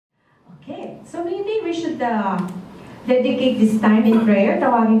So maybe we should dedicate this time in prayer.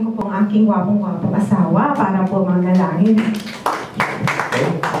 Tawagin ko po ang aking wapong-wapong asawa para po manalangin. Okay.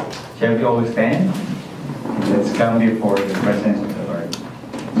 Shall we all stand? Let's come before the presence of the Lord.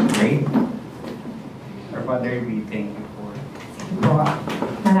 Okay. Our Father, we thank you for...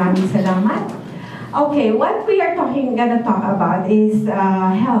 Maraming salamat. Okay, what we are gonna talk about is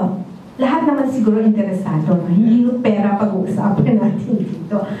health. Lahat naman siguro interesado. Hindi yung pera pag-uusapan natin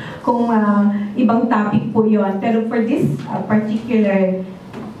dito. Kung ibang topic po yun. Pero for this particular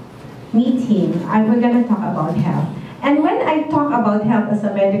meeting, we're gonna talk about health. And when I talk about health as a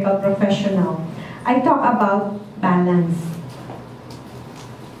medical professional, I talk about balance.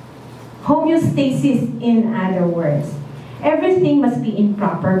 Homeostasis, in other words. Everything must be in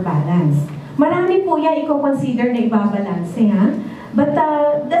proper balance. Marami po yan i-consider na ibabalanse, ha? But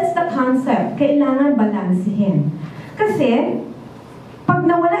that's the concept. Kailangan balansehin. Kasi, pag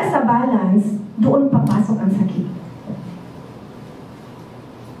nawala sa balance, doon papasok ang sakit.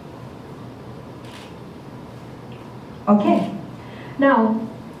 Okay. Now,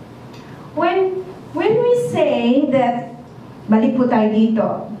 when we say that, balik po tayo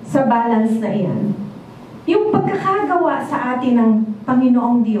dito, sa balance na iyan, yung pagkakagawa sa atin ng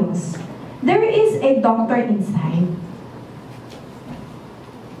Panginoong Diyos, there is a doctor inside.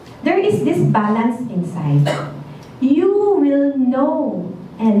 There is this balance inside. You will know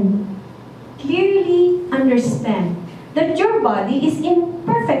and clearly understand that your body is in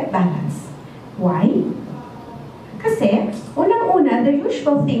perfect balance. Why? Kasi, unang-una, the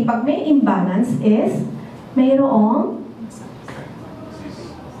usual thing, pag may imbalance is, mayroong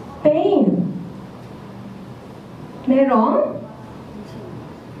pain. Merong?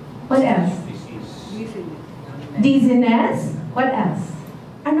 What else? Dizziness? What else?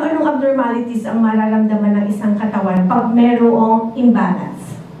 Ano-anong abnormalities ang mararamdaman ng isang katawan pag merong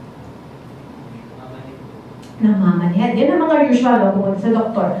imbalance? Namamanhid. Yan ang mga usual pumunta sa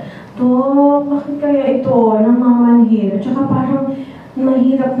doktor. Dok, bakit kaya ito? Namamanhid. At saka parang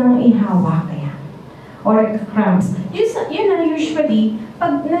mahirap nang ihawa kaya. Or cramps. Yun ang usually,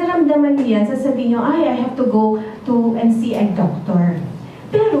 pag naramdaman niyo yan, sasabihin niyo, I have to go to and see a doctor.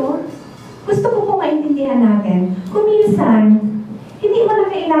 Pero, gusto ko po maintindihan natin, kung minsan, hindi mo na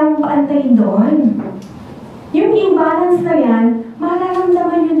kailangang paantayin doon. Yung imbalance na yan,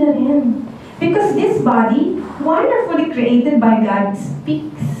 mararamdaman nyo na rin. Because this body, wonderfully created by God,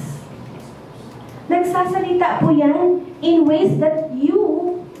 speaks. Nagsasalita po yan in ways that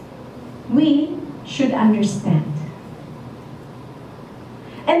we should understand.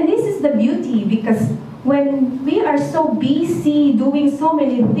 And this is the beauty because when we are so busy doing so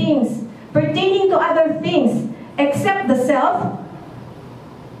many things pertaining to other things except the self,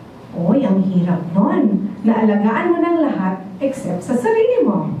 oy, ang hirap nun. Naalagaan mo ng lahat except sa sarili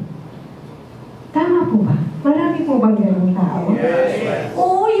mo. Tama po ba? Marami po bang ganong tao? Yes.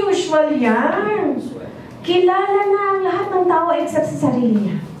 Oo, usual yan. Kilala na ang lahat ng tao except sa sarili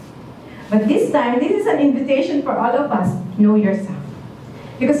niya. But this time, this is an invitation for all of us. Know yourself.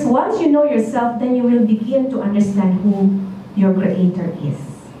 Because once you know yourself, then you will begin to understand who your Creator is.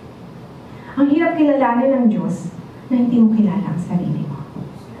 Ang hirap kilalanin ng Diyos na hindi mo kilala ang sarili mo.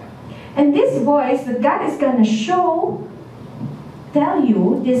 And this voice that God is gonna tell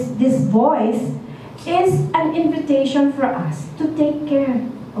you, this voice is an invitation for us to take care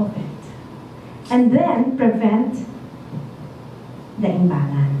of it. And then prevent the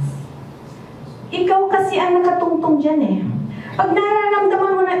imbalance. Ikaw kasi ang nakatungtong dyan eh. Pag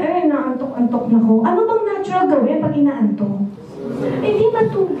nararamdaman mo na, naantok-antok na ko, ano bang natural gawin pag inaantok? Hindi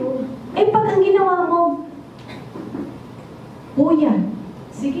matulog. Pag ang ginawa mo, yan.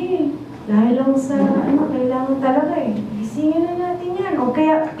 Sige, dahil lang sa, kailangan talaga eh. Gisingin na natin yan. O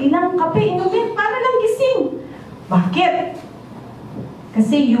kaya, ilang kape, inumin, para lang gising. Bakit?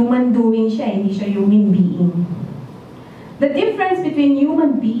 Kasi human doing siya, hindi siya human being. The difference between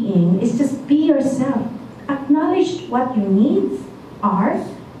human being is just be yourself. Acknowledge what your needs are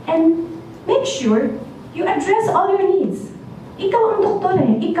and make sure you address all your needs. Ikaw ang doktor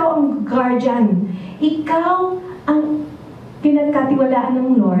eh. Ikaw ang guardian. Ikaw ang pinagkatiwalaan ng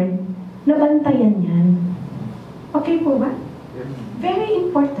Lord na bantayan yan. Okay po ba? Very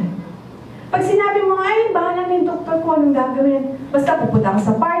important. Pag sinabi mo, ay, bahala na yung doktor ko anong gagawin. Basta pupunta ako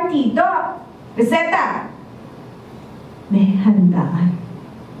sa party. Doc! Reseta! May handaan.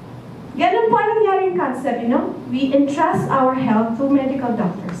 Ganun po ang nangyaring concept, We entrust our health to medical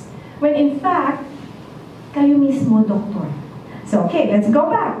doctors. When in fact, kayo mismo doktor. So, okay, let's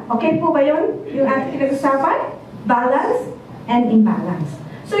go back. Okay po ba yun? Yung ating pinag-usapan? Balance and imbalance.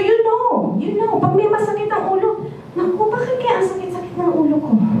 So, you know, pag may masakit ang ulo, naku, bakit kaya ang sakit-sakit ng ulo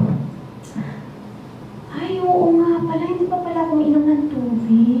ko?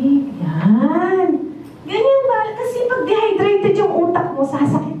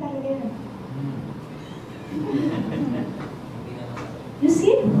 You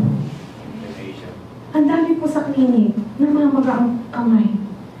see? Invitation. Ang dami po sa klinik, namamaga ang kamay.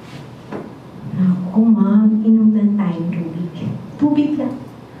 Naku, ma'am, inom lang tayong tubig. Tubig lang.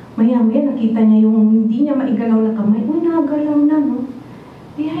 Maya-maya, nakita niya yung hindi niya maigalaw na kamay. Uy, nakagalaw na, no?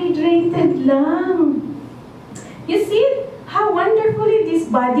 Dehydrated lang. You see how wonderfully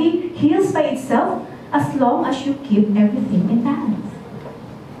this body heals by itself as long as you keep everything in balance.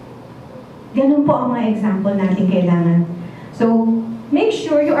 Ganun po ang mga example natin kailangan. So, make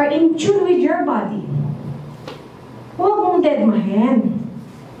sure you are in tune with your body. Huwag mong deadmahin.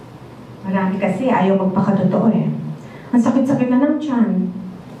 Marami kasi ayaw magpakatotoo eh. Ang sakit-sakit na ng tiyan.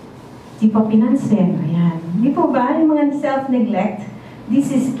 Di pa pinansin. Ayan. Di po ba? Yung mga self-neglect, this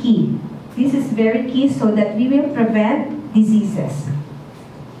is key. This is very key so that we will prevent diseases.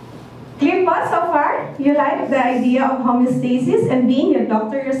 Clear po so far? You like the idea of homeostasis and being a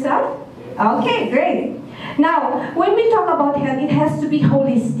doctor yourself? Okay, great. Now, when we talk about health, it has to be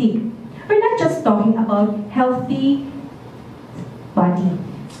holistic. We're not just talking about healthy body.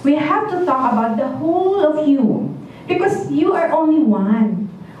 We have to talk about the whole of you. Because you are only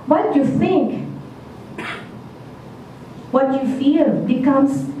one. What you think, what you feel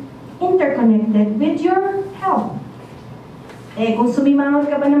becomes interconnected with your health. Eh, kung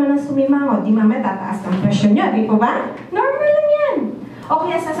sumimangot ka ba naman ng sumimangot, di mamaya tataas ang presyon niya, di po ba? Normal lang yan. O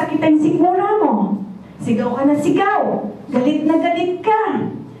kaya sasakitan yung sikmura mo. Sigaw ka na sigaw. Galit na galit ka.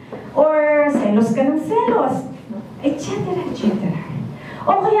 Or selos ka ng selos. Etc. etc.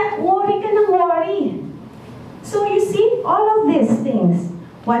 O kaya worry ka ng worry. So you see, all of these things,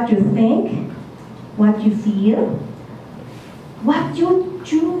 what you think, what you feel, what you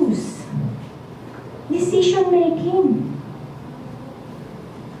choose, decision making,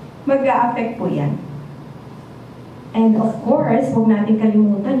 mag-a-affect po yan. And of course, huwag natin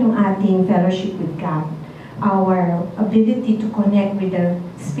kalimutan yung ating fellowship with God. Our ability to connect with the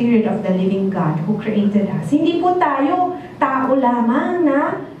Spirit of the living God who created us. Hindi po tayo tao lamang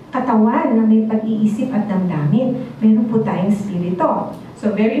na katawan na may pag-iisip at damdamin. Meron po tayong spirito.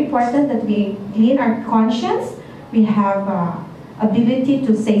 So very important that we clean our conscience. We have ability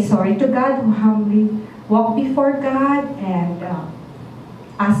to say sorry to God, who humbly walk before God and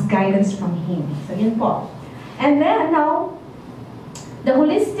ask guidance from Him. So yun po. And then now, the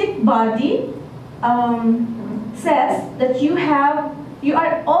holistic body says that you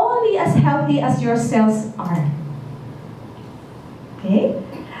are only as healthy as your cells are. Okay?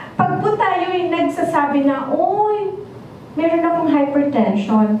 Pag po tayo yung nagsasabi na, uy, meron akong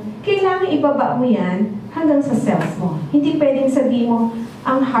hypertension, kailangan ibaba mo yan hanggang sa cells mo. Hindi pwedeng sabihin mo,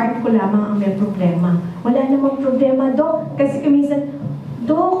 ang heart ko lamang ang may problema. Wala namang problema, Dok. Kasi minsan,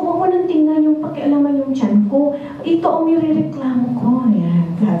 Dok, huwag mo nang tingnan yung pakialaman yung tiyan ko. Ito ang nirereklamo ko.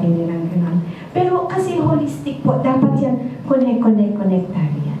 Yan, sabi nilang gano'n. Pero kasi holistic po, dapat yan, connect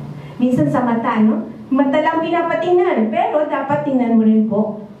tayo yan. Minsan sa mata, no? Mata lang pinapatingnan, pero dapat tingnan mo rin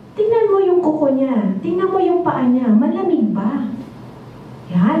po. Tingnan mo yung kuko niya. Tingnan mo yung paa niya. Malamig ba?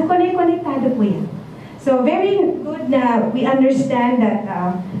 Yan, konektado po yan. So, very good na we understand that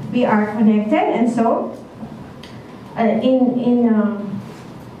we are connected. And so, in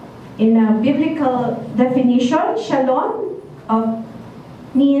a biblical definition, shalom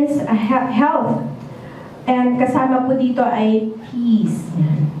means health. And kasama po dito ay peace.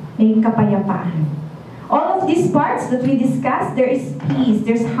 May kapayapaan. All of these parts that we discussed, there is peace,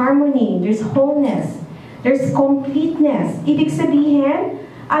 there's harmony, there's wholeness, there's completeness. Ibig sabihin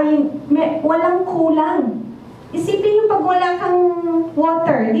ay walang kulang. Isipin yung pag wala kang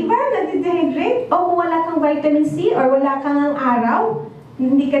water, di ba? Nadidehydrate? O kung wala kang vitamin C or wala kang araw,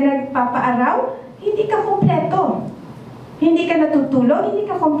 hindi ka nagpapaaraw, hindi ka kompleto. Hindi ka natutulog, hindi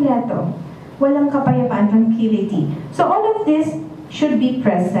ka kompleto. Walang kapayapaan, tranquility. So all of this should be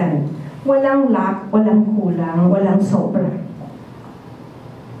present. Walang lack, walang kulang, walang sobra.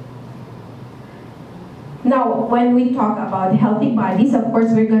 Now, when we talk about healthy bodies, of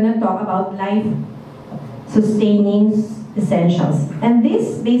course, we're going to talk about life-sustaining essentials. And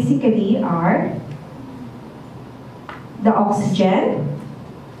these basically are the oxygen,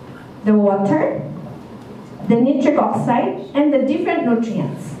 the water, the nitric oxide, and the different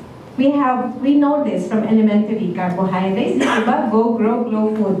nutrients. We know this from elementary. Carbohydrates, diba? Go, grow,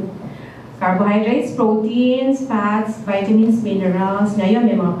 glow food. Carbohydrates, proteins, fats, vitamins, minerals. Ngayon,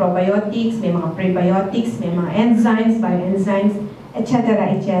 may mga probiotics, may mga prebiotics, may mga enzymes, bioenzymes, etc.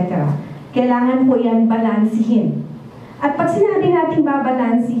 etc. Kailangan po yan balansihin. At pag sinabi natin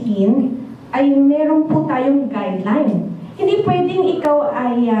babalansihin, ay meron po tayong guideline. Hindi pwedeng ikaw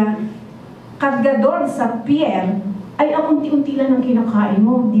ay kargador sa pier, ay ang unti-unti lang ang kinakain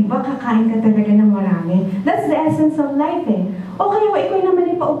mo. Di ba? Kakain ka talaga ng marami. That's the essence of life eh. O kaya ikaw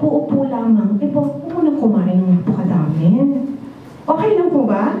paupo-upo lamang, huwag mo na kumain ng napakadami. Okay lang po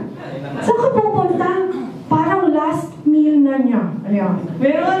ba? Saan ka pupunta? Parang last meal na niya. Ayan.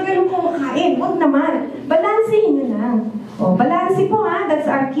 Meron ganun po kain. Huwag naman. Balansehin nyo lang. O, balanse po ha.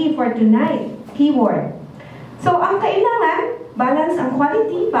 That's our key for tonight. Keyword. So, ang kailangan, balance ang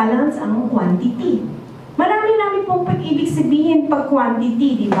quality, balance ang quantity. Marami pong pag-ibig sabihin pag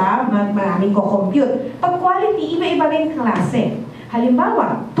quantity, di ba? Maraming ko-compute. Pag quality, iba-iba rin klase.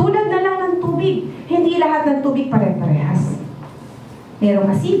 Halimbawa, tulad na lang ng tubig. Hindi lahat ng tubig pare-parehas.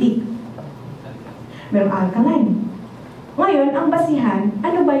 Merong acidic. Merong alkaline. Ngayon, ang basihan,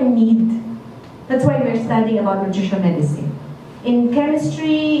 ano ba yung need? That's why we're studying about nutritional medicine. In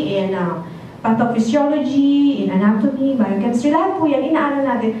chemistry, in pathophysiology, in anatomy, biochemistry, lahat po yan, inaaral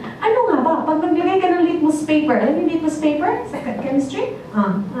natin. Ano nga ba? Pag naglagay ka ng litmus paper, alam yung litmus paper sa chemistry?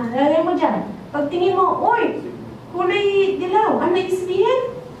 Lalagay mo dyan. Pag tingin mo, uy, kulay dilaw, ano ibig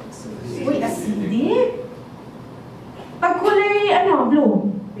uy, acidic. Pag kulay,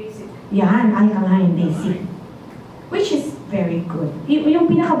 blue, basic. Yan, alkaline, basic. Which is very good. Yung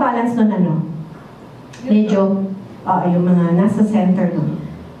pinaka-balance nun, medyo, yung mga nasa center nun.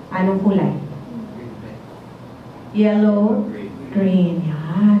 Anong kulay? Yellow, green.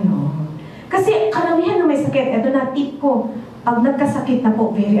 Yan, Kasi karamihan na may sakit. Ito na tip ko. Pag nagkasakit na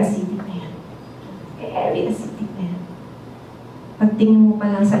po, very acidic na yan. Very acidic na yan. Pagtingin mo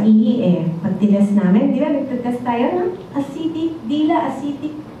pa lang sa ihi, pag tilas namin, di ba, nagtatest tayo, no? Acidic, dila,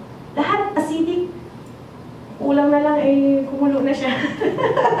 acidic. Lahat acidic. Kulang na lang, kumulo na siya.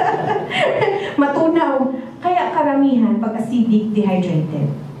 Matunaw. Kaya karamihan, pag acidic,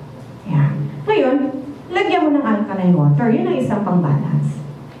 dehydrated. Yan. Ngayon, lagyan mo ng alkaline water. Yun ang isang pang-balance.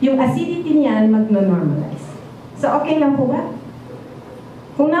 Yung acidity niyan, magno-normalize. So, okay lang po ba?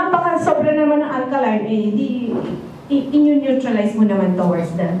 Kung napaka-sobra naman ng alkaline, i-neutralize mo naman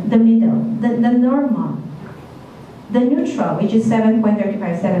towards the middle, the normal, the neutral, which is 7.35,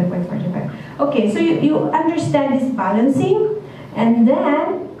 7.45. Okay, so you understand this balancing, and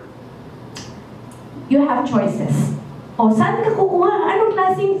then you have choices. O, saan ka kukuha? Anong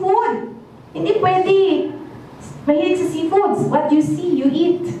klaseng food? Hindi pwede. Mahilig sa seafoods. What you see, you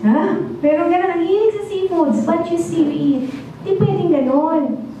eat. Ha? Pero gano'n, mahilig sa seafoods. What you see, you eat. Hindi pwedeng gano'n.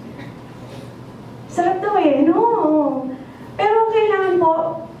 Sarap daw no? Pero kailangan po,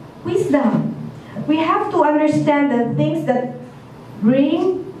 wisdom. We have to understand the things that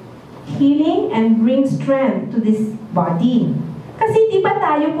bring healing and bring strength to this body. Kasi di ba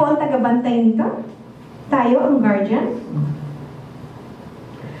tayo po ang tagabantay nito? Tayo ang guardian?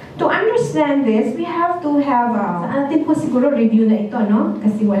 To understand this, we have to have, sa atin po siguro review na ito, no?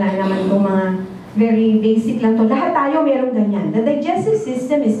 Kasi wala naman itong mga very basic lang to. Lahat tayo meron ganyan. The digestive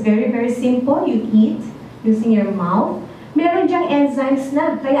system is very, very simple. You eat using your mouth. Meron diyang enzymes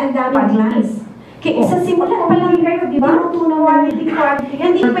na, kaya ang daming glands. Kaya sa simula pa lang kayo, di ba? Tunaw hindi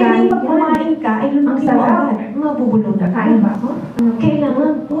pwedeng pag kumain ka, ay lumaki mo agad. Mabubulong na. Kain ba ako?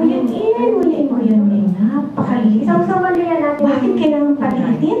 Kailangan, nguyain. Napakaliit. Bakit kailangan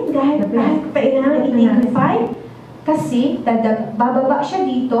palitin? Kahit kailangan i-liquefy? Kasi, bababa siya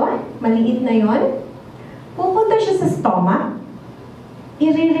dito, maliit na yon. Pupunta siya sa stomach,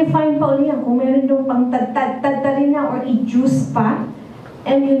 i-refine pa ulit yan. Kung meron doon pang tadtarin na or i-juice pa,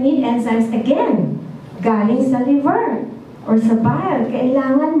 and you need enzymes again, galing sa liver or sa bile.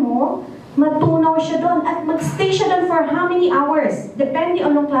 Kailangan mo matunaw siya doon at magstay siya doon for how many hours? Depende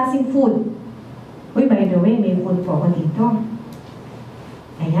on ang klaseng food. Uy, by the way, may food po ako dito.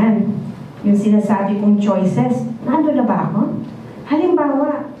 Ayan. Yung sinasabi kong choices, nando na ba ako?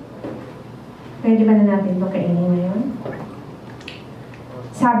 Halimbawa, pwede ba na natin ito kainin ngayon?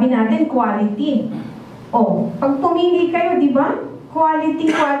 Sabi natin, quality. Pag pumili kayo, di ba? Quality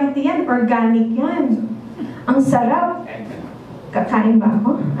yan, organic yan. Ang sarap. Kakain ba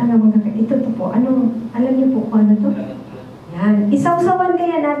ako? Ito po. Alam niyo po kung ano to? Yan. Isawsawan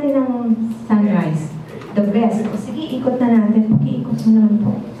kaya natin ng sunrise. The best. Sige, ikot na natin. Pag-iikot mo naman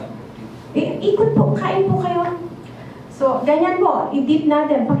po. Ikot po, kain po kayo. So, ganyan po, i-dip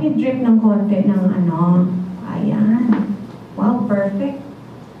natin, paki-drip ng konti ng ayan. Wow, perfect.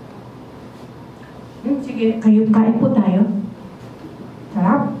 Sige, kain po tayo.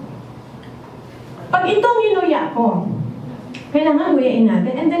 Sarap. Pag itong inuya ko, kailangan nguyain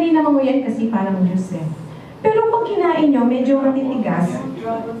natin. And dali naman nguyain kasi parang juice Pero pag kinain nyo, medyo matitigas.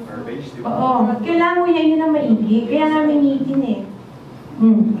 Oo, kailangan nguyain nyo na maigi. Kaya namin iitin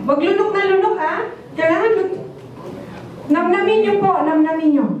Wag lunok na lunok Kailangan namnamin nyo po, namnamin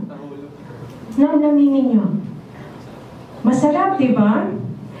nyo. Namnamin ninyo. Masarap, di ba?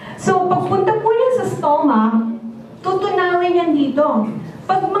 So, pagpunta po yan sa stomach, tutunawin yan dito.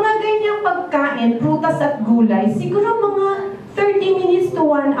 Pag mga ganyang pagkain, prutas at gulay, siguro mga 30 minutes to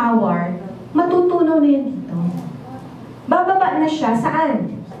 1 hour, matutunaw na yan dito. Bababa na siya,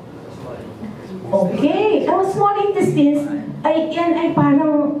 saan? Okay, ang small intestines, yan ay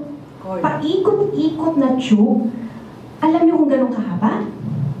parang paikot-ikot na tube. Alam niyo kung gano'ng kahaba?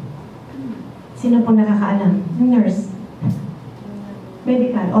 Sino po nakakaalam? Nurse.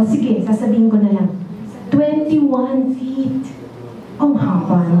 Medical. O sige, sasabihin ko na lang. 21 feet. Ang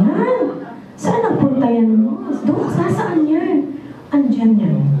haba niyan. Saan nagpunta yan mo? Dok, saan yan? Andyan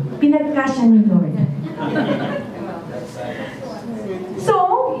yan. Pinagkasya ni Lord. So,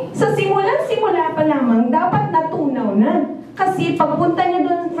 sa simula pa lamang, dapat natunaw na. Kasi pagpunta niya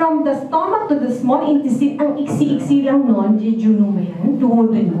doon from the stomach to the small intestine, ang iksi-iksi lang noon, jejuno mo yan, doon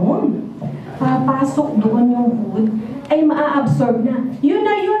nun. Papasok doon yung food, ay maa-absorb na. Yun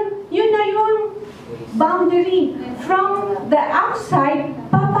na yun, boundary. From the outside,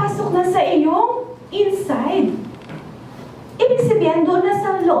 papasok na sa iyong inside. Ibig sabihin, doon na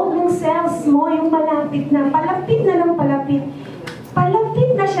sa loob ng cells mo, yung malapit na, palapit na ng palapit. Palapit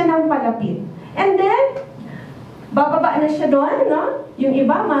na siya ng palapit. And then, bababa na siya doon, no? Yung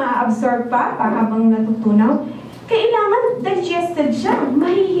iba, ma-absorb pa habang natutunaw. Kailangan digested siya.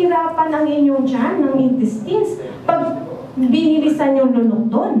 Mahihirapan ang inyong tiyan, ng intestines, pag binilisan yung lunok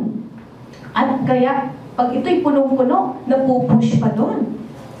doon. At kaya, pag ito'y punong-puno, napupush pa doon.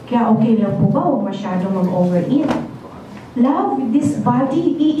 Kaya okay lang po ba? Huwag masyadong mag-overeat. Love this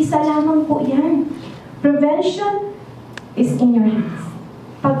body. Iisa lamang po yan. Prevention is in your hands.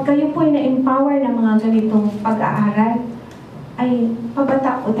 Pag kayo po ay na-empower ng mga ganitong pag-aaral, ay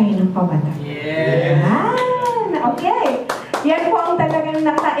pabata po tayo ng pabata. Yes! Okay. Yan po ang talagang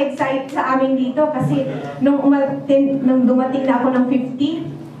naka-excite sa amin dito kasi nung dumating na ako ng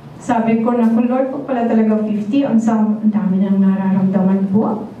 50, sabi ko na, Lord, po pala talaga 50, ang dami nang nararamdaman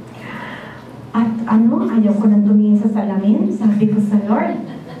po. At ayaw ko nang tumingin sa salamin. Sabi ko sa Lord,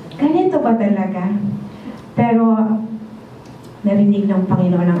 ganito ba talaga? Pero, narinig ng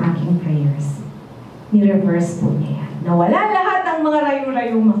Panginoon ang aking prayers. Ni-reverse po niya yan. Nawala lahat ang mga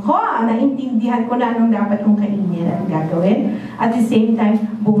rayo-rayuma ko. Naintindihan ko na anong dapat kong kainin at gagawin. At the same time,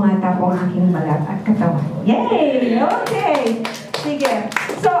 bumata po ang aking balat at katawan. Yay! Okay! Sige.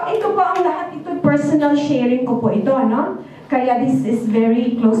 So, ito po ang lahat. Ito personal sharing ko po ito, no? Kaya this is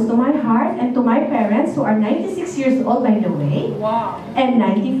very close to my heart and to my parents who are 96 years old, by the way. Wow! And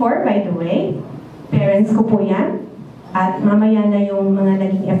 94, by the way. Parents ko po yan. At mamaya na yung mga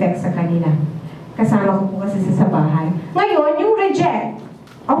naging effect sa kanila. Kasama ko po kasi sa bahay. Ngayon, yung reject.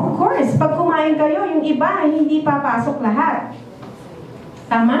 Of course, pag kumain kayo, yung iba, hindi papasok lahat.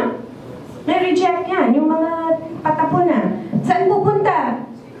 Tama? May reject yan. Yung mga patapon na. Saan pupunta?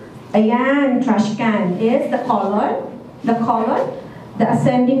 Ayan, trash can is the colon, the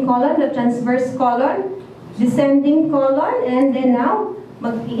ascending colon, the transverse colon, descending colon, and then now,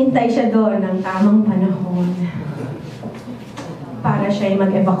 mag-iintay siya doon ng tamang panahon para siya ay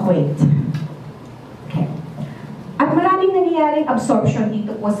mag-evacuate. Okay. At maraming nangyayaring absorption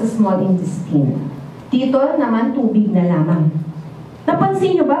dito po sa small intestine. Dito naman, tubig na lamang.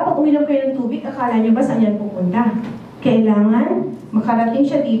 Napansin nyo ba, pag uminom kayo ng tubig, akala nyo ba saan yan pupunta? Kailangan makarating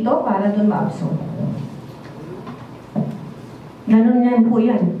siya dito para doon ma-absorb. Ganun yan po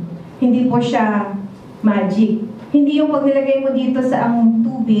yan. Hindi po siya magic. Hindi yung pag nilagay mo dito sa ang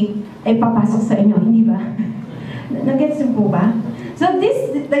tubig, ay papasok sa inyo. Hindi ba? Nag-gets niyo po ba? So this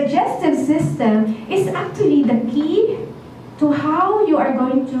digestive system is actually the key to how you are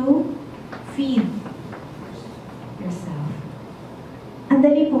going to feed yourself. Ang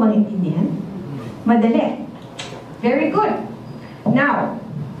dali po mag-intindihan? Madali. Very good. Now,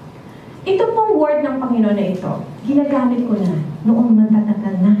 ito pong word ng Panginoon na ito, ginagamit ko na noong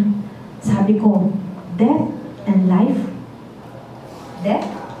matatagal na. Sabi ko, death and life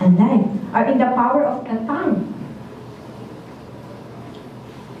are in the power of the tongue.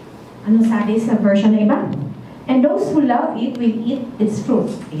 Ano sabi sa version na iba? And those who love it will eat its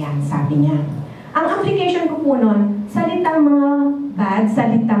fruit. Ayan, sabi niya. Ang application ko po nun, salitang mga bad,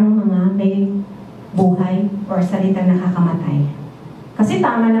 salitang mga may buhay, or salitang nakakamatay. Kasi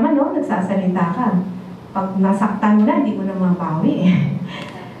tama naman, no? Nagsasalita ka. Pag nasaktan mo na, hindi mo na mabawi.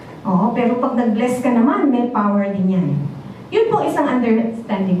 Oo, pero pag nag-bless ka naman, may power din yan. Yun po isang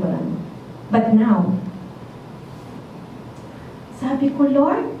understanding ko lang. But now, sabi ko,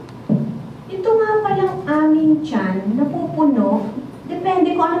 Lord, ito nga palang aming tiyan, napupuno,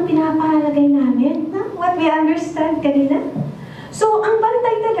 depende kung anong pinapahalagay namin. Na? What we understand kanina. So, ang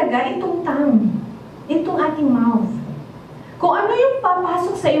bantay talaga, itong tongue. Itong ating mouth. Kung ano yung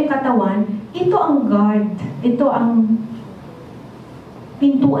papasok sa iyong katawan, ito ang guard. Ito ang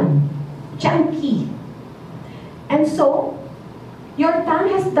pintuan. Siya ang key. And so, your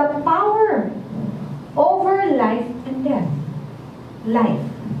tongue has the power over life and death. Life.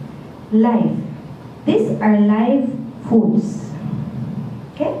 Life. These are live foods.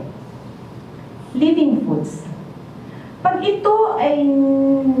 Okay? Living foods. Pag ito ay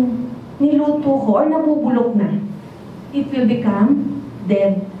niluto ko or nabubulok na, it will become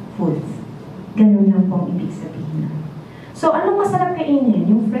dead foods. Ganun lang po ang ibig sabihin. So, anong masarap kainin?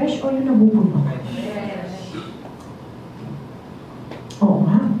 Yung fresh o yung nabubulok? Oo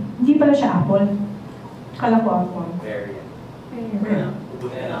nga. Hindi pala siya apple. Kala ko apple. Very.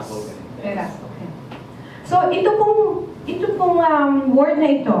 Peras. Okay. So, ito pong word na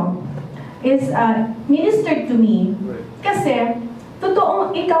ito is ministered to me kasi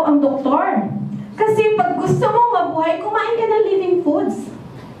totoong ikaw ang doktor. Kasi pag gusto mo mabuhay, kumain ka ng living foods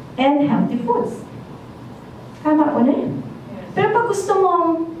and healthy foods. Tama ko na yun. Pero pag gusto mo,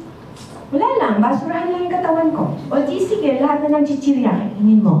 wala lang, basurahan lang yung katawan ko. O di sige, lahat na ng chichirya,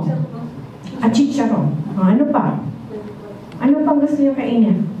 kainin mo. At chicharon. O, ano pa? Ano pang gusto nyo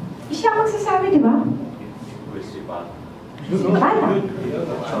kainin? Siya magsasabi, di ba? Sipata.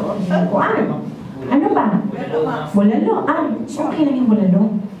 Kuan. Ano pa? Bulalo. Okay lang yung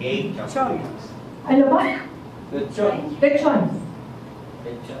bulalo. Cake. Ano ba? Lechon.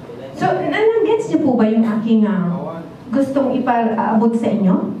 So, gets niyo po ba yung aking gustong ipaabot sa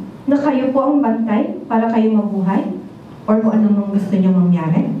inyo? Na kayo po ang bantay para kayo mabuhay? Or kung anong gusto niyo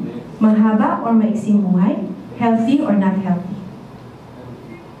mangyari? Mahaba or maiksing buhay? Healthy or not healthy?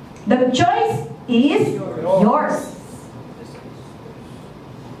 The choice is yours.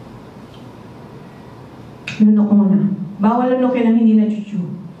 Lunok muna. Bawal lunokin ang hindi na-chuchu.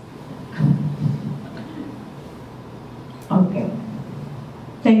 Okay.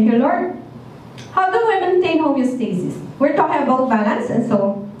 Thank you, Lord. How do we maintain homeostasis? We're talking about balance, and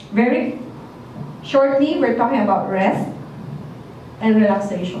so very shortly, we're talking about rest and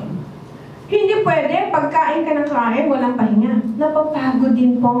relaxation. Hindi pwede, pagkain ka ng kain, walang pahinga. Napapagod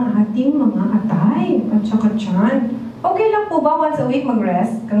din po ang ating mga atay at saka tiyan. Okay lang po ba once a week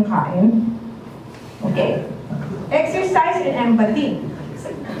mag-rest kang kain? Okay. Exercise and empathy.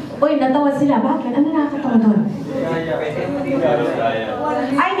 Uy, natawa sila. Bakit? Ano nakakatawa doon?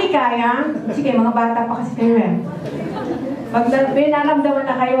 Ay, di kaya? Sige, mga bata pa kasi kayo eh. Pag may naramdaman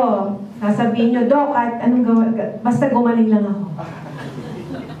na kayo, sasabihin nyo, Dok, at anong gawin? Basta gumaling lang ako.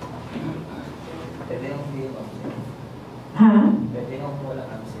 Ha?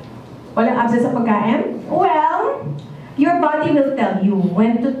 Walang absent sa pagkain? Well, your body will tell you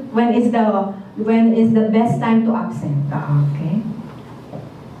when is the best time to absent. Okay?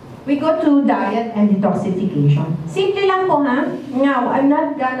 We go to diet and detoxification. Simple lang po, ha? Now, I'm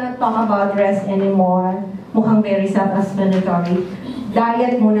not gonna talk about rest anymore. Mukhang very self-explanatory.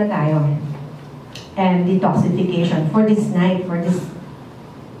 Diet muna tayo. And detoxification for this night, for this...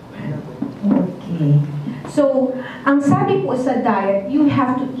 Okay. So, ang sabi po sa diet, you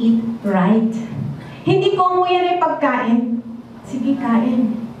have to eat right. Hindi ko mo yan ay pagkain. Sige,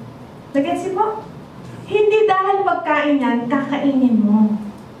 kain. Nagets po? Hindi dahil pagkain yan, kakainin mo.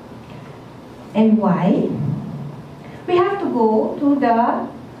 And why? We have to go to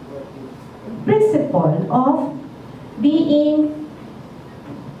the principle of being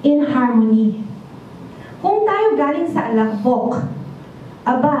in harmony. Kung tayo galing sa alakbok,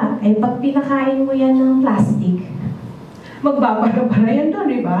 aba, ay pag pinakain mo yan ng plastic, magbabara-bara yan doon,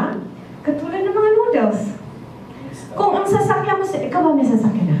 di ba? Katulad ng mga noodles. Kung ang sasakyan mo sa... Ikaw ba may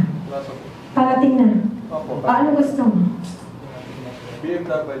sasakyan na? Parating na. Ano gusto mo?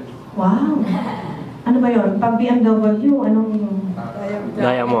 BMW. Wow! Ano ba yun? Pag BMW, anong...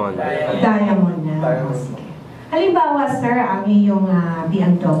 Diamond. Diamond na. Sige. Halimbawa, sir, ang iyong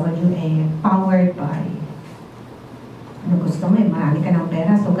BMW ay powered by... Ano gusto mo eh? Marami ka ng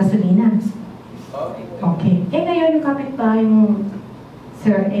pera. So, gasolina. Okay. Eh, ngayon yung kapitbahay mo,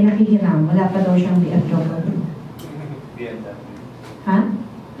 sir, eh nakikiram. Wala pa daw siyang BMW. Ha?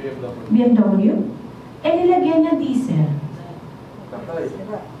 BMW? Eh, nilagyan niya diesel.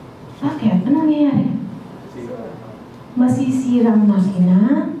 Bakit? Anong nangyayari? Masisirang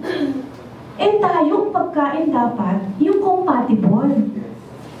makina? Eh, tayong pagkain dapat yung compatible.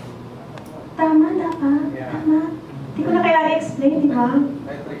 Tama, dapat. Tama. Hindi ko na kaya i-explain, di ba?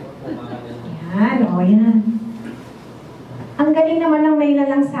 Yan, o yan. Ang galing naman ng may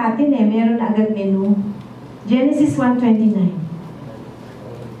lalang sa atin eh. Meron na agad menu. Genesis 1:29.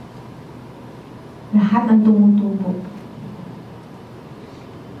 Lahat ang tumutubo.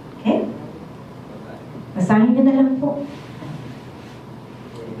 Okay? Basahin niyo na lang po.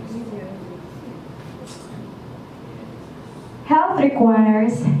 Health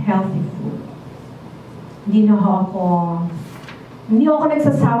requires healthy food. Hindi ako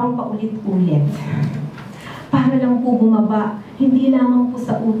nagsasawang paulit-ulit. Para lang po bumaba, hindi lamang po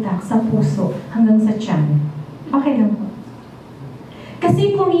sa utak, sa puso, hanggang sa tiyan. Okay lang po.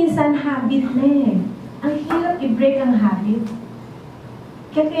 Kasi kung minsan habit na eh. Ang hirap i-break ang habit.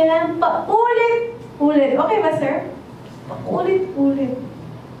 Kaya kailangan paulit-ulit. Okay ba, sir? Paulit-ulit.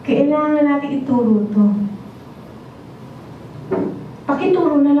 Kailangan natin ituro to.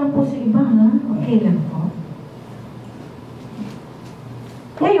 Pakituro na lang po sa iba, ha? Okay lang po.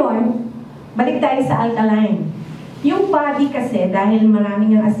 Ngayon, balik tayo sa alkaline. Yung body kasi, dahil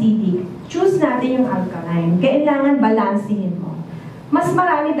maraming ang acidic, choose natin yung alkaline. Kailangan balansihin mo. Mas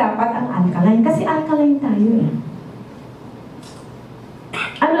marami dapat ang alkaline kasi alkaline tayo eh.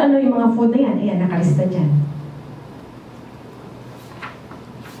 Ano-ano yung mga food na yan? Ayan, nakalista dyan.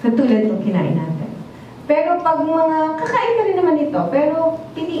 Katulad ng kinain natin. Pero pag mga, kakain ka rin naman ito, pero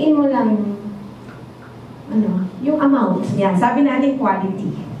piliin mo lang yung amount. Yan, sabi natin quality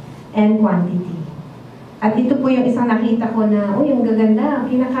and quantity. At ito po yung isang nakita ko na, yung gaganda,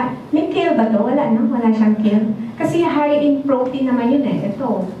 may kale ba to? Wala, no? Wala siyang kale. Kasi high in protein naman yun eh.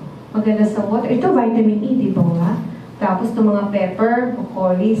 Ito, maganda sa water. Ito, vitamin E, di ba ba? Tapos itong mga pepper,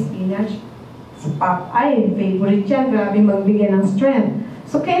 broccoli, spinach, si Popeye, favorite yan. Grabe magbigay ng strength.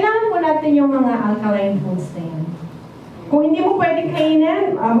 So, kailangan po natin yung mga alkaline foods na yan. Kung hindi mo pwedeng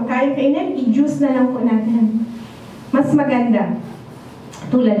kaya kainin, i-juice na lang po natin. Mas maganda.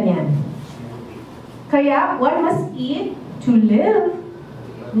 Tulad niyan. Kaya, one must eat to live,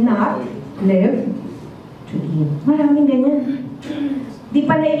 not live to eat. Maraming ganyan. Di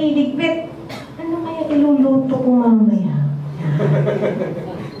pa nailigpit. Ano kaya iluluto ko mamaya?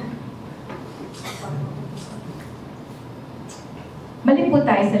 Balik po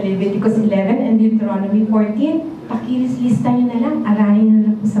tayo sa Leviticus 11 and Deuteronomy 14. Pakilis-lista nyo na lang. Arahin na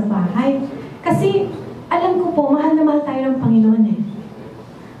lang po sa bahay. Kasi, alam ko po, mahal na mahal tayo ng Panginoon eh.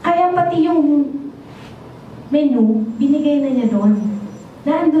 Kaya pati yung menu, binigay na niya doon.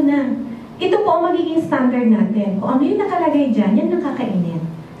 Naando na. Ito po ang magiging standard natin. Kung ano yung nakalagay dyan, yan nakakainin.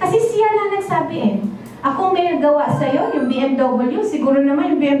 Kasi siya na nagsabi eh. Ako may nagawa sa'yo, yung BMW, siguro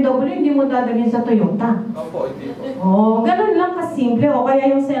naman yung BMW, hindi mo dadalhin sa Toyota. Opo, hindi po. Oh, ganun lang kasimple. O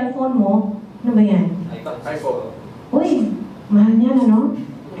kaya yung cellphone mo, ano ba yan? iPhone. Uy, mahal niyan, ano?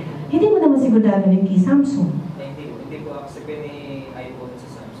 Hindi mo naman siguro dadalhin kay Samsung. Hindi po ako sabihin ni iPhone sa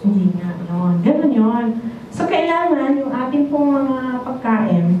Samsung. Hindi nga, yun. Ganun yun. So, kailangan yung ating pong mga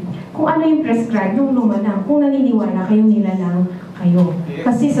pagkain, kung ano yung prescribed, yung lumalang, kung naniniwala kayo, nilalang kayo.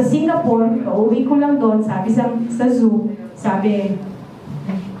 Kasi sa Singapore, pauwi ko lang doon, sabi sa zoo, sabi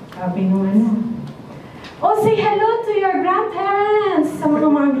nung ano, oh, say hello to your grandparents sa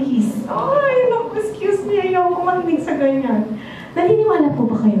mga monkeys. Oh, excuse me, ayaw ko makinig sa ganyan. Naniniwala po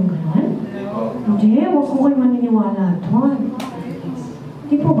ba kayong gano'n? Hindi, huwag ko kayo maniniwala doon.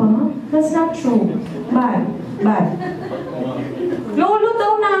 Di po ba? That's not true. Bad. Lolo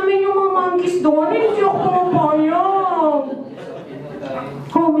daw namin yung mga monkeys doon. Hindi ako pumapayag.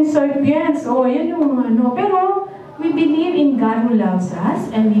 Homo sapiens. Oh, yan yung ano. Pero, we believe in God who loves us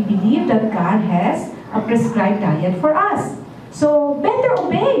and we believe that God has a prescribed diet for us. So, better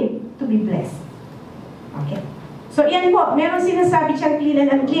obey to be blessed. Okay. So, yan po. Meron sinasabi siyang clean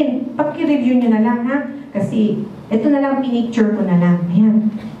and unclean. Pag-review nyo na lang, ha? Kasi, ito na lang, pinicture ko na lang.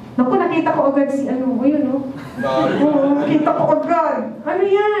 Ayan. Naku, nakita ko agad si ano. O yun, no? Oo, nakita ko agad. Ano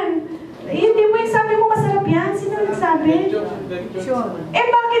yan? Hindi mo yung sabi mo masarap yan? Sino nagsabi? Eh,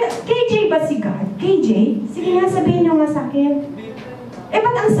 bakit? KJ ba si God? KJ? Sige nga, sabihin nyo nga sa akin. Eh,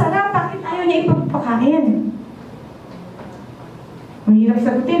 ba't ang sarap? Bakit ayaw niya ipagpakain? Ang hirap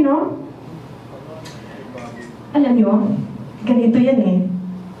sagutin, no? Alam nyo, ganito yan eh.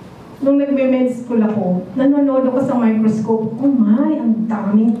 Nung nagme-med school ako, nanonood ako sa microscope, oh my, ang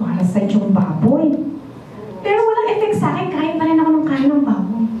daming parasite yung baboy. Pero walang effect sa akin, kain pa rin ako ng kain ng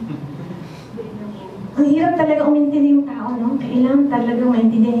baboy. Ang hirap talaga umintindi yung tao, no? Kailangan talaga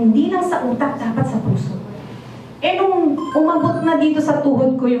maintindihan, hindi lang sa utak, dapat sa puso. Eh nung umabot na dito sa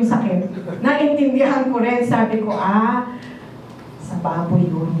tuhod ko yung sakit, naintindihan ko rin, sabi ko, sa baboy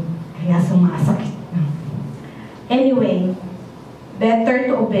yun, kaya sumasakit. Anyway,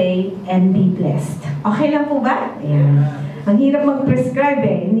 better to obey and be blessed. Okay lang po ba? Ayan. Ang hirap mag-prescribe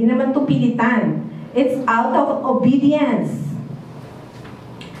eh. Hindi naman to pilitan. It's out of obedience.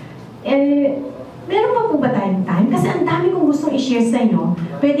 Meron pa po ba tayong time? Kasi ang dami kong gustong i-share sa inyo.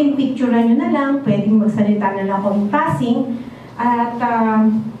 Pwedeng picturean nyo na lang, pwedeng magsalita na lang ako in passing. At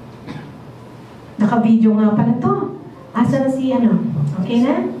naka-video nga pala to. Asa na si ano? Okay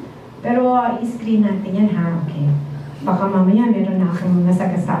na? Pero i-screen natin yan ha. Okay. Baka mamaya meron na akong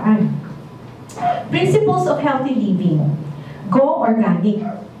nasagasaan. Principles of healthy living. Go organic.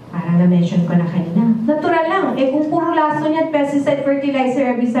 Parang na-mention ko na kanina. Natural lang. Kung puro laso niya, pesticide,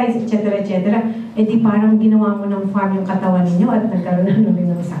 fertilizer, herbicides, etc. Di parang ginawa mo ng farm yung katawan ninyo at nagkaroon na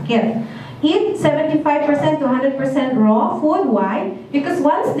namin ng sakit. Eat 75% to 100% raw food. Why? Because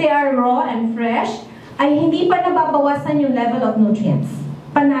once they are raw and fresh, ay hindi pa nababawasan yung level of nutrients.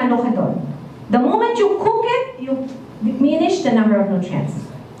 Panalo ka doon. The moment you cook it, you diminish the number of nutrients.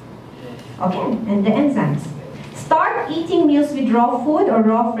 Okay, and the enzymes. Start eating meals with raw food or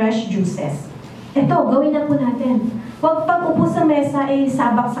raw fresh juices. Ito, gawin na po natin. Huwag pag upo sa mesa,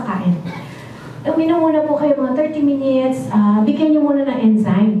 sabak sa kain. Uminom muna po kayo mga 30 minutes, bigyan nyo muna ng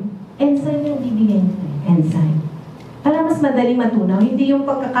enzyme. Enzyme yung bibigyan nyo. Enzyme. Para mas madali matunaw. Hindi yung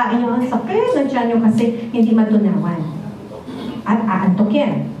pagkakain nyo, ang sakit ng tiyan nyo kasi hindi matunawan. At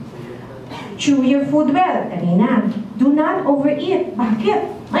aantokin. Chew your food well. Kanina. Do not overeat.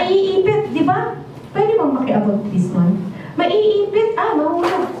 Bakit? Maiipit, di ba? Pwede bang makiabot this one? Maiipit,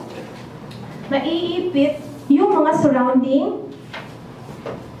 mahulog. Maiipit yung mga surrounding.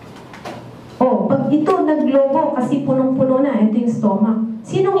 Pag ito naglobo kasi punong-puno na, ito yung stomach.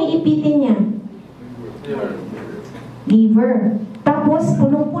 Sinong iipitin niya? Liver. Tapos,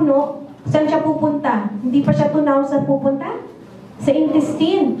 punong-puno, saan siya pupunta? Hindi pa siya tunaw sa pupunta? Sa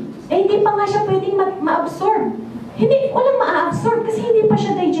intestine. Hindi pa nga siya pwedeng ma-absorb. Walang ma-absorb kasi hindi pa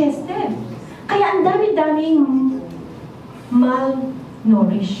siya digested. Kaya ang dami-daming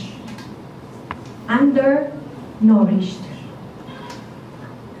malnourished. Undernourished.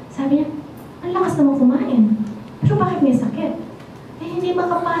 Sabi niya, ang lakas naman kumain. Pero bakit may sakit? Hindi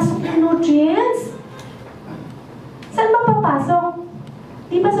makapasok yung nutrients. Saan ba papasok?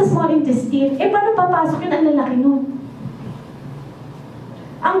 Di ba sa small intestine? Paano papasok yun? Ang lalaki nun.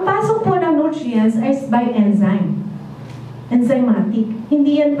 Ang pasok po ng nutrients is by enzyme. Enzymatic.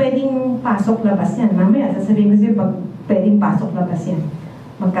 Hindi yan pwedeng pasok-labas yan. Mamaya, sasabihin ko sa'yo, pag pwedeng pasok-labas yan,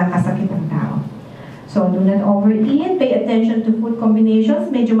 magkakasakit ang tao. So, do not overeat. Pay attention to food combinations.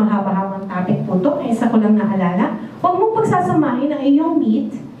 Medyo mahaba-habang topic po ito. Isa ko lang naalala. Huwag mong pagsasamahin ang iyong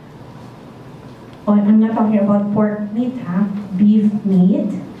meat. I'm not talking about pork meat, ha? Beef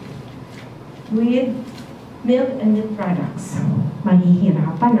meat with milk and milk products.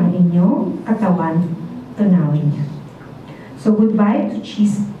 Mahihirapan ang inyong katawan tunawin niya. So, goodbye to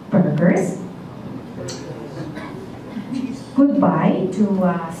cheeseburgers. Goodbye to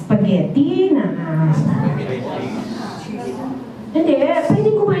spaghetti na... Hindi, pwede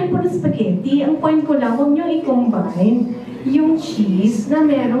kumain po ng spaghetti. Ang point ko lang, huwag nyo i-combine yung cheese na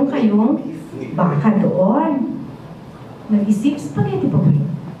meron kayong baka doon. Nag-isip, spaghetti pa ba yun?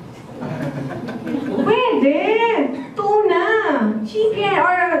 Pwede! Tuna, chicken,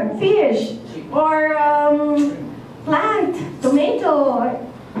 or fish, or plant, tomato.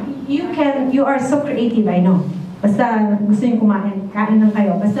 You are so creative, I know. Basta gusto nyo kumain, kain lang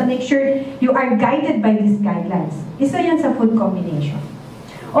kayo. Basta make sure you are guided by these guidelines. Isa yan sa food combination.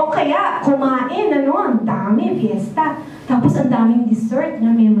 O kaya, kumain, ang dami, fiesta. Tapos ang daming dessert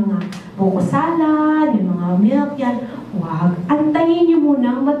na may mga buko salad, may mga milk yan. Wag, antayin nyo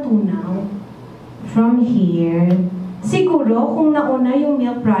muna matunaw. From here, siguro kung nauna yung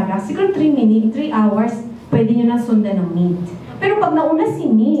milk product, siguro 3 hours, pwede nyo na sundan ng meat. Pero pag nauna si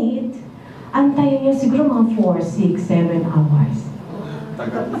meat, antayin nyo siguro mga 4, 6, 7 hours.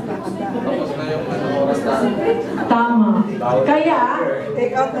 Tama. Kaya,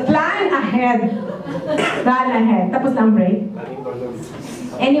 plan ahead. Plan ahead. Tapos lang break.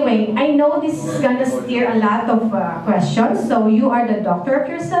 Anyway, I know this is gonna steer a lot of questions. So you are the doctor of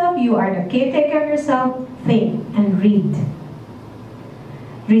yourself. You are the caretaker of yourself. Think and read.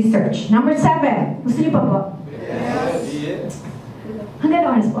 Research. Number 7. Gusto niyo pa po? Yes. Hanggang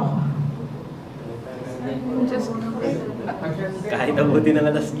oras po ako. Kahit abutin ng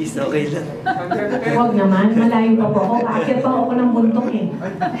alas 10, okay lang. Huwag naman, malayo pa po ako. Aakyat pa ako ng bundok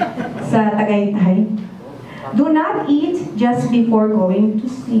sa Tagaytay. Do not eat just before going to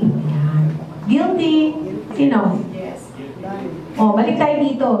sleep. Ayan. Guilty. Sino? Balik tayo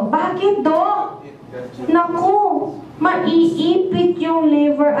dito. Bakit, Dok? Naku, maiipit yung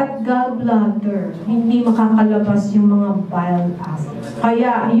liver at gallbladder. Hindi makakalabas yung mga bile acids.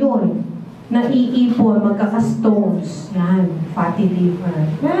 Kaya, yun. Naiipon, magkaka-stones. Yan, fatty liver.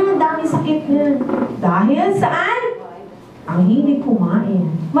 Dami sakit yan. Dahil saan? Ang hilig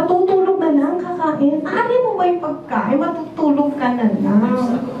kumain. Matutulog na lang kakain. Ano mo ba yung pagkain? Matutulog ka na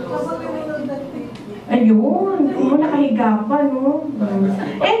lang. Ayun, nakakahiga pa, no?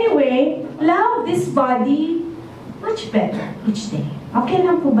 Anyway, love this body. much better each day. Okay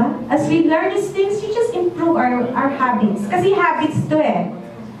lang po ba? As we learn these things, we just improve our habits. Kasi habits to eh.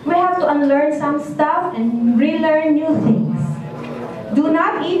 We have to unlearn some stuff and relearn new things. Do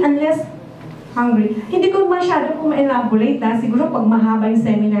not eat unless hungry. Hindi ko masyado po ma-elaborate siguro pag mahaba yung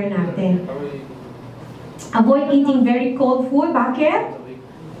seminar natin. Avoid eating very cold food. Bakit?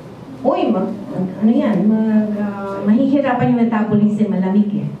 Uy, mahihirapan yung metabolism,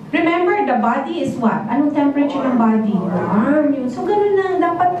 malamig eh. Remember, the body is what? Anong temperature ng body? Warm yun. So, ganun lang.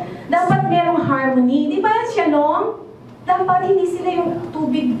 Dapat merong harmony. Di ba, Shalom? Dapat hindi sila yung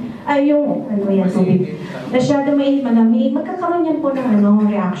tubig, tubig. Masyado mainit, malamig. Magkakaroon yan po ng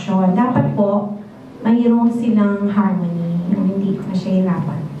reaction. Dapat po, mayroon silang harmony. Yung hindi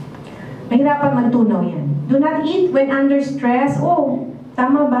masyahirapan. Mahirapan magtunaw yan. Do not eat when under stress. Oh,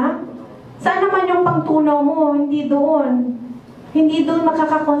 tama ba? Saan naman yung pangtunaw mo? Hindi doon. Hindi doon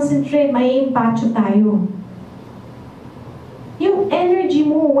makakakonsentrate. May impacho tayo. Yung energy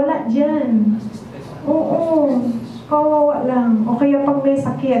mo, wala dyan. Oo. Kawawa lang. O kaya pag may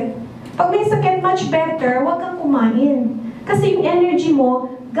sakit. Pag may sakit, much better, huwag kang kumain. Kasi yung energy mo,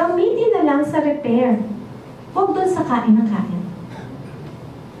 gamitin na lang sa repair. Huwag doon sa kain na kain.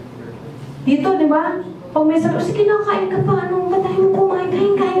 Dito, di ba? Pag may sakit, sige na, kain ka pa. Anong ba tayo mo kumain?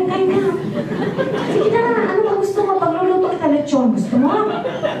 Kain ka. Sige na, ano ba gusto mo? Pagluluto kita lechon, gusto mo?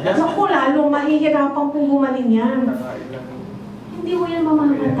 Naku, lalo mahihirapan kung gumaling yan. Hindi mo yan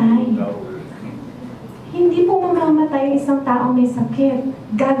mamamatay. Hindi po mamamatay ang isang taong may sakit.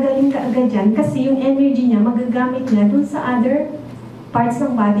 Gagaling ka agad dyan kasi yung energy niya magagamit niya dun sa other parts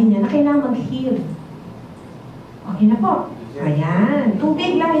ng body niya na kailangan mag-heal. Okay na po. Ayan.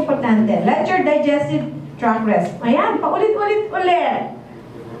 Tubig lang importante. Let your digestive tract rest. Ayan. Paulit-ulit.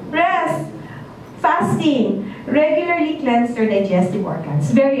 Rest. Fasting. Regularly cleanse your digestive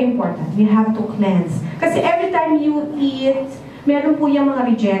organs. Very important. We have to cleanse. Kasi every time you eat, meron po yung mga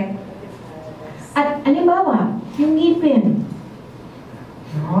reject. At halimbawa, yung ngipin.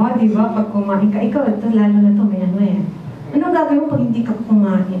 Di ba? Pag kumain ka, ikaw, ito, lalo na ito, may Anong gagawin mo pag hindi ka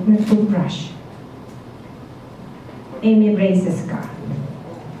kumain ng toothbrush? May braces ka.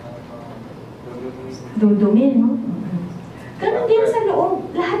 Dudumin, no? Ganun din sa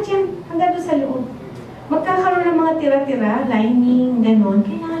loob. Lahat yan, hanggang doon sa loob. Magkakaroon ng mga tira-tira, lining, gano'n.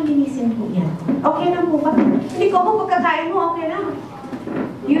 Kailangan linisin po yan. Okay na po ba? Hindi ko po pagkakain mo, okay na.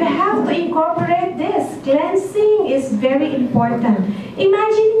 You have to incorporate this. Cleansing is very important.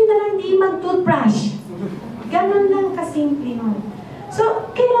 Imagine nyo na lang di mag-toothbrush. Ganon lang kasimple nun. So,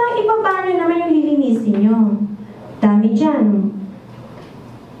 kailangan ibaba nyo naman yung lilinisin nyo. Dami dyan.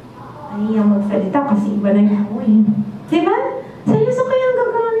 Ay, magsalita kasi iba na yung amoy. Diba? Seryoso kaya ang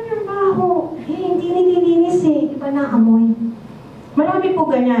gagawin yung baho. Hindi nililinis eh. Iba na amoy. Marami po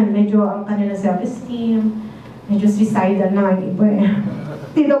ganyan. Medyo ang kanilang self-esteem. Medyo suicidal na ang iba eh.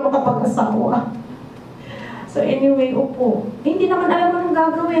 Hindi daw makapag-asawa. So anyway, upo. Hindi naman alam anong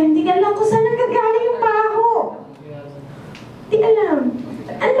gagawin. Hindi alam kung saan nagagaling yung baho. Hindi alam.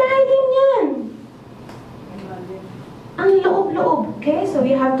 Ang lalim yan. Ang loob-loob. Okay? So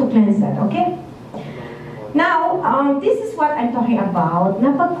we have to cleanse that. Okay? Now, this is what I'm talking about.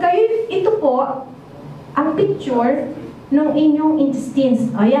 Na pag kayo, ito po, ang picture ng inyong intestines.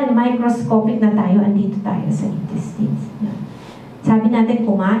 O yan, microscopic na tayo. Andito tayo sa intestines. Yan. Sabi natin,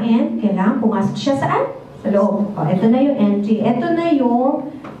 kumain, kailangan pumasok siya saan? Sa loob. O, ito na yung entry. Ito na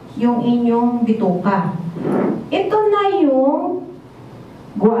yung inyong bituka. Ito na yung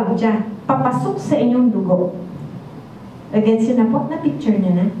guardia. Papasok sa inyong dugo. Against yun na po, na-picture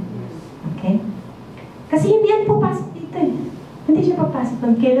niya na. Okay? Kasi hindi yan papasok dito eh. Hindi siya papasok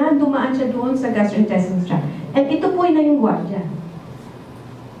doon. Kailangan dumaan siya doon sa gastrointestinal tract. And ito po na yung guardia.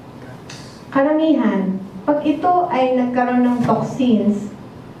 Karamihan, pag ito ay nagkaroon ng toxins,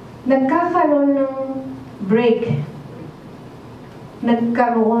 nagkakaroon ng break.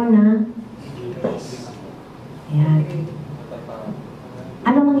 Nagkaroon na ayan.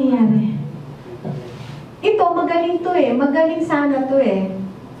 Ano mangyayari? Ito, magaling to eh. Magaling sana to eh.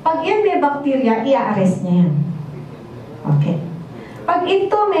 Pag yan may bacteria, i-arrest niya yan. Okay. Pag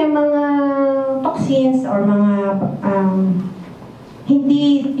ito may mga toxins or mga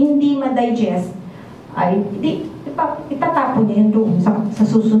hindi ma-digest, ay itatapon niya yung doon sa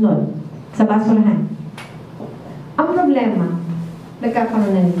susunod, sa basurahan. Ang problema,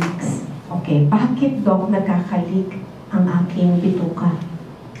 nagkakaroon ng leaks. Okay, bakit daw nagkaka-leak ang aking bituka?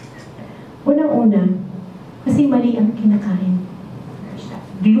 Unang-una, kasi mali ang kinakain.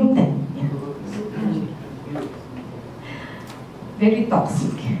 Gluten. Yan. Very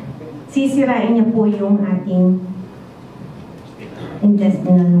toxic. Sisirain niya po yung ating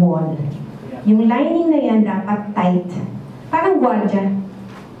intestinal wall. Yung lining na yan dapat tight. Parang gwardiya.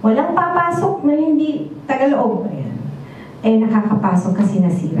 Walang papasok na hindi tagaloob. Ayan. Eh, nakakapasok kasi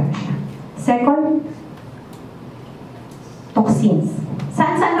nasira siya. Second, toxins.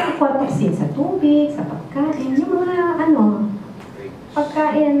 Saan nakukuha toxins? Sa tubig, sa pagkain, yung mga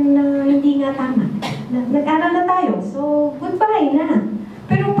pagkain na hindi nga tama. Nag-aral na tayo, so goodbye na.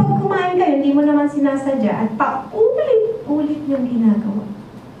 Pero pag kumain kayo, hindi mo naman sinasadya at paulit-ulit yung ginagawa.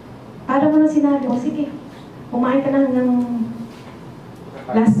 Para mo na sinabi, sige, kumain ka na hanggang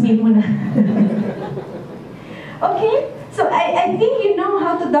last meal mo na. Okay? So, I think you know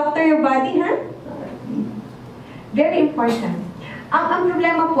how to doctor your body, huh? Very important. Ang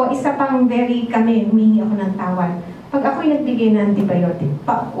problema po, isa pang humingi ako ng tawad. Pag ako'y nagbigay ng antibiotic,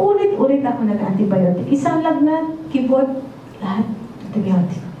 paulit-ulit ako nag-antibiotic. Isang lagnat, keyboard, lahat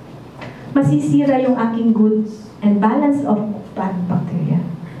antibiotic. Masisira yung aking good and balance of bad bacteria.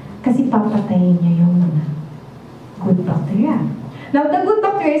 Kasi papatayin niya yung mga good bacteria. Now, the good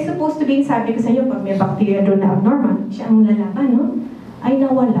bacteria is supposed to be, sabi ko sa inyo, pag may bacteria doon na abnormal, siya ang lalaban, no? Ay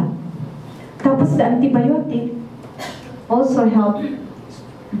nawala. Tapos the antibiotic also help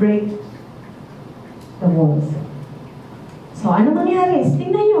break the walls. So, ano mangyari?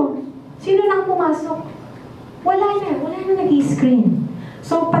 Tingnan nyo. Sino nang pumasok? Wala na nag-i-screen.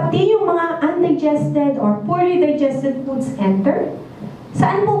 So, pati yung mga undigested or poorly digested foods enter.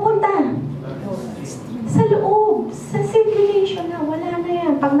 Saan pupunta? Sa loob. Sa circulation na. Wala na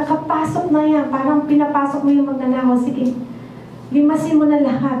yan. Pag nakapasok na yan, parang pinapasok mo yung magnanakaw. Sige, limasin mo na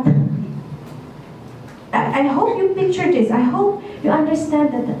lahat. I hope you picture this. I hope you understand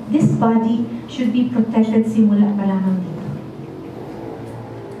that this body should be protected simula pa lamang dito.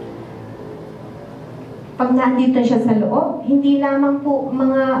 Pag nandito siya sa loob, hindi lamang po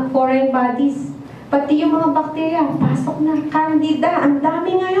mga foreign bodies, pati yung mga bacteria, pasok na. Candida, ang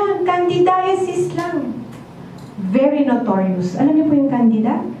dami ngayon. Candidiasis lang. Very notorious. Alam niyo po yung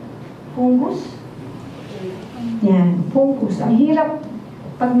candida? Fungus? Yan, fungus. Ang hirap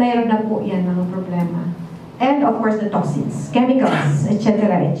pag mayroon na po yan mga problema. And of course, the toxins, chemicals, etc.,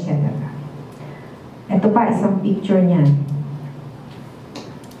 etc. Ito pa, isang picture niyan.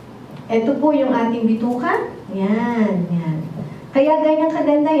 Ito po yung ating bituka. Yan. Kaya ganyan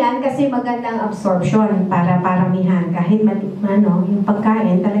kaganda yan kasi magandang absorption para paramihan. Kahit yung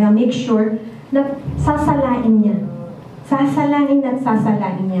pagkain, talaga make sure na sasalain niya. Sasalain at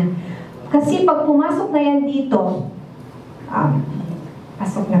sasalain niya. Kasi pag pumasok na yan dito,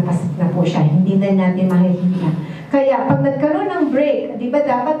 pasok na po siya. Hindi na natin makikita. Kaya pag nagkaroon ng break, di ba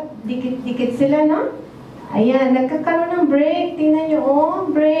dapat dikit-dikit sila, no? Ayan, nagkakaroon ng break. Tingnan nyo,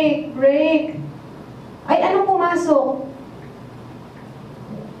 break. Ay, anong pumasok?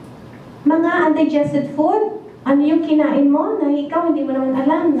 Mga undigested food. Ano yung kinain mo na ikaw hindi mo naman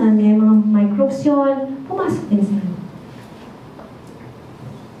alam na may mga microbes yun. Pumasok din sila.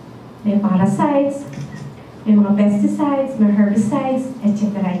 May parasites, may mga pesticides, may herbicides,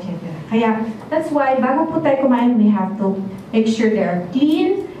 etc., etc. Kaya, that's why, bago po tayo kumain, we have to make sure they are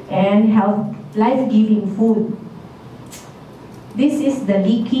clean and healthy. Life-giving food. This is the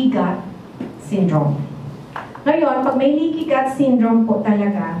leaky gut syndrome. Ngayon, pag may leaky gut syndrome po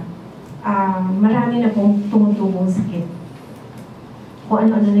talaga, marami na pong tumutubong sakit. Kung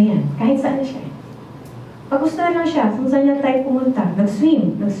ano-ano na yan. Kahit saan na siya. Pag gusto na lang siya, kung saan niya tayo pumunta,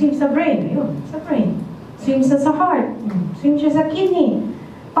 nag-swim sa brain, ayun, sa brain. Swim sa heart, swim siya sa kidney.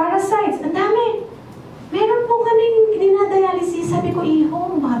 Parasites, ang dami. Meron po kaming dinadialysis. Sabi ko,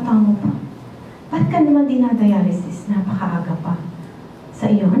 iho, bata mo pa. Ba't ka naman dinadialysis? Napakaaga pa sa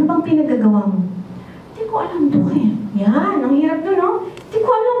iyo. Ano bang pinagagawa mo? Hindi ko alam, Dok eh. Yan, ang hirap doon, no? Hindi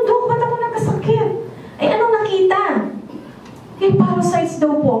ko alam, Dok, ba't ako nagkasakit? Ay, anong nakita? Kaya parasites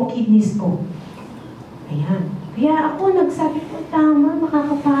daw po ang kidneys ko. Ayan. Kaya ako nagsabi ko, tama,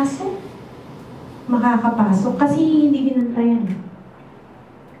 makakapasok. Makakapasok kasi hindi binantayan.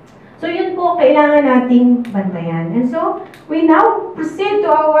 So, yun po, kailangan nating bantayan. And so, we now proceed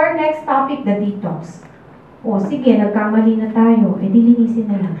to our next topic, the detox. O, sige, nagkamali na tayo. Eh, dilinisin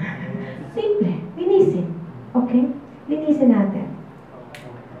na lang. Simple. Linisin. Okay? Linisin natin.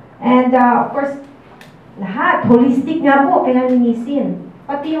 And, of course, lahat. Holistic nga po, kailangan linisin.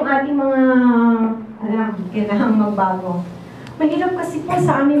 Pati yung ating mga, kailangan magbago. Mahirap kasi po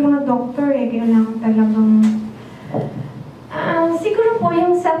sa aming mga doktor, kailangan talagang siguro po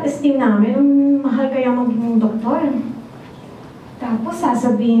yung self-esteem namin, mahal kaya maging doktor. Tapos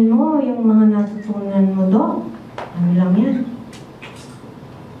sasabihin mo yung mga natutunan mo, Dok. Ano lang yan?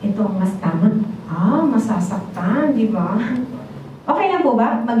 Ito ang mas tama. Masasaktan, di ba? Okay lang po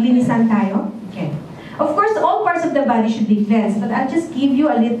ba? Maglinisan tayo? Okay. Of course, all parts of the body should be cleansed, but I'll just give you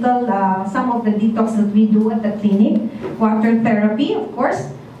a little, some of the detox that we do at the clinic. Water therapy, of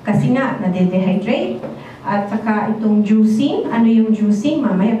course, kasi nga, nade-dehydrate. At saka itong juicing. Ano yung juicing?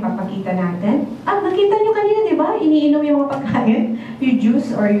 Mamaya papakita natin. Nakita nyo kanina, di ba? Iniinom yung mga pagkain. You juice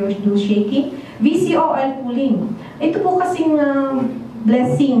or you do shaking. VCO oil pulling. Ito po kasing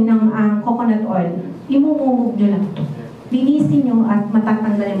blessing ng coconut oil. Imumumog nyo lang ito. Linisin nyo at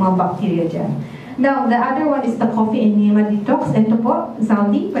matatanggal yung mga bacteria dyan. Now, the other one is the coffee and enema detox. Ito po,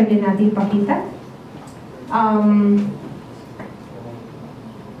 Zaldi, pwede natin ipakita.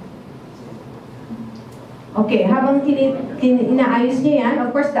 Okay, habang inaayos niyo yan,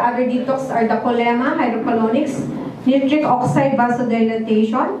 of course, the other detox are the cholema, hydrocolonics, nitric oxide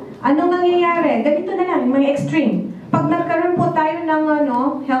vasodilatation. Anong nangyayari? Ganito na lang, mga extreme. Pag nagkaroon po tayo ng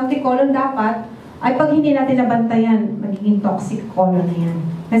healthy colon dapat, ay pag hindi natin nabantayan, magiging toxic colon na yan.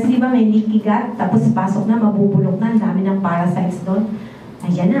 Kasi di ba may leaky gut, tapos pasok na, mabubulok na, ang dami ng parasites doon.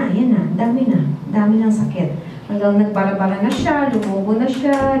 Ayan na, dami ng sakit. Hanggang nagbara-bara na siya, lumubo na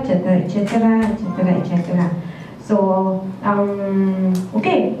siya, etc., etc., etc., etc. So,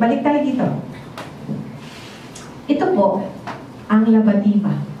 okay, balik tayo dito. Ito po, ang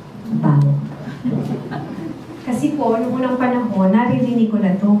labadiba. Bawo. Kasi po, noong unang panahon, naririnig ko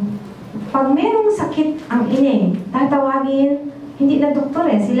na to. Pag merong sakit ang ine, tatawagin, hindi na doktor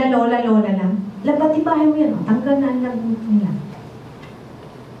sila lola-lola lang. Labadibahin mo yan, tanggal na ang lagot nila.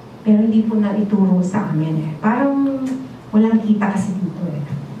 Pero hindi po na ituro sa amin Parang walang kita kasi dito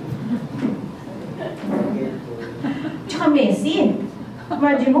Tsaka messy.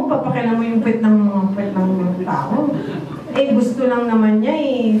 Imagine mo, papakilan mo yung pet ng mga tao. Gusto lang naman niya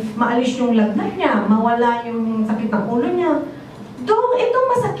maalis yung lagnat niya, mawala yung sakit ng ulo niya. Dong, itong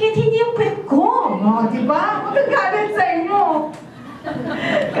masakit, hindi yung pet ko. Diba? Magagalit sa inyo.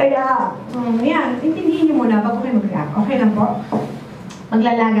 Kaya, yan, intindihin niyo muna bago kayo mag-react. Okay lang po?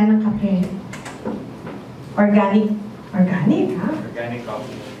 Maglalaga ng kape. Organic. Organic, ha? Organic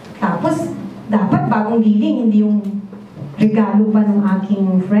coffee. Tapos, dapat bagong giling, hindi yung regalo pa ng aking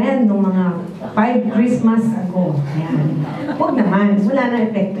friend nung mga 5 Christmas ago. Ayan. Huwag naman. Wala na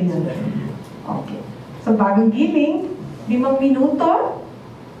epekto yun. Okay. So, bagong giling, 5 minuto,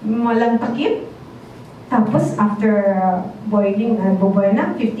 walang takip. Tapos, after boiling, boil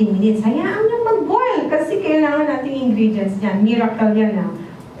na, 15 minutes. Hayaan nyo mag-boil kasi kailangan nating ingredients yan. Miracle yan na.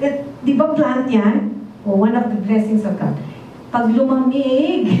 Di ba plant yan? One of the blessings of God. Pag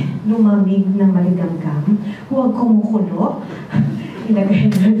lumamig na maligamgam, huwag kumukulo, ilagay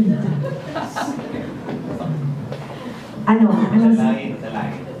na dito.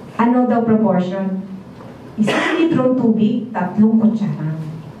 Ano daw proportion? 1 litrong tubig, 3 kutsara.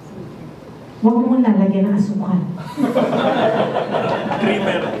 Huwag mo lalagyan ng asukal.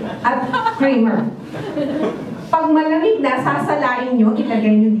 Creamer. At creamer. Pag malamig na, sasalain nyo,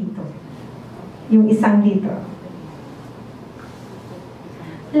 ilagay nyo dito. Yung 1 litro.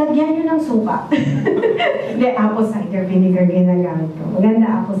 Lagyan nyo ng suka. Hindi, apple cider vinegar ginagamit ko.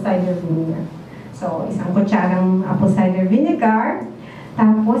 Maganda apple cider vinegar. So, 1 kutsarang apple cider vinegar.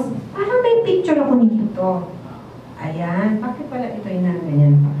 Tapos, parang may picture ako nito. Ayan. Bakit pala ito yung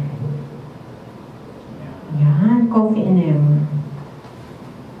ganyan pa? Yan, coffee enema.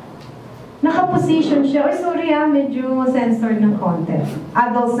 Naka-position siya. Ay, sorry medyo censored ng konti.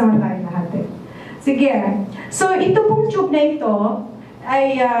 Adults naman tayo lahat Sige. So, ito pong tube na ito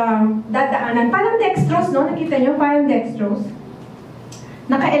ay dadaanan. Parang dextrose, no? Nakita nyo? Parang dextrose.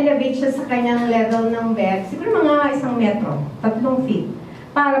 Naka-elevate siya sa kanyang level ng bed. Siguro mga 1 metro. 3 feet.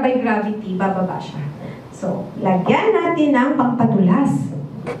 Para by gravity, bababa siya. So, lagyan natin ng pampatulas.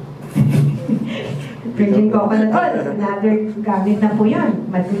 Virgin coconut oil, another gamit na po yun.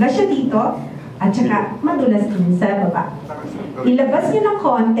 Madulas siya dito, at saka madulas din sa baba. Ilabas niyo ng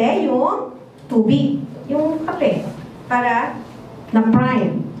konti yung tubig, yung kape, para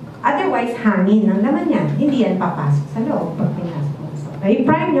na-prime. Otherwise, hangin ang laman niya. Hindi yan papasok sa loob pag pinasok mo. So,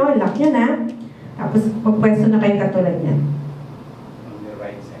 i-prime nyo, lock nyo na, tapos magpwesto na kayo katulad niyan. On the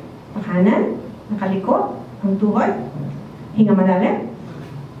right side. Makanan, nakaliko, ang tuhod, hinga malalim.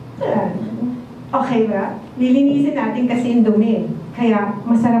 Okay ba? Lilinisin natin kasi yung dumi. Kaya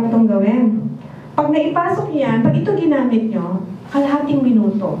masarap itong gawin. Pag naipasok yan, pag ito ginamit nyo, kalahating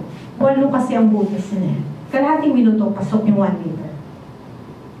minuto. 8 kasi ang butas niya. Kalahating minuto, pasok yung 1 liter.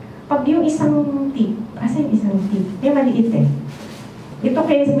 Pag yung isang tip, kasi yung isang tip, may maliit Ito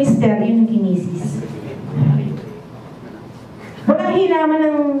kay Mr. yung kinisis. Walang hilaman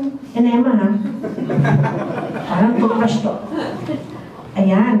ng enema, ha? Parang toothbrush to.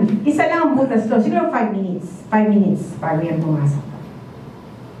 Ayan. Isa lang ang butas to. Siguro 5 minutes. 5 minutes para yan pumasok.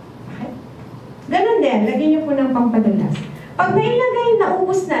 Okay? Ganun din, lagyan niyo po ng pampadulas. Pag nailagay,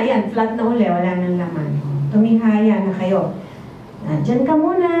 naubos na, yan, flat na uli, wala nang laman. Tumihaya na kayo. Diyan ka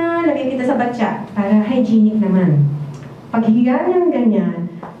muna, lagay kita sa batya, para hygienic naman. Pag higa niyang ganyan,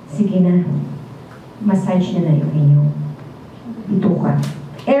 sige na, massage niya na yung inyong bituka.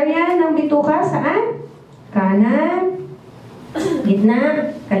 Area ng bituka, saan? Kanan, gitna,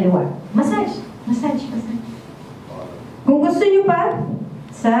 kaliwa. Massage, massage, massage. Kung gusto niyo pa,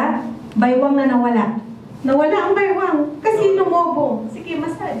 sa baywang na nawala. Nawala ang baywang, kasi lumobo. Sige,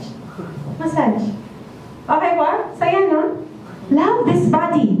 massage. Massage. Okay ba? Saya, no? Love this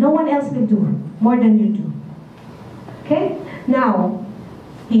body. No one else will do more than you do. Okay? Now,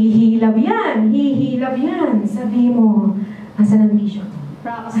 hihilab yan. Hihilab yan. Sabi mo, asan ang tissue?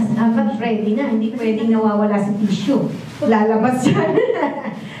 Dapat ready na. Hindi pwedeng nawawala sa tissue. Lalabas yan.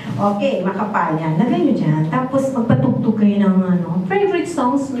 Okay, makapal yan. Lagay nyo dyan. Tapos magpatugtog kayo ng favorite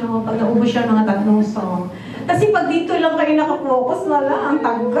songs nyo. Pag naubos siya mga 3 song. Kasi pag dito lang kayo nakapokus, wala, ang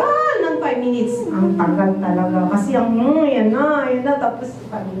tagal ng 5 minutes. Ang tagal talaga. Kasi yan na, tapos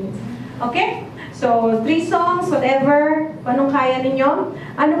 5 minutes. Okay? So, 3 songs, whatever, anong kaya ninyo.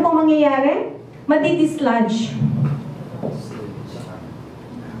 Ano pong mangyayari? Madidislodge.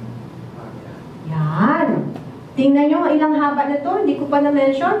 Yan. Tingnan nyo, ilang haba na to. Hindi ko pa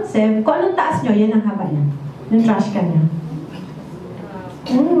na-mention. 7. Kung anong taas nyo, yan ang haba niya. Yung trash can niya.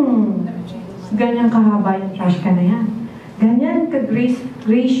 Ganyan kahaba yung trash can na yan. Ganyan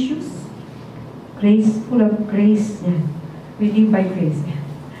ka-gracious. Graceful of grace. Yan. We live by grace. Yan.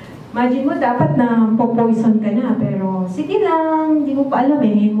 Imagine mo, dapat na po-poison ka na. Pero, sige lang. Hindi mo pa alam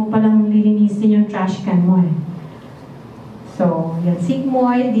eh. Hindi mo palang lilinisin yung trash can mo eh. So, yan.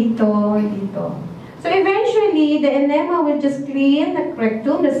 Sigmoid dito, dito. So, eventually, the enema will just clean the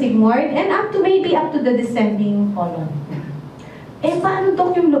rectum, the sigmoid, and maybe up to the descending colon. Eh, paano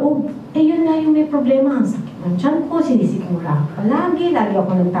dok yung loob? Eh, yun na yung may problema. Ang sakit ng tiyan ko, sinisikmura ako palagi, lagi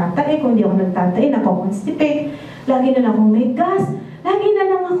ako nagtatae, kung di ako nagtatae, nako-constipate, lagi na lang akong may gas, lagi na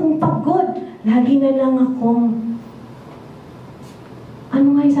lang akong pagod, lagi na lang akong... Ano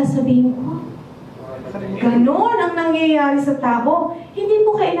nga yung sasabihin ko? Ganon ang nangyayari sa tao. Hindi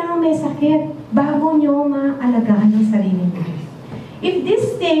po kailangan may sakit bago nyo maalagaan ang sarili nyo. If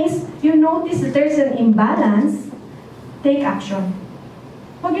these things, you notice that there's an imbalance, take action.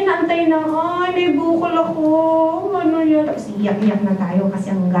 Huwag yun naantayin na, ay, may bukol ako, ano yan. Tapos iyak-iyak na tayo kasi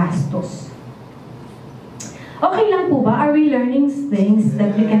ang gastos. Okay lang po ba? Are we learning things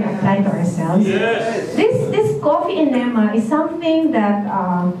that we can apply to ourselves? Yes! This coffee enema is something that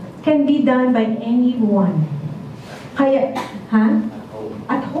can be done by anyone. Kaya,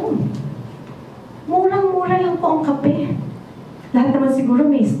 at home. Murang-mura lang po ang kape. Lahat naman siguro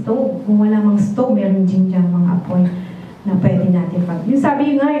may stove. Kung wala mang stove, meron din dyan mga apoy na pwede natin pag... Yung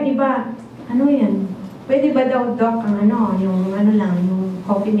sabi nga yung iba, ano yan? Pwede ba daw, Doc, ang yung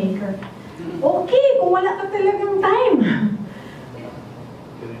coffee maker? Okay, kung wala ka talagang time.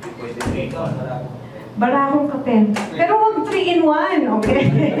 Barakong kape. Pero huwag 3-in-1, okay?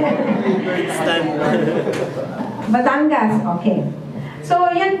 Batangas, okay. So,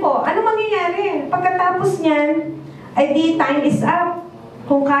 yan po. Ano mangyayari? Pagkatapos niyan, ay di time is up.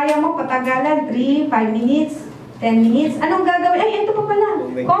 Kung kaya mo patagalan, 3, 5 minutes, 10 minutes, anong gagawin? Ay, ito pa pala.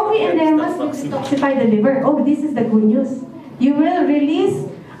 Coffee enemas will detoxify the liver. Oh, this is the good news. You will release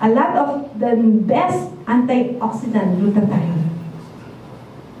a lot of the best antioxidant glutathione.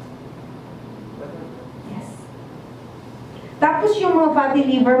 Yes. Tapos yung mga fatty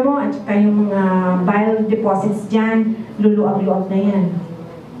liver mo at saka yung mga bile deposits dyan, luluwag-luwag na yan.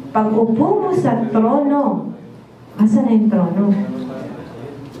 Pag upo mo sa trono, asan na yung trono?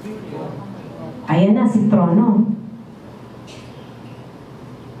 Ayan na si trono.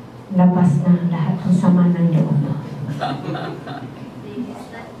 Labas na lahat ng sama ng loob.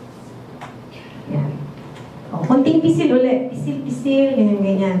 Yan. O, konting pisil ulit. Pisil-pisil,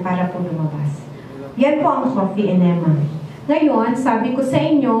 ganyan-ganyan, para po lumabas. Yan po ang coffee enema. Ngayon, sabi ko sa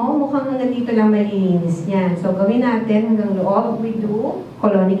inyo, mukhang hanggang dito lang malilinis yan. So, gawin natin hanggang loob, we do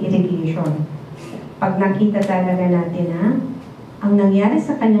colonic irrigation. Pag nakita talaga natin na ang nangyari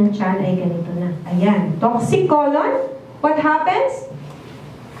sa kanyang tiyan ay ganito na. Ayan. Toxic colon. What happens?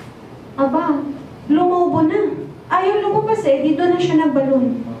 Aba, lumobo na. Ayaw lumabas eh. Dito na siya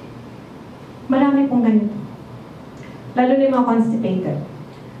nagbalon. Marami pong ganito. Lalo na yung mga constipated.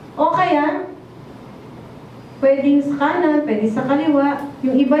 O kaya, pwedeng sa kanan, pwede sa kaliwa.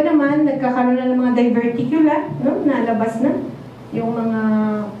 Yung iba naman, nagkakaroon na ng mga diverticula, no? Nalabas na. Yung mga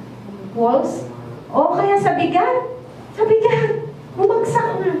walls. O kaya sa bigat. Sa bigat.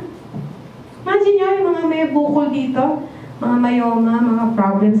 Bumagsak na. Imagine nyo yung mga may bukol dito. mga myoma, mga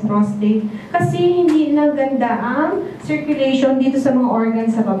problems, prostate. Kasi hindi na ganda ang circulation dito sa mga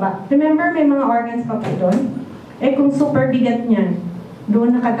organs sa baba. Remember, may mga organs pa doon? Eh kung super bigat niyan,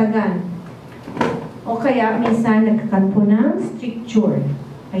 doon nakatagan. O kaya minsan nagkakampo ng stricture.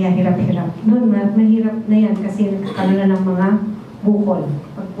 Kaya hirap-hirap. Doon mahirap na yan kasi nagkakaroon na ng mga bukol.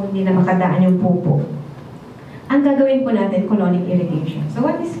 Pag po hindi na makadaan yung pupo. Ang gagawin po natin, colonic irrigation. So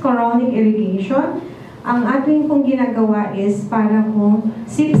what is colonic irrigation? Ang ating pong ginagawa is para pong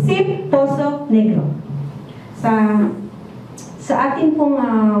sip-sip poso negro. Sa ating pong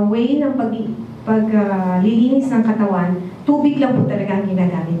way ng paglilinis ng katawan, tubig lang po talaga ang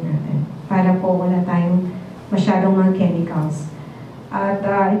ginagamit natin. Para po wala tayong masyadong mga chemicals. At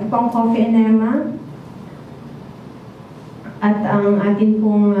ito pong coffee enema. At ang ating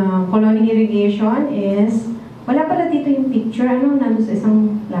pong colonic irrigation is, wala pala dito yung picture, nandun sa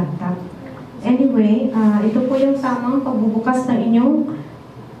isang laptop. Anyway, ito po yung tamang pagbubukas ng inyong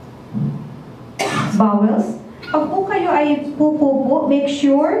bowels. Pag po kayo ay pupupo, make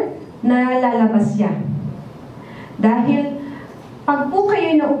sure na lalabas yan. Dahil pag po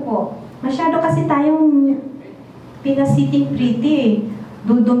kayo naupo, masyado kasi tayong pinasiting pretty eh.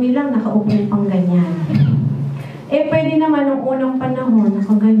 Dudumi lang, nakaupo pang ganyan. Eh, pwede naman ng unang panahon,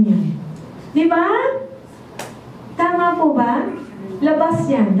 nakaganyan. Di ba? Tama po ba? Labas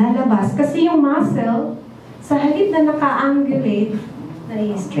yan, lalabas. Kasi yung muscle, sa halip na naka-angulate,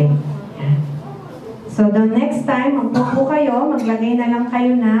 na-straight. So, the next time, magpupo kayo, maglagay na lang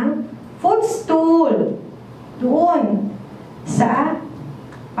kayo ng footstool. Doon. Sa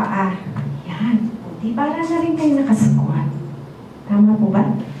paa. Yan. Di para na rin kayo nakasquat. Tama po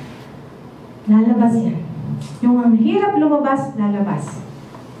ba? Lalabas yan. Yung ang hirap lumabas, lalabas.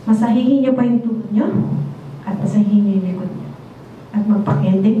 Masahihin niyo pa yung tuhod niyo at masahihin niyo yung likod niyo. At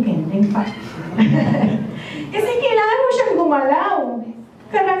magpakending-kending pa. Kasi kailangan mo siyang gumalaw.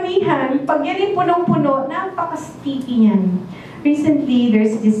 Karamihan, pag yan yung punong-puno, napaka-sticky niyan. Recently,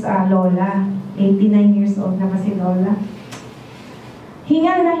 there's this Lola, 89 years old na kasi Lola.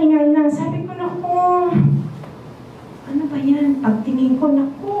 Hingal na. Sabi ko, naku, ano ba yan? Pagtingin ko,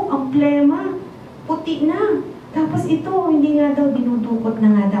 naku, ang plema. Puti na. Tapos ito, hindi nga daw, dinudukot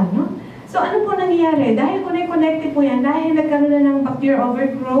na nga daw, no? So, ano po nangyayari? Dahil connected po yan, dahil nagkaroon na ng bacterial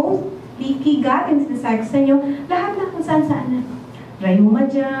overgrowth, leaky gut, and sinasabi sa inyo, lahat na kung saan-saan na. Rayuma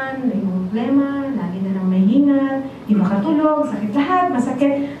dyan, plema, lagi na lang may hingal, hindi makatulog, sakit lahat,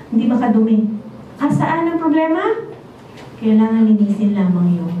 masakit, hindi makadumi. Saan ang problema? Kailangan linisin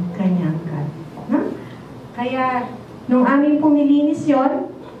lamang yung kanyang gut. No? Kaya, nung amin pong nilinis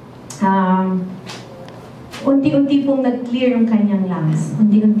yun, unti-unti pong nag-clear yung kanyang lungs.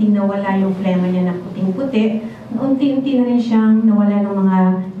 Unti-unti nawala yung plema niya na puting-puti. Unti-unti na rin siyang nawala ng mga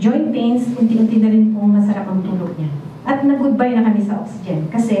joint pains. Unti-unti na rin pong masarap ang tulog niya. At nag-goodbye na kami sa oxygen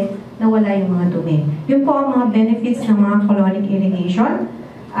kasi nawala yung mga dumi. Yun po ang mga benefits ng mga colonic irrigation.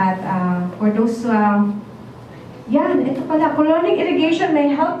 At for those yan, ito pala, colonic irrigation may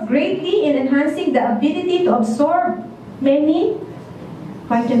help greatly in enhancing the ability to absorb many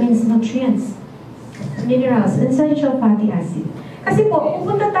vitamins, nutrients, minerals, essential fatty acid. Kasi po,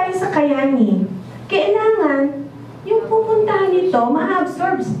 pupunta tayo sa kayani, kailangan yung pupuntahan nito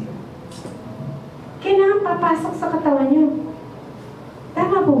ma-absorb. Kailangan papasok sa katawan nyo.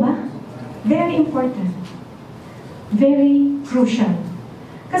 Tama po ba? Very important. Very crucial.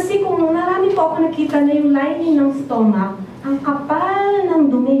 Kasi kung marami po ako nakita na yung lining ng stomach, ang kapal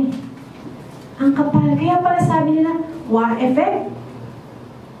ng dumi. Ang kapal. Kaya pala sabi nila, wa effect.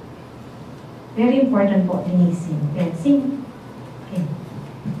 Very important po, linisin. Cleansing. Okay.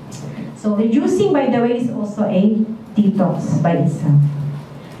 So, reducing, by the way, is also a detox by itself.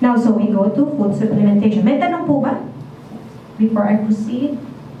 Now, so we go to food supplementation. May tanong po ba? Before I proceed?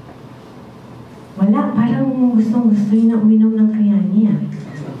 Wala. Parang gustong-gusto yun na uminom ng kayani.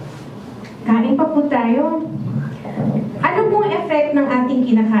 Kain pa po tayo. Ano pong effect ng ating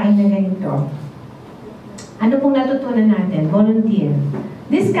kinakain na ganito? Ano pong natutunan natin? Volunteer.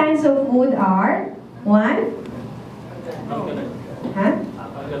 These kinds of food are, one?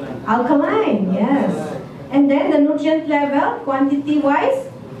 Alkaline, yes. And then the nutrient level, quantity-wise?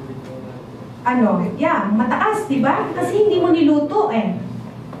 Mataas, di ba? Kasi hindi mo niluto eh.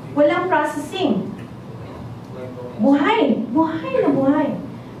 Walang processing. Buhay. Buhay na buhay.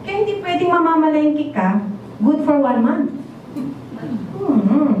 Kaya hindi pwedeng mamamalengke ka, good for 1 month.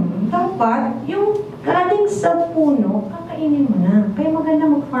 Dapat, yung galing sa puno, kakainin mo na. Kaya maganda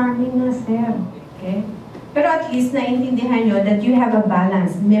mag-farming na, sir. Okay? Pero at least, naiintindihan nyo that you have a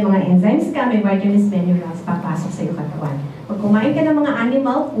balance. May mga enzymes ka, may vitamins, minerals, papasok sa iyong katawan. Pag kumain ka ng mga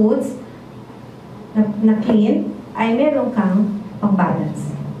animal foods na clean, ay meron kang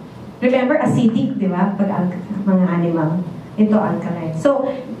pang-balance. Remember, acidic, di ba? Pag mga animal. Ito, alkaline. So,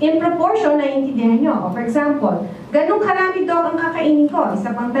 in proportion, naiintindihan nyo. For example, ganun karami daw ang kakainin ko.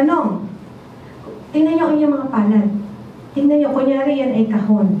 Isa pang tanong. Tingnan nyo ang inyong mga palad. Tingnan nyo, kunyari yan ay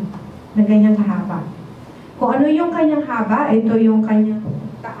kahon na ganyang kahaba. Kung ano yung kanyang haba, ito yung kanyang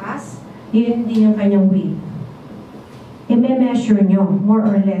taas, yun din yung kanyang width. I-measure nyo, more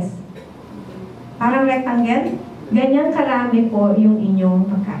or less. Parang rectangle, ganyan karami po yung inyong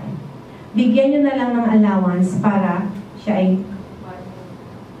pagkain. Bigyan nyo na lang ng allowance para siya ay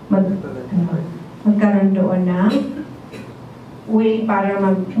magkaroon doon ng way para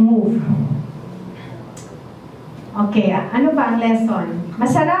mag-move. Okay, ano ba ang lesson?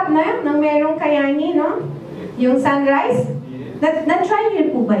 Masarap na nang merong kayani, no? Yung sunrise? Na-try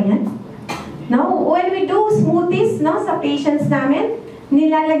niyo po ba yan? No? When we do smoothies, no, sa patients namin,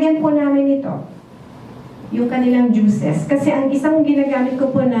 nilalagyan po namin ito. Yung kanilang juices. Kasi ang isang ginagamit ko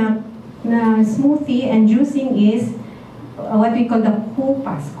po na smoothie and juicing is what we call the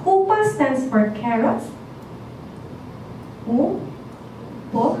kupas. Kupas stands for carrots,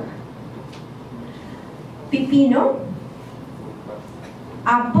 pipino,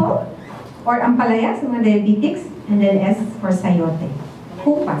 apple, or ampalaya sa mga diabetics, and then S for sayote.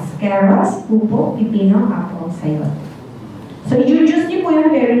 Kupas, carrots, upo, pipino, apple, sayote. So, i-juice niyo po yung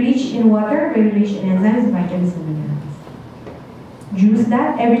very rich in water, very rich in enzymes, vitamins, and minerals. Juice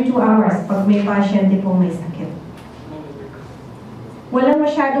that every 2 hours pag may pasyente po may sakit. Walang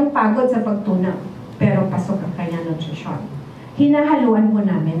masyadong pagod sa pagtuna, pero pasok ang kanyang nutrition. Hinahaluan po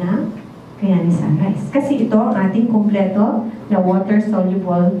namin na kaya ni sunrise. Kasi ito ang ating kumpleto na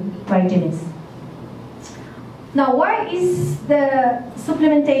water-soluble vitamins. Now, why is the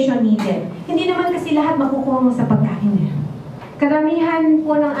supplementation needed? Hindi naman kasi lahat makukuha mo sa pagkain. Karamihan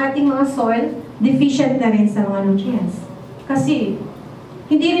po ng ating mga soil, deficient na rin sa mga nutrients. Kasi,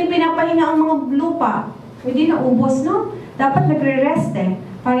 hindi rin pinapahinga ang mga lupa. Hindi na ubos, no? Dapat nagre-rest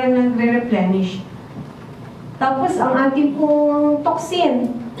para nagre-replenish. Tapos, ang ating pong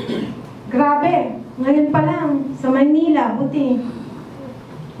toxin, grabe. Ngayon pa lang, sa Manila, buti,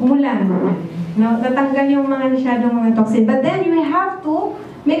 umulan. Natanggal yung mga masyadong mga toxin. But then, you have to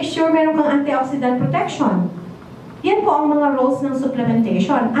make sure meron kang antioxidant protection. Yan po ang mga roles ng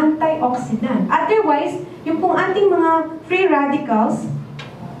supplementation, antioxidant. Otherwise, yung pong ating mga free radicals,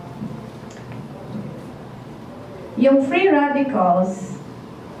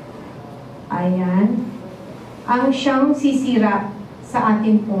 ayan, ang siyang sisira sa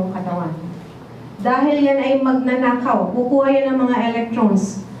ating pong katawan. Dahil yan ay magnanakaw, kukuha yan ng mga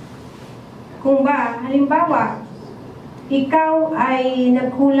electrons. Kung ba, halimbawa, ikaw ay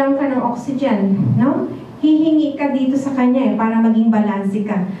nagkulang ka ng oxygen, no? Hihingi ka dito sa kanya para maging balanse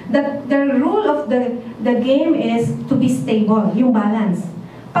ka. The rule of the game is to be stable, yung balance.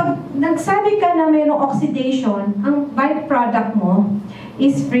 Pag nagsabi ka na mayroong oxidation, ang byproduct mo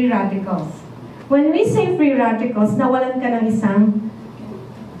is free radicals. When we say free radicals, nawalan ka ng isang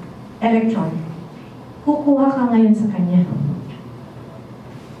electron. Kukuha ka ngayon sa kanya.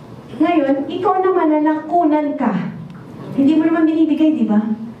 Ngayon, ikaw naman na nakunan ka. Hindi mo naman binibigay, di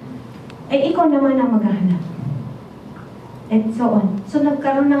ba? Eh, ikaw naman ang maghahanap. And so on. So,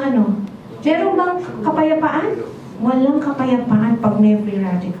 nagkaroon ng ano? Meron bang kapayapaan? Walang kapayapaan pag may free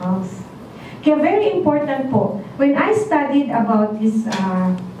radicals. Kaya very important po, when I studied about this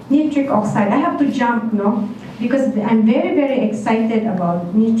nitric oxide, I have to jump, no? Because I'm very, very excited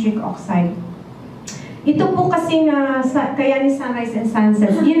about nitric oxide. Ito po kasi nga, kaya ni sunrise and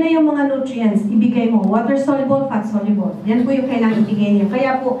sunset, yun na yung mga nutrients, ibigay mo, water-soluble, fat-soluble. Yan po yung kailangan ibigay niyo.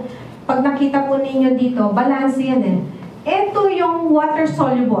 Kaya po, pag nakita po ninyo dito, balance yan eh. Ito yung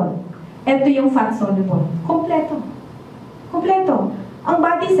water-soluble. Ito yung fat-soluble. Kompleto. Kompleto. Ang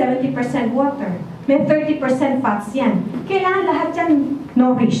body, 70% water. May 30% fats yan. Kailangan lahat yan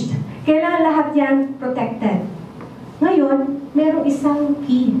nourished. Kailangan lahat yan protected. Ngayon, merong isang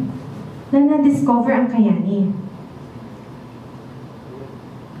key na na-discover ang kayani.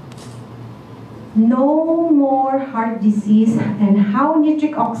 No more heart disease and how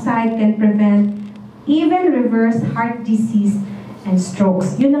nitric oxide can prevent, even reverse heart disease and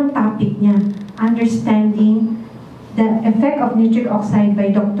strokes. Yun ang topic niya. Understanding the effect of nitric oxide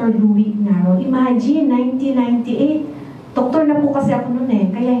by Dr. Louis Naro. Imagine, 1998. Doktor na po kasi ako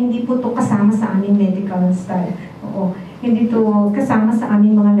noon kaya hindi po ito kasama sa aming medical style. Oo. Hindi ito kasama sa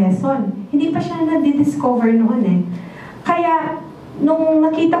aming mga lesson. Hindi pa siya na-discover noon Kaya, nung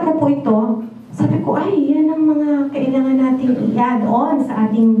nakita ko po ito, sabi ko, ay, yan ang mga kailangan nating i-add on sa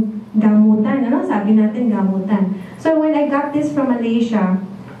ating gamutan. Ano? Sabi natin gamutan. So, when I got this from Malaysia,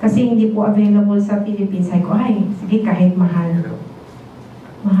 Kasi hindi po available sa Philippines. Sabi ko, ay, sige, kahit mahal.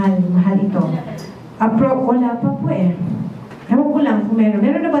 Mahal ito. Wala pa po eh. Ewan ko lang kung meron.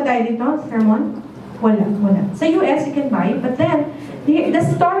 Meron na ba tayo dito, sermon? Wala. Sa US, you can buy it. But then, the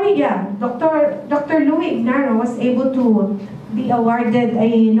story, yeah, Dr. Louis Ignaro was able to be awarded a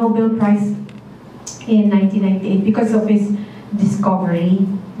Nobel Prize in 1998 because of his discovery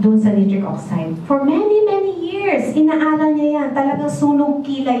doon sa nitric oxide. For many years, inaaral niya yan. Talagang sunog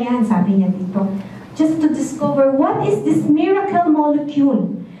kila yan, sabi niya dito. Just to discover what is this miracle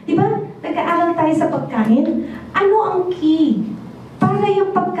molecule. Diba? Nag-aaral tayo sa pagkain. Ano ang key? Para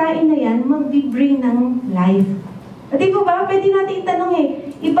yung pagkain na yan, mag-bring ng life. Di ba? Pwede natin itanong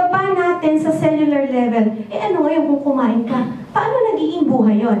ibaba natin sa cellular level. Ano ngayon kung kumain ka? Paano nagiging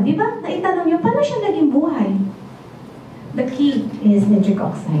buhay yon? Di ba? Naitanong nyo, paano siya naging buhay? The key is nitric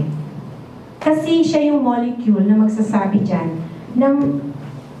oxide. Kasi siya yung molecule na magsasabi dyan ng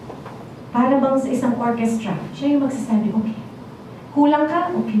para bang sa isang orchestra. Siya yung magsasabi, okay, kulang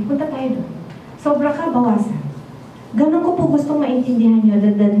ka? Okay, punta tayo doon. Sobra ka? Bawasan. Ganun ko po gustong maintindihan nyo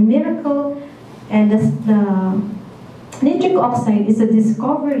that the miracle and the nitric oxide is a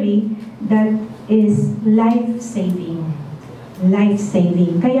discovery that is life-saving.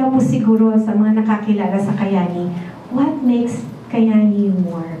 Life-saving. Kaya po siguro sa mga nakakilala sa Kayani, what makes Kayani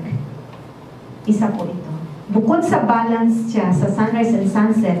work? Isa po ito. Bukod sa balance siya sa sunrise and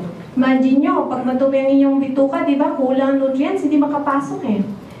sunset, imagine nyo, pag madumi ang inyong bituka, di ba, kulang nutrients, hindi makapasok eh.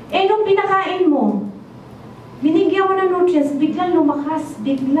 Nung pinakain mo, binigyan mo ng nutrients, biglang lumakas,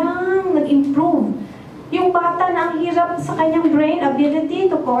 biglang nag-improve. Yung bata na ang hirap sa kanyang brain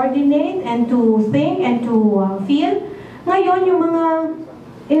ability to coordinate and to think and to feel, ngayon yung mga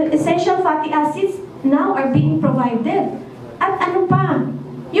essential fatty acids now are being provided. At ano pa?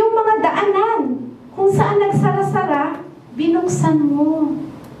 Yung mga daanan, kung saan nagsara-sara, binuksan mo.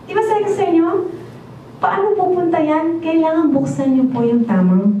 Di ba sabi ko sa inyo? Paano pupunta yan? Kailangan buksan niyo po yung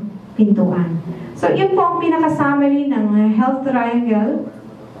tamang pintuan. So, yun po ang pinaka-summary ng Health Triangle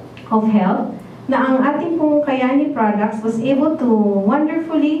of Health na ang ating pong Kayani products was able to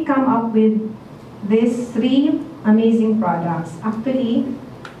wonderfully come up with these 3 amazing products. Actually,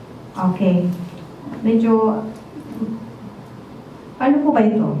 okay, medyo, paano po ba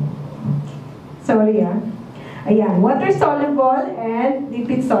ito? Sorry Ayan, water-soluble and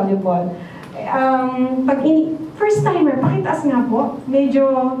lipid-soluble. First timer, pakitaas nga po. Medyo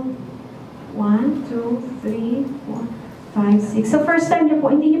 1, 2, 3, 4, 5, 6. So first time niyo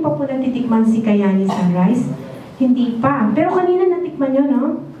po, hindi niyo pa po natitikman si Kayani Sunrise? Hindi pa. Pero kanina natikman niyo,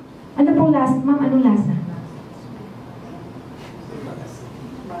 no? Ano pong lasa? Ma'am, anong lasa?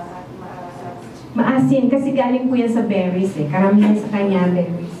 Maasin. Kasi galing po yan sa berries eh. Karamihan sa kanya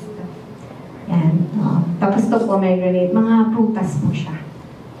berries. Yan. Tapos ito pomegranate. Mga prutas po siya.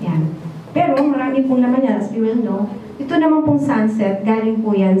 Yan. Pero marami pong laman yan, as we will know. Ito naman pong sunset, galing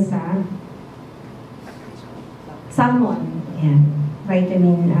po yan sa salmon. Yan.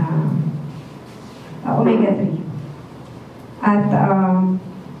 Vitamin omega 3. At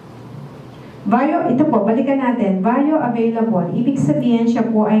ito po, balikan natin. Bioavailable. Ibig sabihin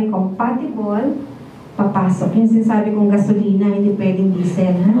siya po ay compatible. Papasok. Yung sinasabi kong gasolina, hindi pwedeng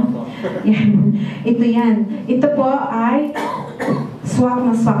diesel. Ha? Yan. Ito yan. Ito po ay swak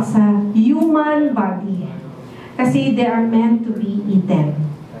na swak sa human body. Kasi they are meant to be eaten.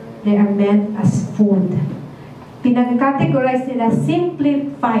 They are meant as food. Pinag-categorize nila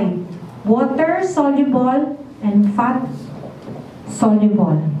simplified. Water-soluble and fat-soluble.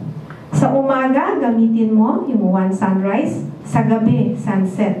 Sa umaga, gamitin mo yung one sunrise. Sa gabi,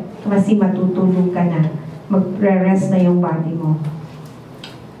 sunset. Kasi matutulog ka na. Magre-rest na yung body mo.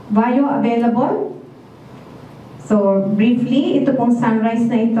 Bioavailable. So, briefly, ito pong sunrise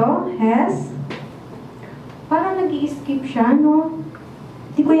na ito has parang nag-i-skip siya, no?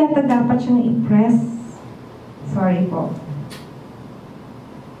 Hindi ko yata dapat siyang i-press. Sorry po.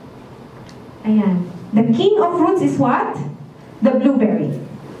 Ayan. The king of fruits is what? The blueberry.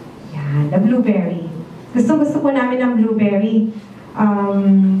 Yan, the blueberry. Gusto ko namin ng blueberry.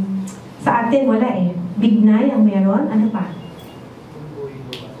 Sa atin, wala eh. Bignay ang meron. Ano pa?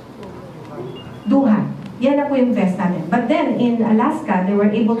 Duha. Yan na po yung best natin. But then, in Alaska, they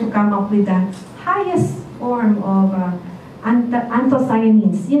were able to come up with the highest form of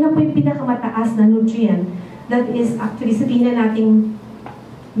anthocyanins. Yan na po yung pinakamataas na nutrient that is actually, sabihin na nating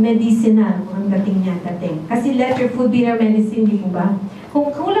medicinal ang dating niya dating. Kasi let your food be your medicine, di po ba? Kung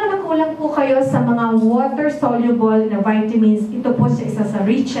kulang na kulang po kayo sa mga water-soluble na vitamins, ito po siya isa sa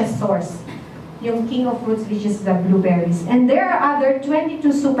richest source. Yung king of fruits, which is the blueberries. And there are other 22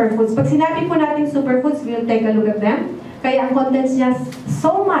 superfoods. Pag sinabi po natin superfoods, we'll take a look at them. Kaya ang contents niya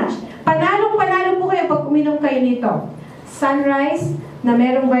so much. Panalong-panalo po kayo pag uminom kayo nito. Sunrise na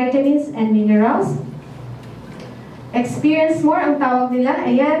merong vitamins and minerals. Experience more ang tawag nila.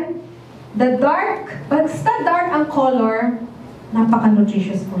 Ayan. The dark, basta dark ang color,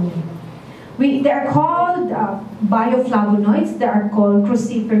 napaka-nutritious po niya. They are called bioflavonoids. They are called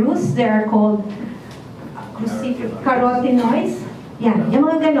cruciferous. They are called carotenoids. Yan, yung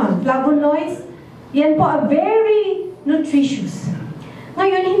mga ganon. Flavonoids. Yan po are very nutritious.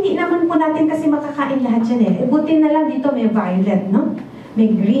 Ngayon, hindi naman po natin kasi makakain lahat yan eh. Buti na lang dito may violet, no?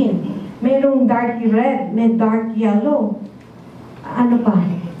 May green. Mayroong dark red. May dark yellow. Ano pa?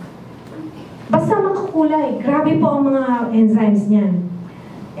 Basta makakulay. Grabe po ang mga enzymes niyan.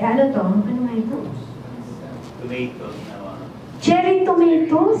 Eh, ano to? Ano nga ito? Tomatoes. Cherry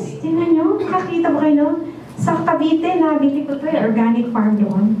tomatoes. Tingnan nyo. Nakakita mo kayo, no? Sa Cavite, nabili ko ito eh. Organic farm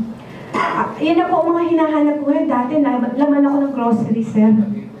doon. Yan na po ang mga hinahanap ko ngayon. Dati, laman ako ng grocery, sir.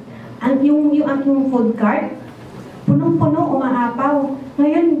 Yung aking food cart, punong-puno, umaapaw.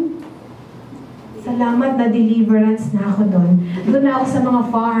 Ngayon, salamat na deliverance na ako doon. Doon na ako sa mga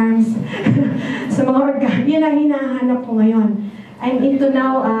farms, sa mga organic. Yan ang hinahanap ko ngayon. I'm into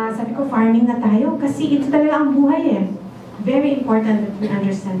now, sabi ko, farming na tayo. Kasi ito talaga ang buhay eh. Very important that we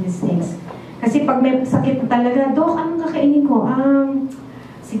understand these things. Kasi pag may sakit talaga, Dok, anong kakainin ko?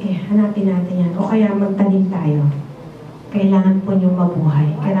 Sige, hanapin natin yan. O kaya magtanim tayo. Kailangan po niyong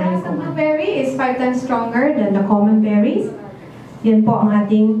mabuhay. The blueberry is 5 times stronger than the common berries. Yan po ang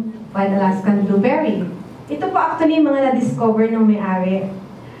ating Wild Alaskan blueberry. Ito po actually mga na-discover ng may-ari.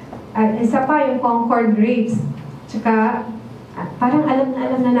 Isa pa yung Concord grapes. Tsaka, parang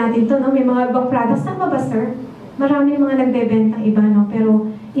alam na natin to, no? May mga ibang products. Tama ba, sir? Maraming mga nagbebentang iba, no?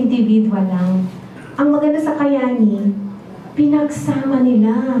 Pero individual lang. Ang maganda sa Kayani, pinagsama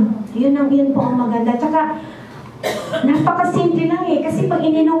nila. Yan po ang maganda. Tsaka, napakasimple lang eh. Kasi pag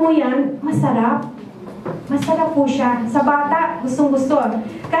ininom mo yan, masarap. Masarap po siya. Sa bata, gustong-gusto.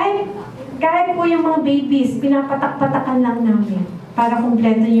 Kahit po yung mga babies, pinapatak-patakan lang namin para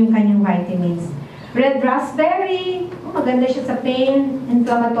kumpleto yung kanyang vitamins. Red raspberry, maganda siya sa pain,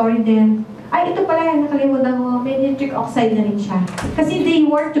 inflammatory din. Ay, ito pala yan, nakalimutan ko, may nitric oxide na rin siya. Kasi they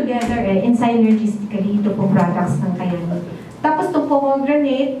work together in synergistically, ito po products ng Kayani. Tapos itong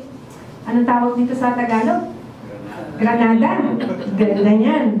pomegranate, anong tawag dito sa Tagalog? Granada. Ganda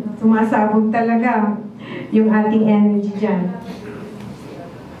yan. Sumasabog talaga yung ating energy dyan.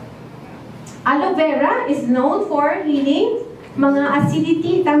 Aloe vera is known for healing mga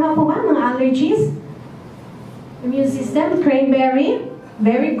acidity. Tama po ba? Mga allergies. Immune system. Cranberry.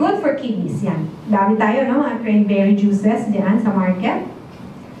 Very good for kidneys. Yan. Dami tayo, no? Mga cranberry juices diyan sa market.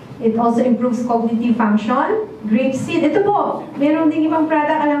 It also improves cognitive function. Grapeseed. Ito po, meron din ibang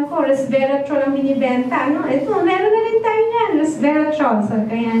product, alam ko, resveratrol ang binibenta. No? Ito, meron na rin tayo yan. Resveratrol. So,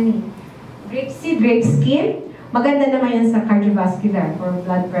 Kayani. Grapeseed, grape skin. Maganda naman yan sa cardiovascular for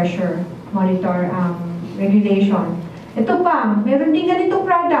blood pressure monitor regulation. Ito pa, meron din ganitong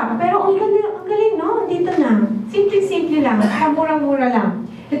product. Pero ang galing, no? Dito na. Simple-simple lang. Mura-mura lang.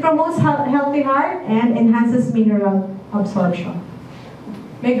 It promotes healthy heart and enhances mineral absorption.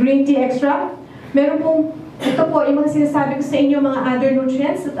 May green tea extract. Meron pong, ito po, yung mga sinasabi ko sa inyo, mga other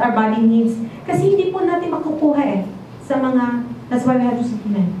nutrients that our body needs. Kasi hindi po natin makukuha sa mga, that's why we have to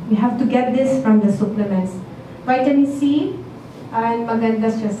supplement. We have to get this from the supplements. Vitamin C, and maganda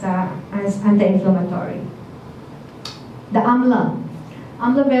siya as anti-inflammatory. The amla.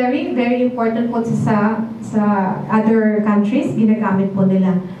 Amla very important po sa other countries, ginagamit po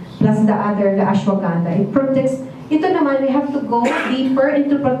nila. Plus the ashwagandha. It protects. Ito naman, we have to go deeper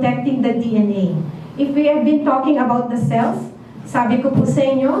into protecting the DNA. If we have been talking about the cells, sabi ko po sa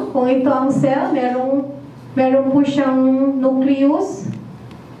inyo, kung ito ang cell, meron po siyang nucleus,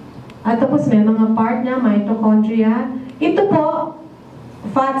 at tapos may mga part na mitochondria. Ito po,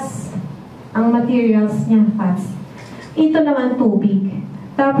 fats, ang materials niya, fats. Ito naman tubig.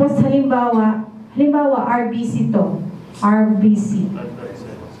 Tapos halimbawa RBC to. RBC.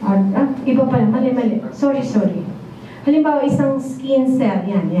 Iba pala, mali. Sorry. Halimbawa, isang skin cell,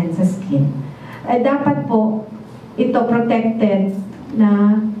 yan sa skin. Dapat po, ito protected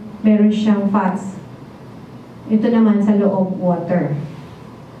na meron siyang fats. Ito naman sa loob, water.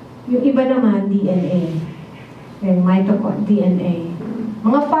 Yung iba naman, DNA. Yung mitochondria, DNA.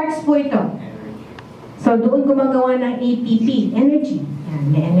 Mga parts po ito. So, doon gumagawa ng ATP, energy. Yan,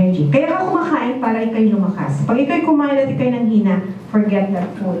 may energy. Kaya ka kumakain para ikay lumakas. Pag ikay kumain at ikay nanghina, forget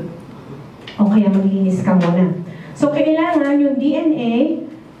that food. O kaya maglinis ka muna. So, kailangan yung DNA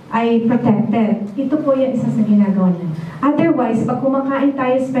ay protected. Ito po yung isa sa ginagawa niya. Otherwise, pag kumakain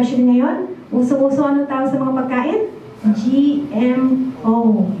tayo, especially ngayon, uso-uso anong tawag sa mga pagkain? GMO.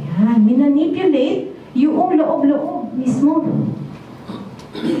 Yan. Minanipulate yung loob-loob mismo.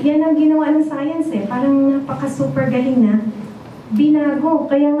 Yan ang ginawa ng science eh. Parang napaka-super galing na. Binago.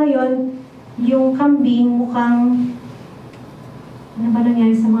 Kaya ngayon, yung kambing mukhang... Ano ba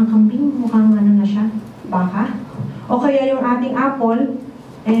nangyari sa mga kambing? Mukhang ano na siya? Baka? O kaya yung ating apple,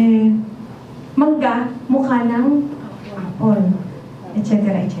 mangga, mukha ng apple. Etc.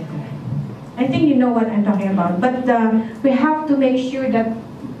 etc. I think you know what I'm talking about. But we have to make sure that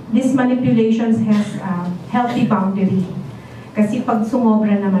these manipulations has healthy boundary. Kasi pag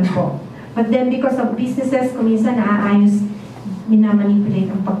sumobra naman po. But then because of businesses, kuminsan naaayos,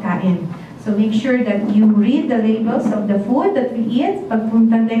 minamanipulate ang pagkain. So make sure that you read the labels of the food that we eat.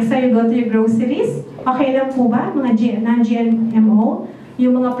 Pagpunta next time you go to your groceries, okay lang po ba? Mga non-GMO,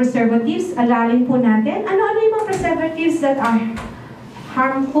 yung mga preservatives, alalin po natin. Ano-ano yung mga preservatives that are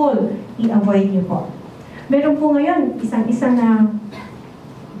harmful? I-avoid niyo po. Meron po ngayon, isang-isa na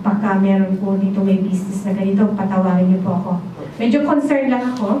baka meron po dito may business na ganito, patawarin niyo po ako. Medyo concerned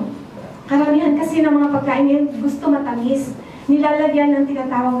lang ako. Karamihan kasi ng mga pagkain ngayon gusto matamis. Nilalagyan ng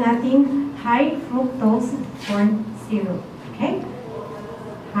tinatawag nating high fructose corn syrup. Okay?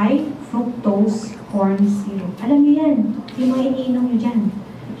 High fructose corn syrup. Alam niyo yan. Yung mga iniinom niyo dyan.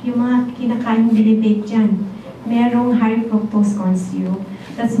 Yung mga kinakain ng dilibate dyan. Merong high fructose corn syrup.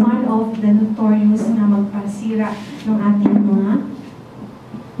 That's one of the notorious na magpasira ng ating mga,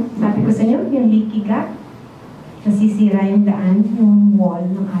 sabi ko sa inyo, yung leaky gut. Nasisira yung daan, yung wall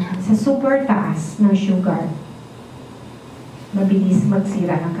ng ating, sa super taas ng sugar. Mabilis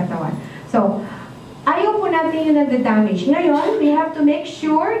magsira ng katawan. So, ayaw po natin yung nagda-damage. Ngayon, we have to make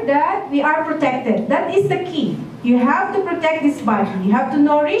sure that we are protected. That is the key. You have to protect this body. You have to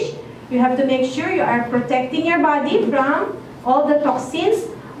nourish. You have to make sure you are protecting your body from all the toxins,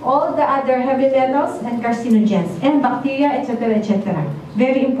 all the other heavy metals and carcinogens, and bacteria, etc., etc.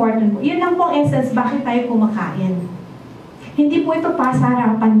 Very important po. Yun lang po ang essence, bakit tayo kumakain. Hindi po ito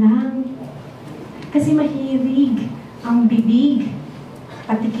pasarapan lang. Kasi mahilig ang bibig,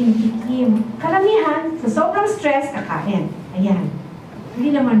 patikim-tikim. Karamihan, sa sobrang stress, kakain. Ayan.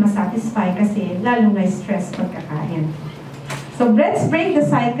 Hindi naman masatisfy kasi lalong na-stress pagkakain. So let's break the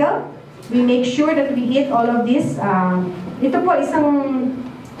cycle. We make sure that we eat all of this. Ito po isang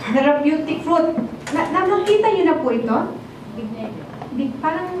therapeutic fruit. Nakita niyo na po ito?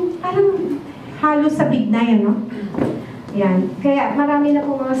 Parang halos sa bignay, ano? Yan. Kaya marami na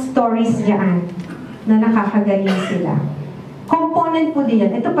po mga stories diyan na nakakagaling sila. Component po din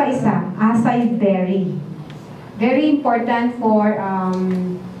yan. Ito pa isa, acai berry. Very important for,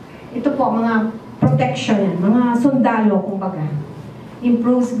 ito po, mga protection yan, mga sundalo, kumbaga.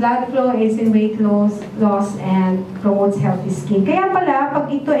 Improves blood flow, aids in weight loss, and promotes healthy skin. Kaya pala, pag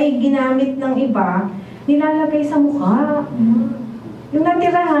ito ay ginamit ng iba, nilalagay sa mukha. Yung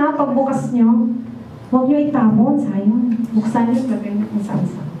natira ha, pagbukas nyo, huwag nyo itapon, sayang. Buksan nyo, lagay nyo kung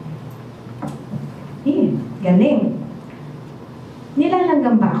saan-saan. Galing.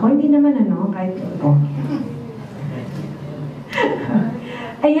 Nilalanggam ba ako? Hindi naman ano, kahit ito.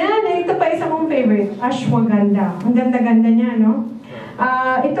 Ayan, ito pa isa mong favorite, ashwagandha. Ang ganda-ganda niya, no?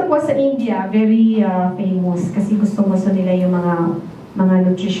 Ito po sa India, very famous kasi gustong-gusto nila yung mga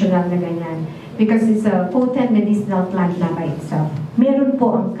nutritional na ganyan. Because it's a potent medicinal plant na by itself. Meron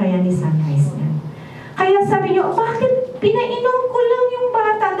po ang kaya ni Sunrise niyan. Kaya sabi niyo, bakit pinainom ko lang yung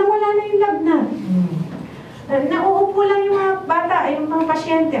bata na wala na yung lagnat? Nauupo lang yung mga bata, yung mga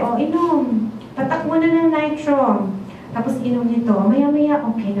pasyente, o inom. Patak mo na ng nitro. Tapos inom nito, maya-maya,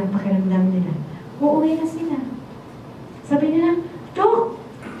 okay na pakiramdam nila. Uuwi na sila. Sabi nila, Dok,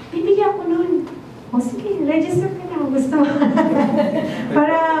 bibigyan ko nun. O sige, register ka na. Gusto mo.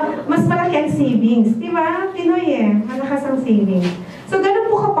 Para mas malaki ang savings. Diba? Pinoy eh. Malakas ang savings. So, ganun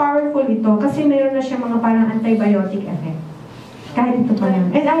po ka-powerful ito kasi meron na siya mga parang antibiotic effect. Kahit ito pa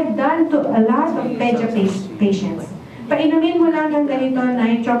lang. And I've done to a lot of pedia patients. Painumin mo lang ng ganito,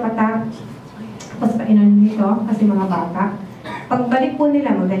 nitro, patak. Tapos painumin nito kasi mga bata. Pagbalik po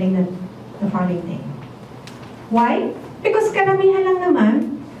nila, magaling na the following day. Why? Because karamihan lang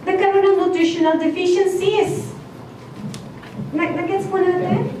naman, nagkaroon ng nutritional deficiencies. Nag-gets mo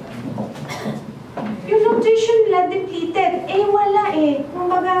natin? Yung nutrition nila depleted. Wala eh. Kung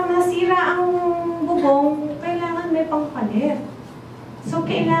baga masira ang bubong, kailangan may pangpalit. So,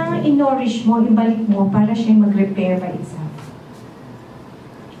 kailangan i-nourish mo, ibalik mo para siya mag-repair by itself.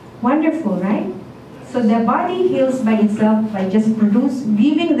 Wonderful, right? So, the body heals by itself by just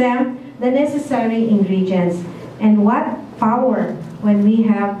giving them the necessary ingredients. And what power when we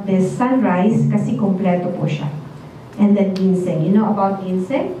have this sunrise, kasi kompleto po siya. And then ginseng. You know about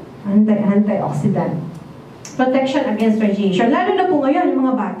ginseng? Antioxidant. Protection against radiation. Lalo na po ngayon, yung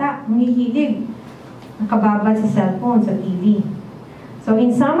mga bata, humihilig, nakababad sa cellphone, sa TV. So in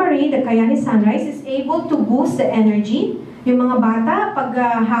summary, the Kayani Sunrise is able to boost the energy. Yung mga bata, pag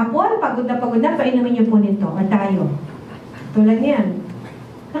hapon, pagod na, painumin niyo po nito, o tayo. Tulad niyan.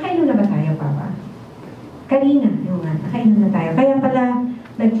 Nakainom na ba tayo, Papa? Kanina, yung nakainom na tayo. Kaya pala,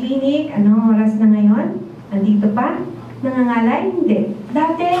 nag-clinic, anong oras na ngayon? Nandito pa? Nangangalay? Hindi.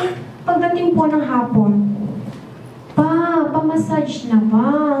 Dati, pagdating po ng hapon, pamassage na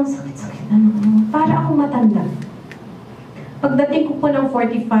ba? Ang sakit-sakit na naman. Para akong matanda. Pagdating ko po ng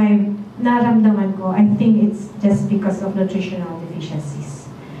 45, naramdaman ko, I think it's just because of nutritional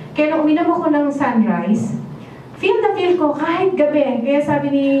deficiencies. Kaya nung uminom ako ng sunrise, feel na feel ko kahit gabi. Kaya sabi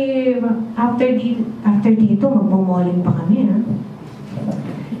ni, after dito, magmamolin pa kami, ha?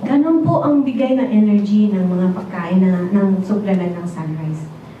 Ganun po ang bigay ng energy ng mga pagkain ng supplement ng sunrise.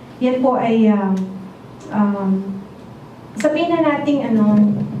 Yan po ay, sabihin na natin,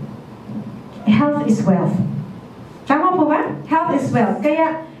 health is wealth. Tama po ba? Health is wealth.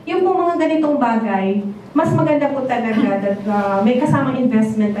 Kaya, yung po mga ganitong bagay, mas maganda po talaga that may kasamang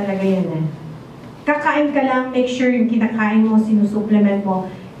investment talaga yan eh. Kakain ka lang, make sure yung kinakain mo, sinusupplement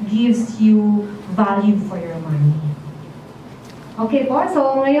mo, gives you value for your money. Okay po,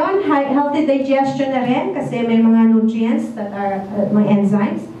 so ngayon, healthy digestion na rin kasi may mga nutrients that are, mga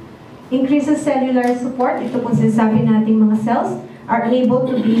enzymes. Increases cellular support. Ito po sinasabi nating mga cells are able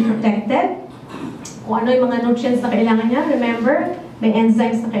to be protected. Kung ano yung mga nutrients na kailangan niya, remember, may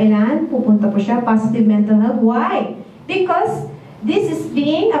enzymes na kailangan, pupunta po siya, positive mental health. Why? Because this is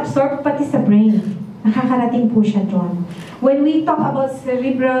being absorbed pati sa brain. Nakakarating po siya doon. When we talk about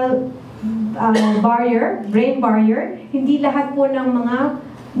cerebral barrier, brain barrier, hindi lahat po ng mga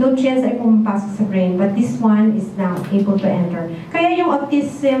nutrients ay pumapasok sa brain, but this one is now able to enter. Kaya yung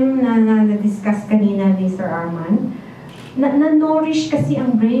autism na na-discuss kanina ni Sir Arman, na-nourish kasi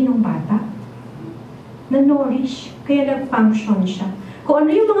ang brain ng bata. Na-nourish, kaya nag-function siya. Kung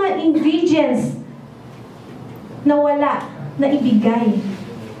ano yung mga ingredients na wala, na ibigay,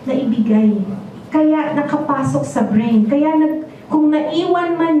 kaya nakapasok sa brain. Kaya kung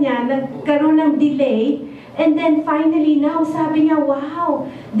naiwan man niya, nagkaroon ng delay, and then finally now, sabi niya, wow,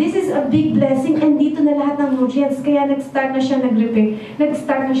 this is a big blessing, and dito na lahat ng nutrients. Kaya nag-start na siya nag-repair,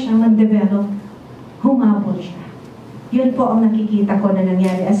 nag-start na siya mag-develop, humabol siya. Yun po ang nakikita ko na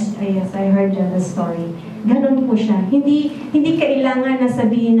nangyari as I heard the story. Ganun po siya. Hindi kailangan na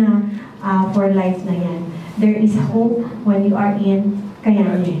sabihin na for life na yan. There is hope when you are in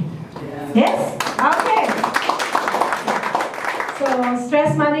Kayani. Yes? Okay. So,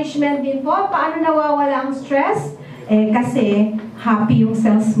 stress management din po. Paano nawawala ang stress? Kasi happy yung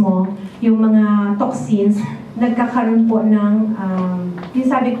cells mo, yung mga toxins, nagkakaroon po ng, yung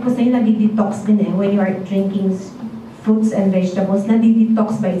sabi ko po sa inyo, nadi-detox din when you are drinking fruits and vegetables,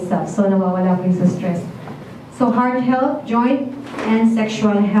 nadi-detox by itself. So, nawawala po yung sa stress. So, heart health, joint, and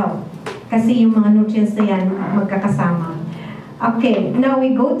sexual health. Kasi yung mga nutrients na yan, magkakasama. Okay, now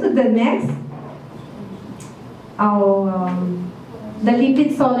we go to the next. The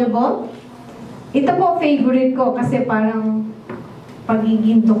lipid soluble. Ito po favorite ko kasi parang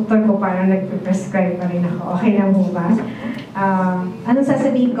pagiging doktor ko, parang nagpe-prescribe pa rin ako. Okay na mo ba? Anong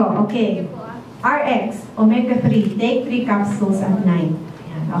sasabihin ko? Okay. RX, omega-3, take 3 capsules at night.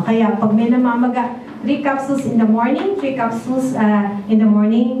 Yan. O kaya, pag may namamaga, 3 capsules in the morning, 3 capsules in the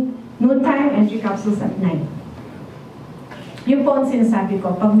morning, noontime, and 3 capsules at night. Yun po ang sinasabi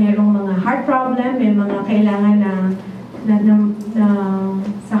ko. Pag mayroong mga heart problem, may mga kailangan na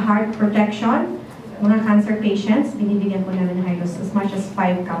sa heart protection, mga cancer patients, binibigyan po namin ng high-dose as much as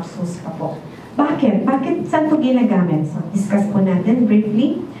 5 capsules pa po. Bakit? Bakit saan ito ginagamit? So, discuss po natin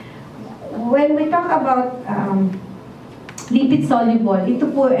briefly. When we talk about lipid soluble,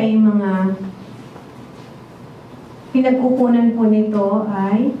 ito po ay mga pinagkukunan po nito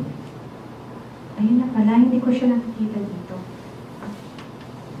ay ayun na pala, hindi ko siya nakikita dito.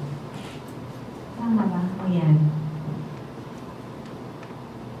 Tama ba? O yan.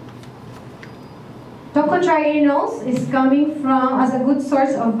 Tocotrienols is coming from as a good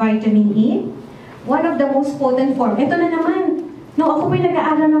source of vitamin E. One of the most potent form. Ito na naman. No, ako po'y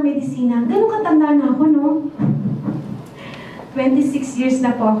nag-aaral ng medisina. Ganun katanda na ako, no? 26 years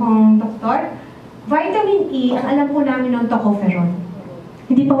na po akong doktor. Vitamin E, ang alam po namin ng tocopherol.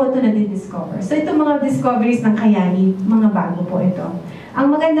 Hindi pa po ito na-discover. So, ito mga discoveries ng Kayani, mga bago po ito.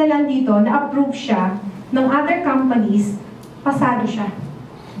 Ang maganda lang dito, na-approve siya ng other companies, pasado siya.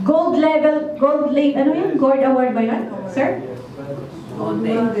 Gold level, ano yun? Gold award ba yun, sir?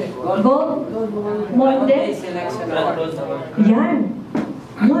 Gold? Monde? Yan.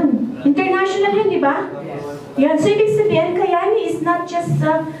 Yun. International yun, di ba? Yan. So, ibig sabihin, Kayani is not just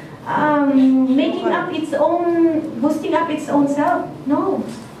making up its own, boosting up its own self. No.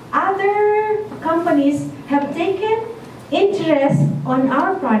 Other companies have taken interest on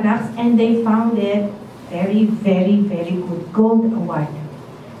our products and they found it very, very, very good. Gold award.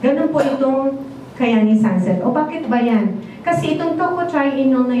 Ganun po itong Kayani Sunset. O bakit ba yan? Kasi itong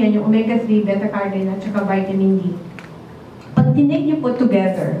tocotrienol na yan, yung omega-3, beta-carotene, at saka vitamin D. Pag tinake nyo po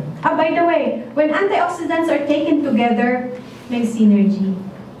together. By the way, when antioxidants are taken together, may synergy.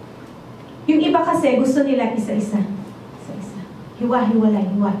 Yung iba kasi gusto nila isa-isa. Isa-isa.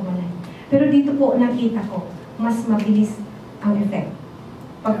 Hiwa-hiwalay, hiwa-hiwalay. Pero dito po nakita ko, mas mabilis ang effect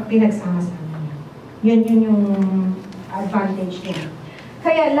pag pinagsama-sama niya. Yun yung advantage niya.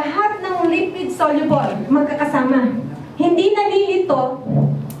 Kaya lahat ng lipid soluble magkakasama. Hindi nalilito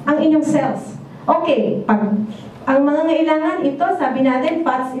ang inyong cells. Okay, pag ang mga ngailangan ito, sabi natin,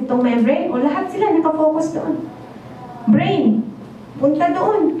 fats itong membrane, o lahat sila nakafocus doon. Brain, punta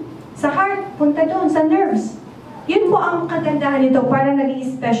doon. Sa heart, punta doon. Sa nerves. Yun po ang kagandahan nito, para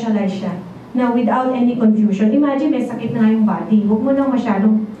nag-i-specialize siya. Na without any confusion. Imagine, may sakit na nga yung body. Huwag mo nang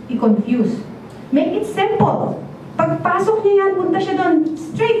masyadong i-confuse. Make it simple. Pagpasok niya yan, punta siya doon.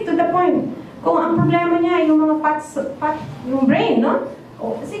 Straight to the point. Kung ang problema niya, yung mga fat, yung brain, no?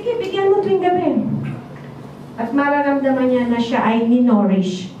 O, sige, bigyan mo tuwing gabi. At mararamdaman niya na siya ay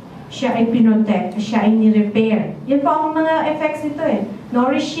ni-nourish. Siya ay pinotect. Siya ay ni-repair. Yan po ang mga effects nito eh.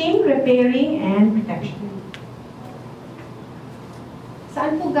 Nourishing, repairing, and protection.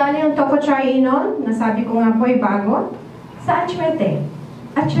 Saan po galing ang tocotrienol? Nasabi ko nga po ay bago. Sa atsuete.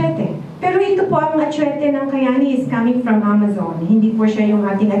 Atsuete. Pero ito po ang atsuete ng Kayani is coming from Amazon. Hindi po siya yung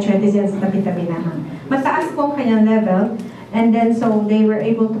ating atsuete dyan sa tabi-tabinahan. Mataas po ang kanyang level. And then so they were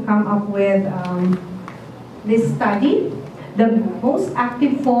able to come up with this study. The most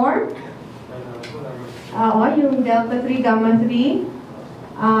active form, yung delta-3, gamma-3,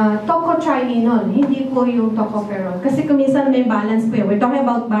 tocotrienol, hindi po yung tocopherol. Kasi kuminsan may balance po yun. We're talking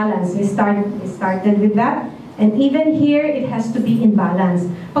about balance. We started with that. And even here, it has to be in balance.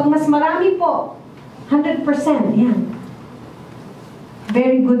 Pag mas marami po, 100%, yan.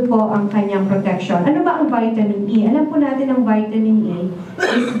 Very good po ang kanyang protection. Ano ba ang vitamin E? Alam po natin ang vitamin E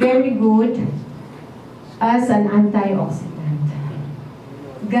is very good as an antioxidant.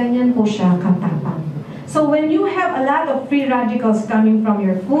 Ganyan po siya katapang. So when you have a lot of free radicals coming from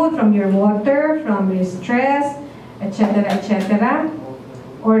your food, from your water, from your stress, etc., etc.,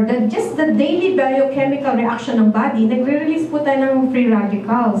 or just the daily biochemical reaction ng body, nagre-release po tayo ng free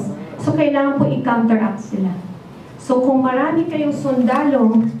radicals. So kailangan po i-counteract sila. So kung marami kayong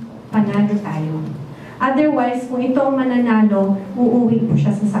sundalo, panalo tayo. Otherwise, kung ito ang mananalo, uuwi po siya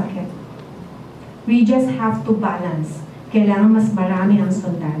sa sakit. We just have to balance. Kailangan mas marami ang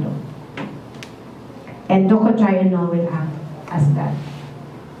sundalo. And tocotrienol will act as that.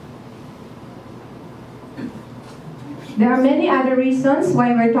 There are many other reasons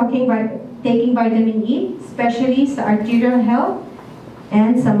why we're talking about taking vitamin E, especially sa arterial health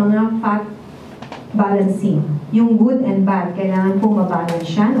and sa mga fat balancing. Yung good and bad, kailangan po mabalance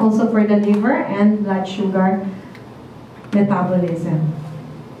siya. Also for the liver and blood sugar metabolism.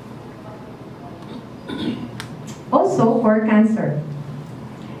 Also for cancer.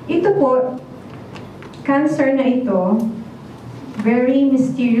 Ito po, cancer na ito, very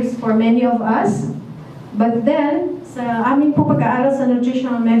mysterious for many of us. But then, sa aming po pag-aaral sa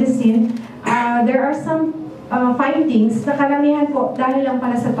nutritional medicine, there are some findings na karamihan po dahil lang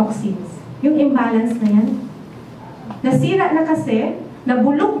pala sa toxins. Yung imbalance na yan. Nasira na kasi,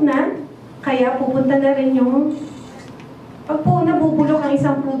 nabulok na, kaya pupunta na rin yung, pag po nabubulok ang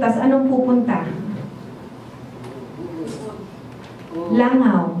isang prutas, anong pupunta?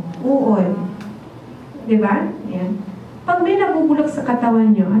 Langaw, uod. Diba? Yan. Pag may nabubulok sa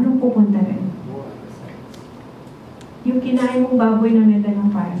katawan nyo, anong pupunta rin? Yung kinain mong baboy na may dalang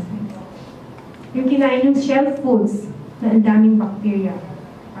parasites. Yung kinain yung shell foods na ang daming bacteria,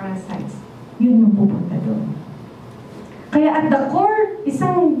 parasites. Yun yung pupunta doon. Kaya at the core,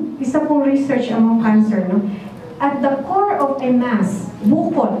 isa pong research among cancer, no? At the core of a mass,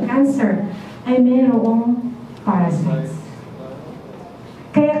 bukod, cancer, ay mayroong parasites.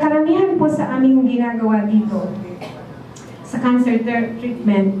 Kaya karamihan po sa aming ginagawa dito sa cancer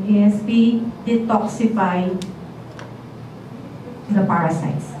treatment is we detoxify the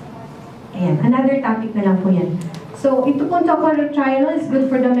parasites. Ayan, another topic na lang po yan. So, ito po tocotrienol is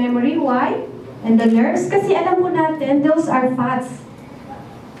good for the memory. Why? And the nerves. Kasi alam po natin, those are fats.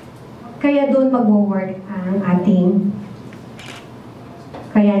 Kaya doon mag-work ang ating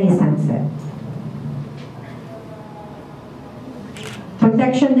Kayani Sunset.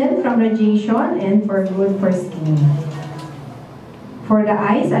 Protection din from radiation and for good for skin. For the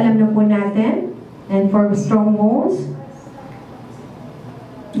eyes, alam na po natin. And for strong bones.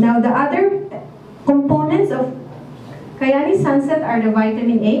 Now, the other components of Kayani Sunset are the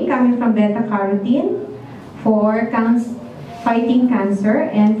vitamin A coming from beta-carotene for fighting cancer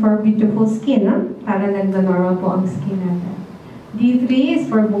and for beautiful skin. Para nagna-normal po ang skin natin. D3 is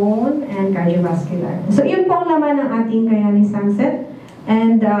for bone and cardiovascular. So, yun po ang laman ng ating Kayani Sunset.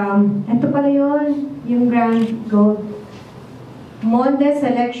 And ito pala yun, yung Grand Gold. Monde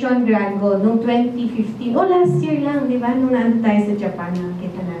Selection Grand Gold noong 2015. Last year lang, di ba? Nung naano tayo sa Japan,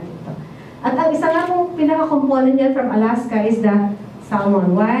 nakita natin ito. At ang isa nga pong pinaka-component niyan from Alaska is the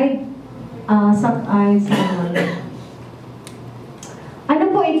salmon. White, soft-eyed salmon. Ano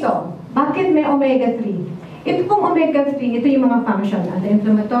po ito? Bakit may omega-3? Ito pong omega-3, ito yung mga function.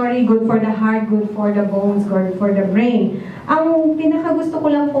 Anti-inflammatory, good for the heart, good for the bones, good for the brain. Ang pinaka-gusto ko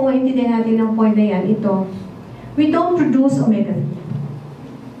lang po maintindihan natin ng point na yan, ito, we don't produce omega-3.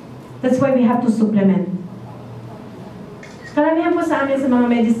 That's why we have to supplement. Karamihan po sa amin sa mga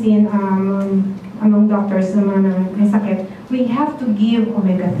medicine, among doctors, sa mga may sakit, we have to give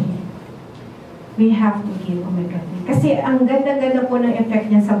omega-3. We have to give omega-3. Kasi ang ganda-ganda po ng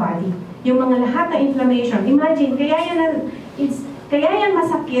effect niya sa body. Yung mga lahat ng inflammation, imagine, kaya yan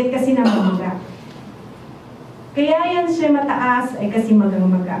masakit kasi namamaga. Kaya yan siya mataas ay kasi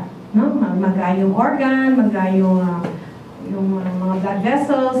magang-maga. No? Maga yung organ, maga yung mga blood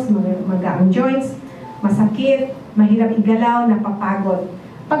vessels, maga ang joints, masakit, mahirap igalaw, napapagod.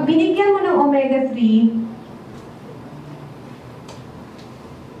 Pag binigyan mo ng omega-3,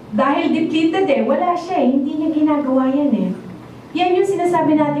 dahil depleted wala siya hindi niya ginagawa yan Yan yung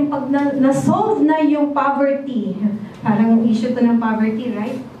sinasabi natin pag na-solve na yung poverty. Parang issue to ng poverty,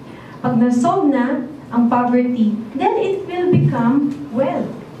 right? Pag na-solve na ang poverty, then it will become wealth.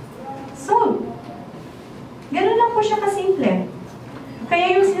 So, ganun lang po siya kasimple.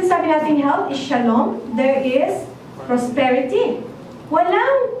 Kaya yung sinasabi natin health is shalom, there is prosperity.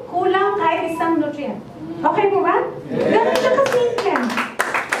 Walang kulang kahit isang nutrient. Okay po ba? Ganun siya kasimple.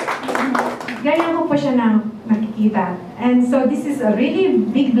 Ganyan ko po siya nakikita. And so this is a really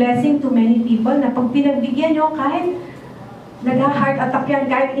big blessing to many people na pag pinagbigyan nyo, kahit nag-heart attack yan,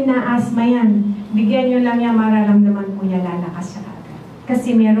 kahit ina-asthma yan, bigyan nyo lang yan, mararamdaman po niya lalakas siya.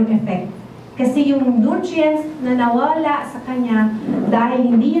 Kasi mayroong effect. Kasi yung nutrients na nawala sa kanya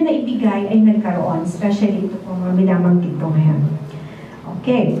dahil hindi niya naibigay ay nagkaroon. Especially ito po mga binabanggit ko ngayon.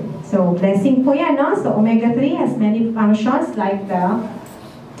 Okay. So blessing po yan, no? So omega-3 has many functions like the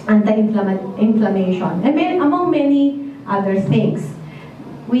anti-inflammation and among many other things.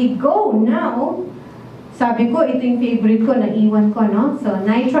 We go now, sabi ko, ito yung favorite ko, naiwan ko, no? So,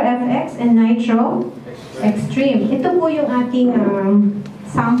 Nitro FX and Nitro Extreme. Ito po yung ating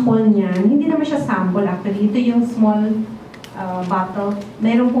sample niyan. Hindi naman siya sample actually. Ito yung small bottle.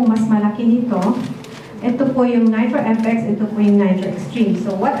 Mayroon pong mas malaki nito. Ito po yung Nitro FX, ito po yung Nitro Extreme.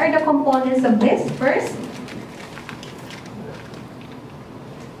 So, what are the components of this? First,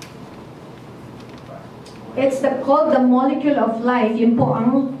 it's called the molecule of life. Yun po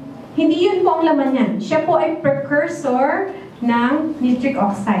hindi yun po ang laman yan. Siya po ay precursor ng nitric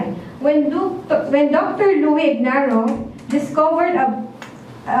oxide. When Dr. Louis Ignaro discovered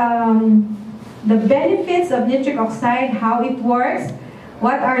the benefits of nitric oxide, how it works,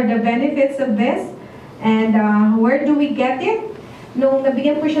 what are the benefits of this, and where do we get it? Nung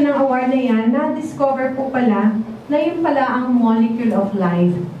nabigyan po siya ng award na yan, na-discover po pala na yun pala ang molecule of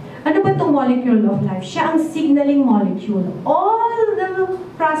life. Ano ba itong molecule of life? Siya ang signaling molecule. All the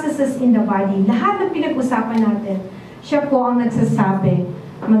processes in the body, lahat ng pinag-usapan natin, siya po ang nagsasabi,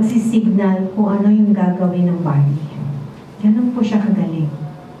 magsisignal kung ano yung gagawin ng body. Ganon po siya kagaling.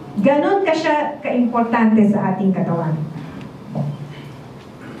 Ganon ka siya ka-importante sa ating katawan.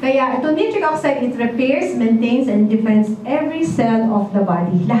 Kaya ito nitric oxide, it repairs, maintains, and defends every cell of the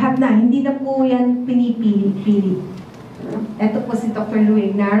body. Lahat na, hindi na po yan pinipili-pili. Ito po si Dr.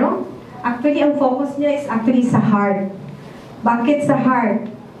 Louis Ignaro. Actually, ang focus niya is actually sa heart. Bakit sa heart?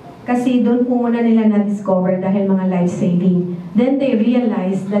 Kasi doon po muna nila na-discover dahil mga life-saving. Then they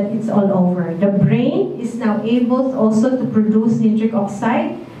realize that it's all over. The brain is now able also to produce nitric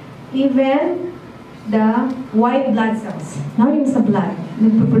oxide, even the white blood cells. Now yung sa blood,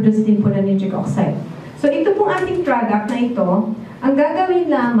 nagpo-produce din po ng nitric oxide. So ito pong ating product na ito, ang gagawin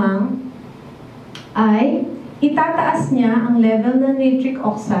lamang ay itataas niya ang level ng nitric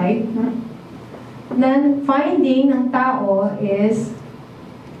oxide. Then, finding ng tao is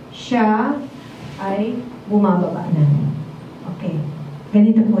siya ay bumababa na. Okay.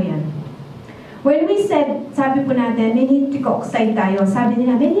 Ganito po yan. When we said, sabi po natin, may nitric oxide tayo. Sabi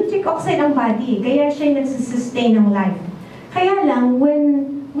nila, may nitric oxide ang body. Kaya siya yung nagsusustain ng life. Kaya lang, when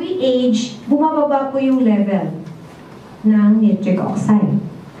we age, bumababa po yung level ng nitric oxide.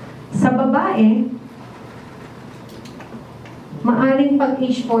 Sa babae, maaring pag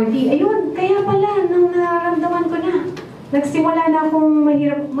age 40, ayun, kaya pala, nang nararamdaman ko na, nagsimula na akong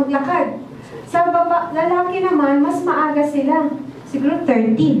mahirap maglakad. Sa lalaki naman, mas maaga sila. Siguro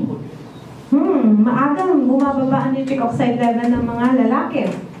 30. Maagang bumababa ang nitric oxide level ng mga lalaki.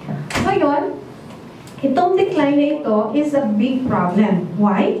 Ngayon, itong decline na ito is a big problem.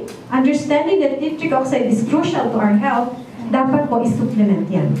 Why? Understanding that nitric oxide is crucial to our health, dapat po i-supplement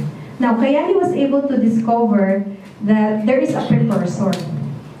yan. Now, kaya he was able to discover that there is a precursor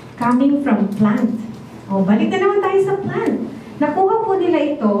coming from plant. O, balik na naman tayo sa plant. Nakuha po nila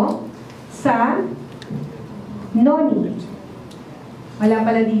ito sa noni. Wala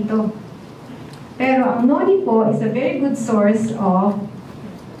pala dito. Pero ang noni po is a very good source of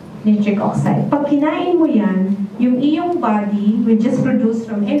nitric oxide. Pag kinain mo yan, yung iyong body will just produce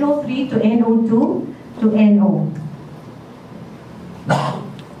from NO3 to NO2 to NO.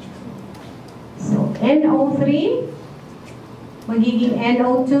 So, NO3, magiging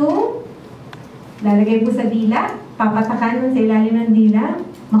NO2, lalagay po sa dila, papatakan mo sa ilalim ng dila,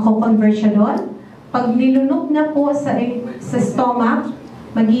 mako-convert siya doon. Pag nilunok na po sa stomach,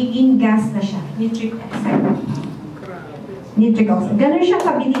 magiging gas na siya, nitric oxide. Nitric oxide. Ganun siya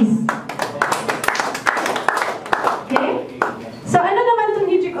kabilis. Okay? So, ano naman itong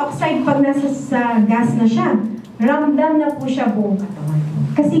nitric oxide pag nasa sa gas na siya? Ramdam na po siya buong katawan.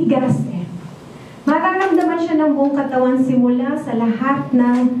 Kasi gas eh. Mararamdaman siya ng buong katawan simula sa lahat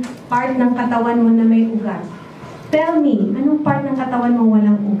ng part ng katawan mo na may ugat. Tell me, anong part ng katawan mo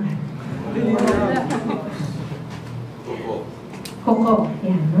walang ugat? Koko.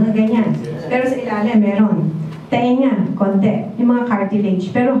 Yan, mga ganyan. Pero sa ilalim, meron. Tenga, konti. Yung mga cartilage.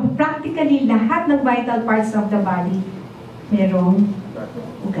 Pero practically, lahat ng vital parts of the body, merong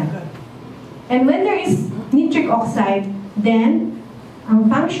ugat. And when there is nitric oxide, then, ang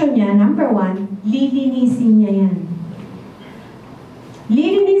function niya, number 1, lilinisin niya yan.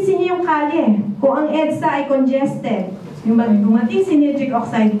 Lilinisin niya yung kalye. Kung ang EDSA ay congested, yung dumating si nitric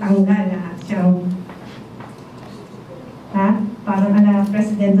oxide, tanggal lahat siyang, parang ala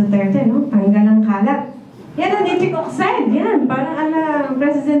President Duterte, no? Tanggal ang kalat. Yan ang nitric oxide, yan. Parang ala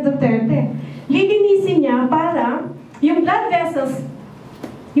President Duterte. Lilinisin niya para yung blood vessels,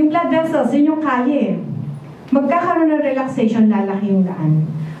 yun yung kalye. Magkakaroon ng relaxation, lalaki yung daan.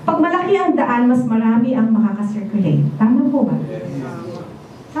 Pag malaki ang daan, mas marami ang makakasirculate. Tama po ba?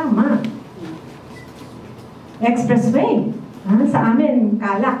 Tama. Expressway. Sa amin,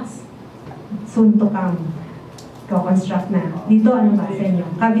 Calax. Soon to come. Construct na. Dito, ano ba sa inyo?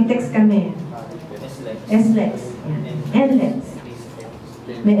 Cavitex kami. SLEX. NLEX.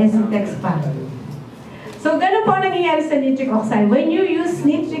 May SLEX pa. So, ganun po ang nangyayari sa nitric oxide. When you use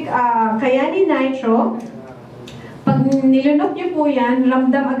nitric, kayani nitro, pag nilunok niyo po yan,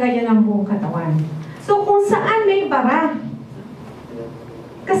 ramdam agad yan ang buong katawan. So, kung saan may bara,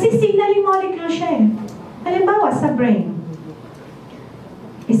 kasi signaling molecule siya eh. Halimbawa, sa brain.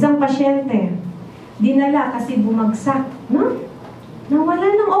 Isang pasyente, dinala kasi bumagsak, no?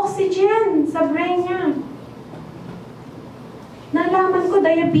 Nawalan ng oxygen sa brain niya. Nalaman ko,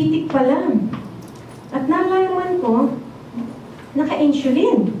 diabetic pa lang. At nalaman ko,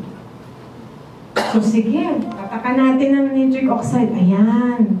 naka-insulin. So sige, tatakan natin ng nitric oxide.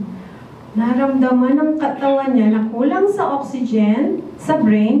 Ayan. Naramdaman ng katawan niya na kulang sa oxygen sa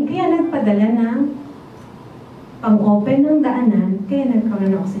brain, kaya nagpadala ng pang-open ng daanan, kaya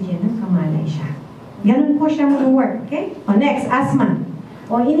nagkaroon ng oxygen, nagkamalay siya. Ganun po siya mag-work. Okay? O next, asthma.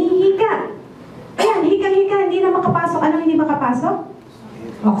 O inihika. Ayan, hika-hika, hindi na makapasok. Anong hindi makapasok?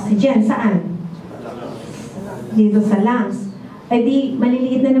 Oxygen. Saan? Dito sa lungs. Ay di,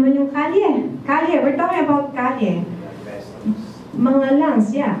 maliliit na naman yung kalye. Kalye, we're talking about kalye. Mga lungs,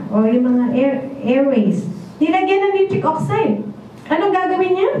 yeah. O yung mga airways. Nilagyan ng nitric oxide. Anong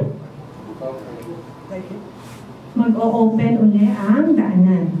gagawin niya? Mag-o-open uli ang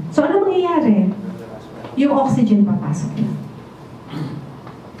daanan. So, ano mangyayari? Yung oxygen papasok na.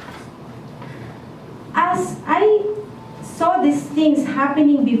 As I saw these things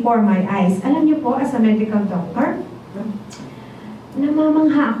happening before my eyes, alam niyo po, as a medical doctor,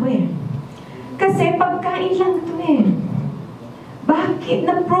 namamangha ako eh. Kasi pagkain lang ito eh. Bakit?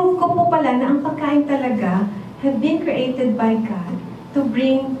 Na-prove ko po pala na ang pagkain talaga have been created by God to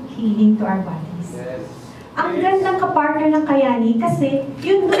bring healing to our bodies. Yes. Ang gandang kapartner ng Kayani kasi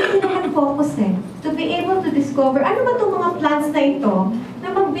yun doon yung nag-focus eh. To be able to discover, ano ba itong mga plants na ito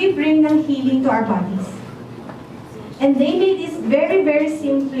na we bring ng healing to our bodies. And they made this very, very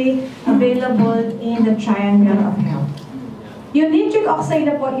simply available in the triangle of health. Yung nitric oxide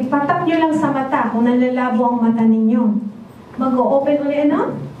na po, ipatak nyo lang sa mata kung nalalabo ang mata ninyo. Mag-o-open ulit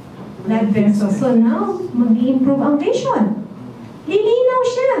ano? Blood vessels. So now, mag-i-improve ang vision. Lilinaw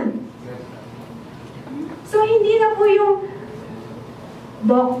siya. So hindi na po yung,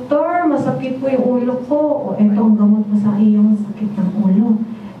 Doktor, masakit po yung ulo ko. O eto ang gamot mo sa iyong sakit ng ulo.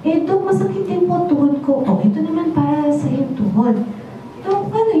 Eto, masakit din po tuhod ko. O ito naman para sa iyong tuhod. Dok,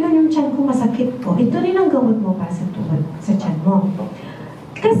 paano yun yung tiyan ko masakit ko? Ito rin ang gamot mo para sa tuhod, sa tiyan mo.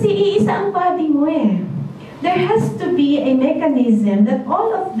 Kasi iisa ang body mo eh. There has to be a mechanism that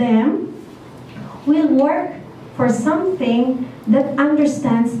all of them will work for something that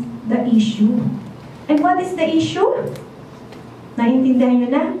understands the issue. And what is the issue? Naintindihan nyo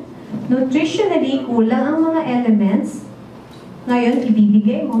na? Nutritionally, kulang ang mga elements. Ngayon,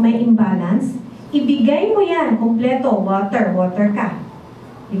 ibibigay mo, may imbalance. Ibigay mo yan, kompleto, water ka.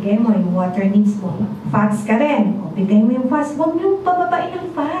 Bigay mo yung water needs mo. Fats ka rin. O, bigay mo yung fats. Huwag nyo pababain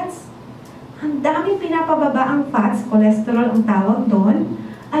ang fats. Ang daming pinapababa ang fats, cholesterol ang tawag doon.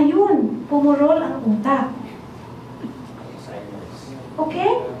 Ayun, pumurol ang utak.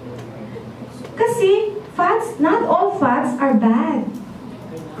 Okay? Kasi, fats, not all fats are bad.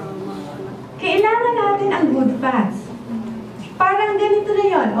 Kailangan natin ang good fats. Parang ganito na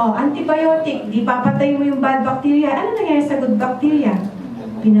yun. O, antibiotic, di papatay mo yung bad bacteria. Ano nangyayari sa good bacteria?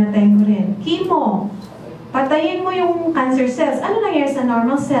 Pinatay mo rin. Chemo, patayin mo yung cancer cells. Ano nangyayari sa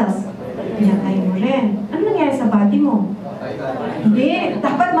normal cells? Pinatay mo rin. Ano nangyayari sa body mo? Hindi.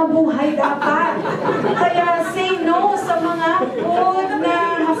 Dapat mabuhay dapat. Kaya say no sa mga food na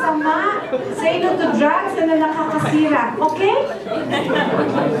masama. Say no to drugs na nakakasira. Okay?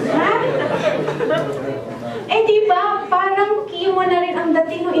 Ha? Eh diba, parang chemo na rin ang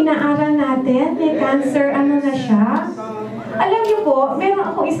dating nung inaaral natin. May cancer, ano na siya. Alam niyo po, meron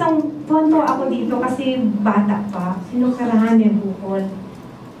ako isang tuwan-tuwa ako dito kasi bata pa. Sinukarahan niya bukol.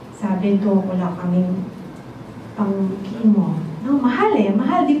 Sabi ko, wala kaming pang chemo. No, mahal eh.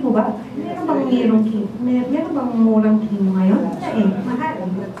 Mahal di po ba? Meron bang chemo? Meron bang murang chemo ngayon? Mahal.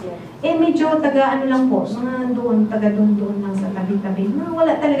 Eh, medyo taga ano lang po. Mga doon, taga doon lang sa tabi-tabi.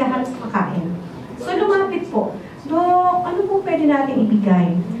 Wala talaga halos makain. So, lumapit po. Dok, ano po pwede natin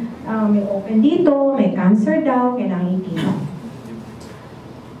ibigay? May open dito, may cancer daw, kailangan chemo.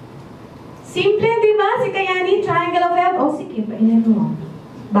 Simple, di ba? Si Kayani, triangle of health. O, sige, painin mo.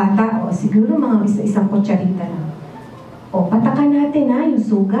 Bata, o siguro mga isang kutsarita lang. O, patakan natin ha, yung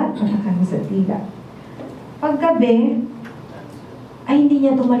sugat, patakan mo sa tiga. Paggabi, ay hindi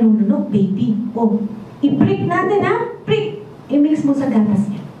niya ito malulunok, baby. O, i-prick natin ha, prick. I-mix mo sa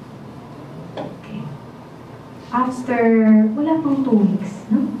gatas niya. Okay. After, wala pang 2 weeks,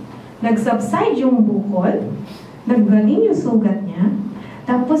 no? Nag-subside yung bukol, naggaling yung sugat niya,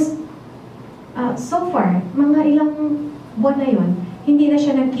 tapos, so far, mga ilang buwan na yon, hindi na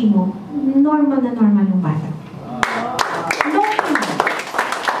siya nag-chemo, normal na normal yung bata. No chemo.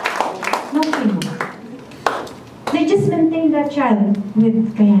 No chemo. They just maintain that child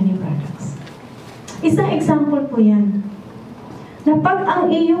with Kayani products. Isang example po yan. Na pag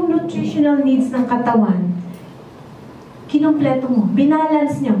ang iyong nutritional needs ng katawan, kinumpleto mo,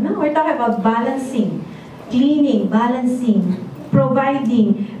 binalance nyo. No? We're talking about balancing, cleaning, balancing,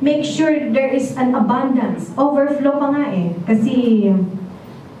 providing, make sure there is an abundance. Overflow pa nga eh. Kasi,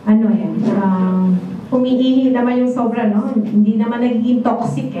 ano eh, umiihi naman yung sobra, no? Hindi naman nagiging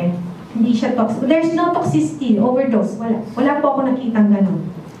toxic eh. Hindi siya toxic. There's no toxicity, overdose. Wala. Wala po ako nakitang ganun.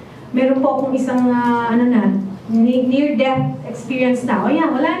 Meron po akong isang, near-death experience na. O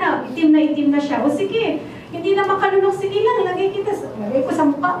yan, wala na. Itim na siya. O sige, hindi na makalunok. Sige lang, lagay ko sa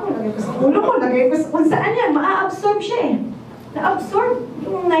mukha mo, lagay ko sa ulo ko, lagay ko kung saan yan. Maa-absorb siya eh. Na-absorb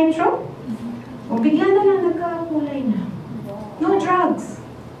yung nitro. O bigla na lang nagkakulay na. No drugs.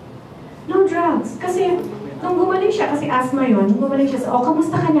 No drugs. Kasi, nung gumaling siya, kasi asthma yun, nung gumaling siya,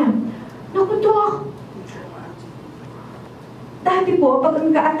 kamusta ka na? Naku, Dok. Dati po, pag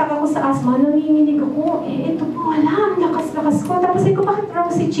nag-a-attack ako sa asthma, nanginginig ako, ito po, wala, lakas-lakas ko. Tapos ko, bakit raw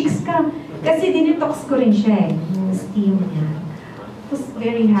si chicks ka? Kasi dinetox ko rin siya yung steam niya. Tapos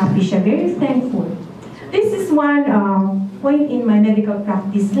very happy siya, very thankful. This is one point in my medical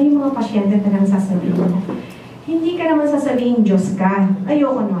practice na yung mga pasyente talagang sasabihin mo. Hindi ka naman sasabihin, Diyos ka.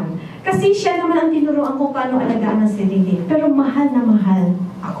 Ayoko naman. Kasi siya naman ang tinuruan ko paano alagaan ang sarili. Pero mahal na mahal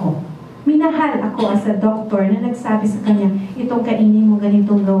ako. Minahal ako as a doctor na nagsabi sa kanya, itong kainin mo,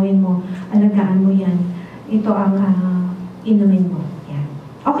 ganitong gawin mo, alagaan mo yan. Ito ang inumin mo. Yan.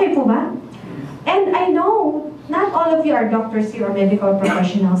 Okay po ba? And I know not all of you are doctors here or medical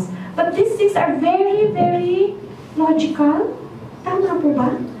professionals, but these things are very, very logical. Tama po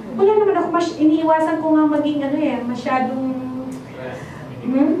ba? Wala naman ako, iniiwasan ko nga maging masyadong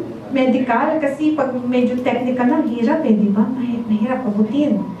medical, kasi pag medyo technical lang, hirap di ba? Mahirap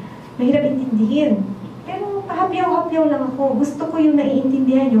abutin. Mahirap intindihin. Pero pahapyaw-hapyaw lang ako. Gusto ko yung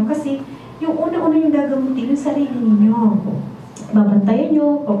naiintindihan nyo kasi yung una-una yung gagamutin, yung sarili ninyo. Babantayan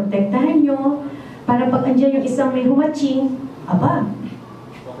nyo, paprotektahan nyo, para pag andyan yung isang may humaching, aba,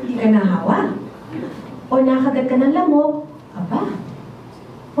 hindi ka nahawa. O nakagat ka ng lamok, aba,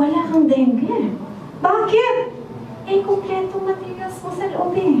 wala kang dengue. Bakit? Kompletong materials mo sa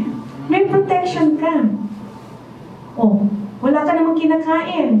loob May protection ka. O, wala ka namang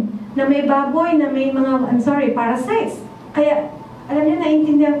kinakain na may baboy, na may mga, parasites. Kaya, alam niyo,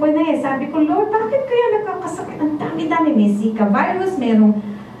 naiintindihan ko na sabi ko, Lord, bakit kaya nagkakasakit? Ang dami-dami. May Zika virus, merong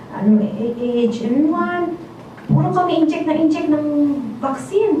AH1. Puro kami inject ng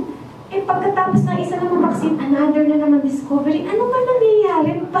vaccine. Pagkatapos ng isa namang vaccine, another na naman discovery. Ano ba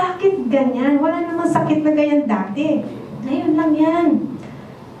nangyayari? Bakit ganyan? Wala namang sakit na ganyan dati. Ngayon lang yan.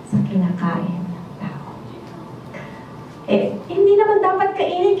 Sa kinakain ng tao. Hindi naman dapat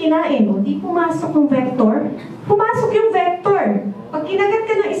kinain. O, di pumasok yung vector. Pumasok yung vector. Pag kinagat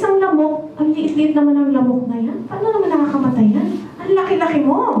ka ng isang lamok, ang liit-liit naman ang lamok na yan. Paano naman nakakamatay yan? Ang laki-laki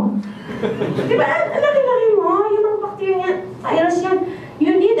mo. Diba? Ang laki-laki mo. Yung mga bacteria yan, virus yan.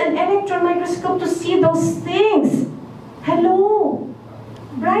 You need an electron microscope to see those things. Hello.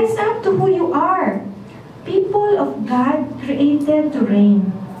 Rise up to who you are. People of God created to reign.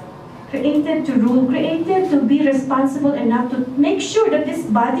 Created to rule. Created to be responsible enough to make sure that this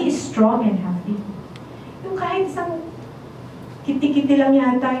body is strong and healthy. Yung kahit isang kiti-kiti lang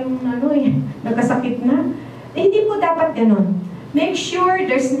yata yung nagkasakit na. Hindi po dapat ganun. Make sure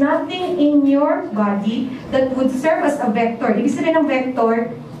there's nothing in your body that would serve as a vector. Ibig sabihin ng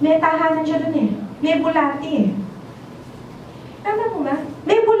vector, may tahanan siya dun May bulati Tama mo ba?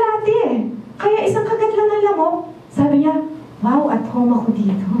 May bulati Kaya isang kagat lang ng lamok, sabi niya, wow, at home ako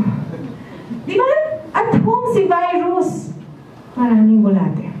dito. Di ba? At home si virus. Maraming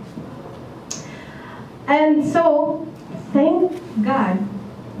bulati. And so, thank God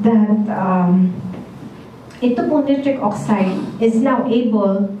that ito pong nitric oxide is now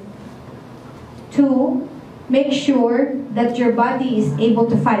able to make sure that your body is able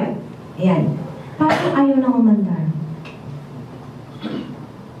to fight. Ayan. Parang ayaw na umandar.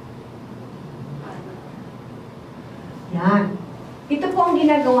 Yan. Ito po ang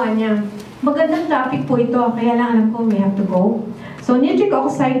ginagawa niya. Magandang topic po ito, kaya lang alam ko we have to go. So, nitric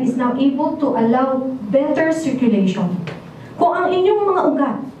oxide is now able to allow better circulation. Kung ang inyong mga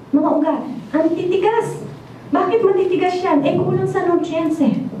ugat, ang titigas. Bakit matitigas yan? Kulang sa nutrients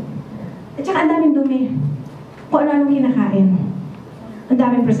At saka ang daming dumi. Kung ano-anong kinakain. Ang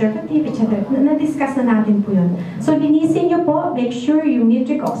daming preservative, etc. Na-discuss na natin po yun. So, linisin nyo po. Make sure yung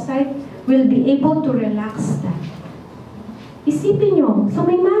nitric oxide will be able to relax that. Isipin nyo,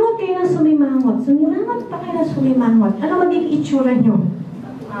 sumimangot kayo ng sumimangot. Sumimangot pa kayo ng sumimangot. Ano magiging itsura nyo?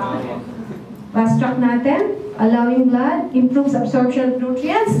 Fast track natin. Allowing blood, improves absorption of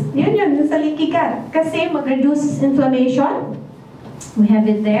nutrients. Yun, sa leaky gut. Kasi mag-reduce inflammation. We have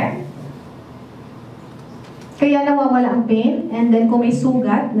it there. Kaya nawawala ang pain. And then kung may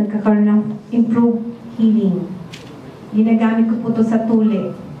sugat, nagkakaroon ng improved healing. Ginagamit ko po ito sa tuli.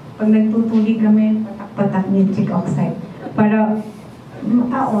 Pag nagtutuli kami, patak-patak nitric oxide. Para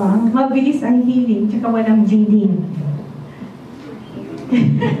mabilis ang healing, tsaka walang bleeding.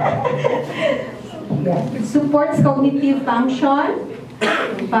 It supports cognitive function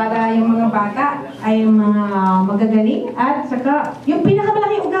para yung mga bata ay mga magagaling at saka yung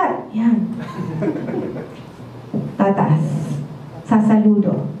pinakamalaking ugat, yan. Tataas.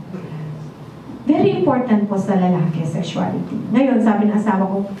 Sasaludo. Very important po sa lalaki, sexuality. Ngayon, sabi ng asawa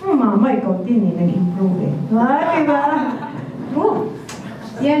ko, mama, ikaw din nag-improve diba?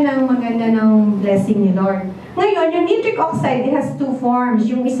 Yan ang maganda ng blessing ni Lord. Ngayon, yung nitric oxide, it has two forms.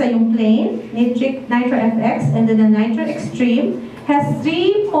 Yung isa yung plain, nitro FX, and then the nitro extreme has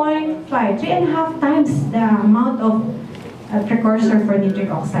 3.5 times the amount of precursor for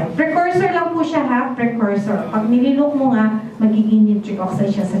nitric oxide. Precursor lang po siya precursor. Pag nililok mo nga, magiging nitric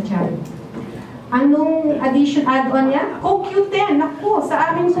oxide siya sa tiyan. Anong add-on niya? CoQ10. Naku,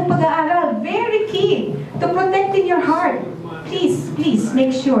 sa aming pag-aaral, very key to protecting your heart. Please,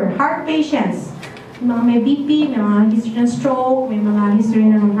 make sure. Heart patients, mga may BP, may mga history ng stroke, may mga history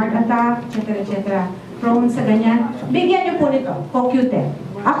ng heart attack, etc. Prone sa ganyan. Bigyan niyo po nito, CoQ10.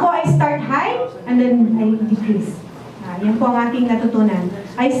 Ako, I start high, and then I decrease. Yan po ang aking natutunan.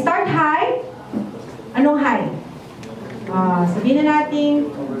 I start high. Anong high? Sabihin na natin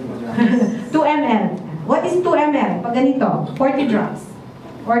 2 ml. What is 2 ml? Pag ganito, 40 drops.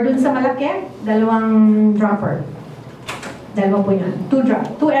 Or dun sa malaki, 2 dropper. Dalawa po yun. 2 drops.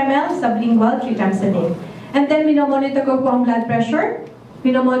 2 ml sublingual 3 times a day. And then, minomonitor ko po ang blood pressure.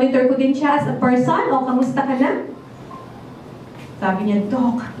 Minomonitor ko din siya as a person. O, kamusta ka na? Sabi niya,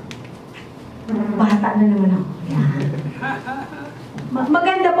 Doc, bata na naman ako.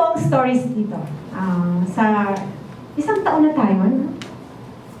 Maganda po ang stories dito. Sa isang taon na tayo, ano?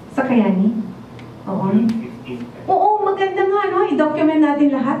 Sa Kayani. Oo. Oo, maganda nga, no? I-document natin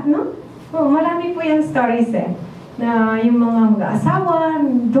lahat, no? Oo, marami po yung stories na yung mga mag-aasawa,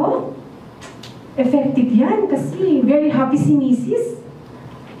 do, effective yan kasi very happy si Mrs.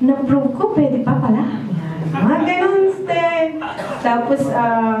 Na-prove ko, pwede pa pala. Yan. Mga ganun, tapos,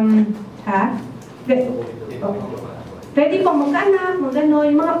 pwede pang mag-anak,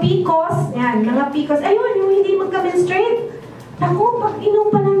 yung mga PCOS, yan, mga PCOS, ayun, yung hindi magka-menstruate. Ako, pag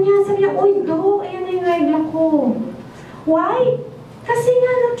inom pa lang niya, sabi niya, uy, do, ayan na yung regla ko. Why? Kasi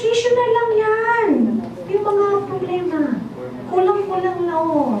nga, nutritional lang yan. Yung mga problema. Kulang-kulang na,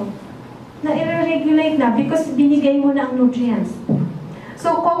 na i-regulate na because binigay mo na ang nutrients.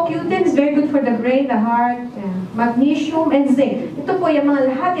 So, CoQ10 is very good for the brain, the heart, magnesium, and zinc. Ito po, yung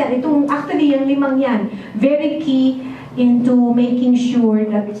mga lahat yan. Actually, yung 5 yan, very key into making sure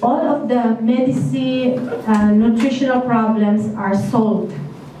that all of the medicine, nutritional problems are solved.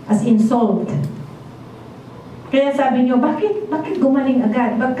 As in solved. Kaya sabi niyo, bakit gumaling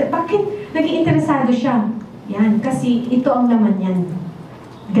agad? Bakit naging interesado siya? Yan, kasi ito ang laman yan.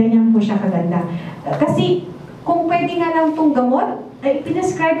 Ganyan po siya kaganda. Kasi, kung pwede nga lang itong gamot, ay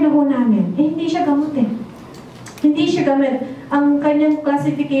pinascribe na ho namin. Hindi siya gamot Hindi siya gamot. Ang kanyang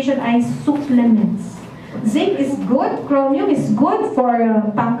classification ay supplements. Zinc is good. Chromium is good for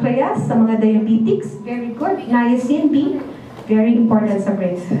pancreas, sa mga diabetics. Very good. Niacin B, very important sa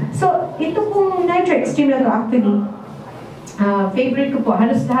brain. So, ito pong Nitro Extreme na to actually, favorite ko po.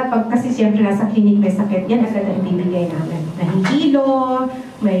 Halos lahat, kasi siyempre nasa clinic may sakit, yan agad ang ibibigay namin. Nahihilo,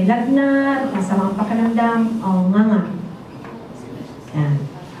 may lagnat, masamang pakiramdam, nga. Yan.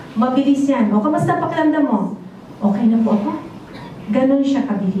 Mabilis yan. O, kamusta ang pakiramdam mo? Okay na po ako. Ganon siya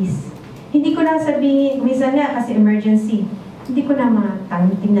kabilis. Hindi ko na sabihin, minsan nga kasi emergency, hindi ko na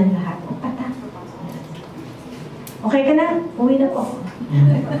tingnan lahat. Patak. Okay ka na? Uwi na po.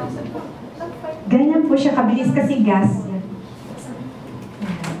 Ganyan po siya kabilis kasi gas.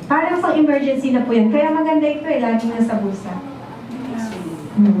 Parang pang emergency na po yan. Kaya maganda ito laging nasa bulsa.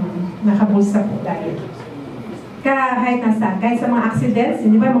 Nakabulsa po dahil. Kahit sa mga accidents,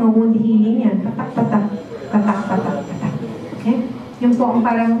 hindi ba mga wound healing yan? Patak. Okay? Yung po ang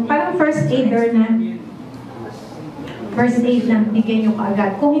parang first aider na first aid na bigyan nyo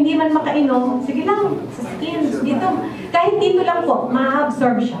kaagad. Kung hindi man makainom, sige lang, sa skin, dito. Kahit dito lang po,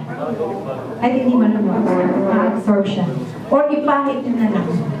 ma-absorb siya. Kahit hindi man lang ma-absorb siya. Or ipahit nyo na lang.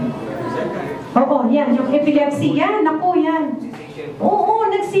 Oo, yan. Yung epilepsy, yan. Naku, yan. Oo,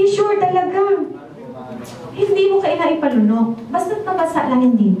 nag-seizure talaga. Hindi mo kailangan ipalunok. Basta't nabasa lang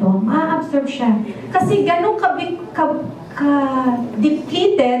yun dito, ma-absorb siya. Kasi ganun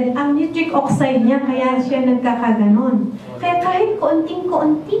ka-depleted ang nitric oxide niya, kaya siya nagkakaganon. Kaya kahit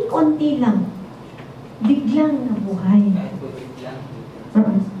konting-konti lang, biglang nabuhay.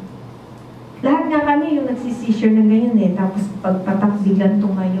 Lahat nga kami yung nagsisisure na ganyan tapos pagpatak biglang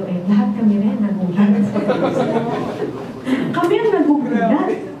tumayo lahat kami rin nagulat. Kami ang nagugulat.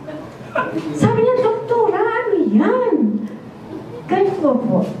 Sabi niya, doktora, ano yan? Ganito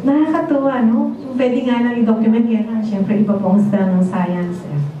po. Nakakatuwa, no? Pwede nga lang i-document yan. Siyempre, iba po ang style ng science.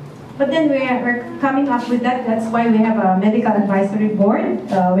 But then we're coming up with that. That's why we have a medical advisory board.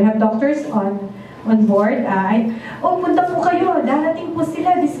 We have doctors on board. Punta po kayo. Darating po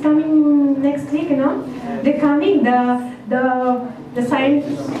sila this coming next week, no? They're coming. The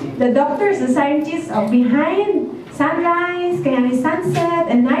doctors, the scientists behind Sunrise, Kayani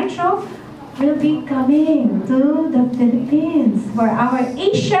Sunset, and Nitro will be coming to the Philippines for our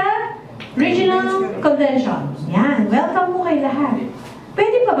Asia Regional Convention. Yan, welcome po kayo lahat.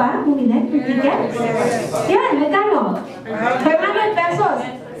 Pwede pa ba bumili ng ticket? Yan, magkano? 500 pesos.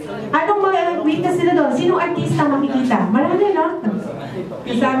 Anong mga witness sila doon? Sinong artista makikita? Marami, no?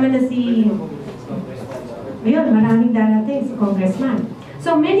 Kasama na si... Ayun, maraming darating si Congressman.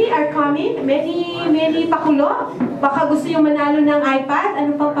 So many are coming, many pakulo. Baka gusto yung manalo ng iPad.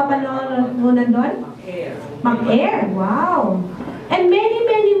 Ano pang papanood doon? Mag-air. Wow. And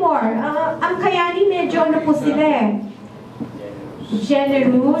many more. Ang Kayani medyo ano po sila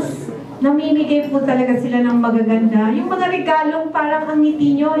generous. Namimigay po talaga sila ng magaganda. Yung mga regalong parang ang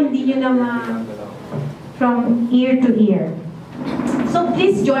ngiti nyo, hindi nyo na from ear to ear. So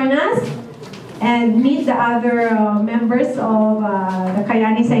please join us and meet the other members of the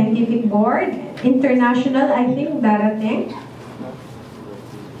Kayani Scientific Board. International, I think, darating.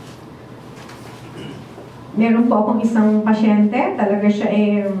 Meron po akong isang pasyente, talaga siya ay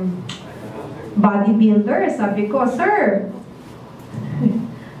bodybuilder. Sabi ko, "Sir,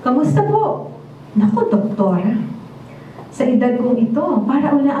 kamusta po?" "Naku, doktor, sa edad kong ito,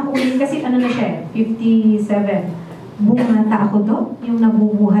 para wala ako kasi ano na siya, 57. Bumata ako, Dok. Yung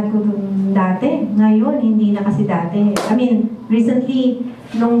nabubuhat ko dun dati. Ngayon, hindi na kasi dati. I mean, recently,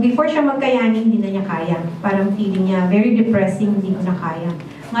 nung before siya magkayani, hindi na niya kaya. Parang feeling niya, very depressing, hindi ko na kaya.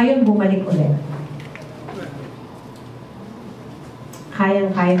 Ngayon, bumalik ulit.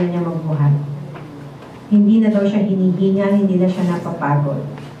 Kayang-kaya na niya magbuhat. Hindi na daw siya hinihinga, hindi na siya napapagod.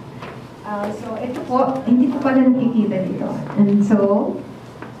 So, ito po, hindi ko pala nakikita dito. And so,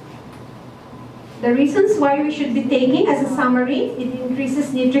 the reasons why we should be taking as a summary, it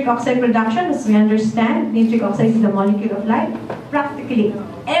increases nitric oxide production. As we understand, nitric oxide is the molecule of life. Practically,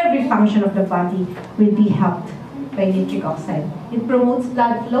 every function of the body will be helped by nitric oxide. It promotes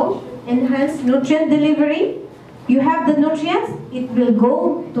blood flow, enhances nutrient delivery. You have the nutrients, it will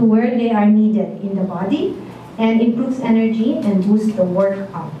go to where they are needed in the body and improves energy and boosts the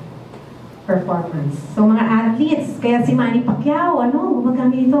workout performance. So mga athletes, kaya si Manny Pacquiao,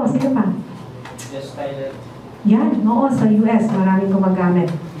 gumagamit ito. Sino pa? Yes, Tyler. Yan, oo, sa US, maraming gumagamit.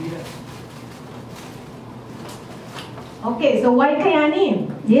 Okay, so why Kayani?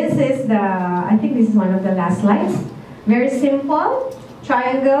 This is I think this is one of the last slides. Very simple.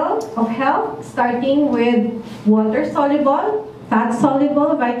 Triangle of health, starting with water-soluble,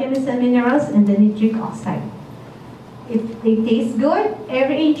 fat-soluble, vitamins and minerals, and the nitric oxide. They taste good.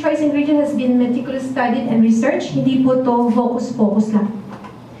 Every choice ingredient has been meticulously studied and researched. Hindi po to focus-focus lang.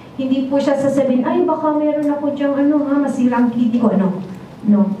 Hindi po siya sasabihin, "Ay, baka meron ako diyang masirang kidney ko."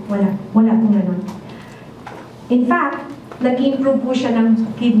 No, wala. Wala pong ganun. In fact, nag-improve po siya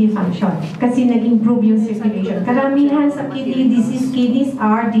ng kidney function kasi nag-improve yung circulation. Karamihan sa kidney disease, kidneys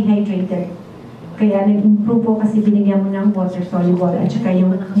are dehydrated. Kaya nag-improve po kasi binigyan mo ng water-soluble at saka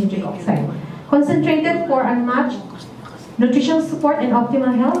yung nitric oxide. Concentrated for unmatched nutritional support and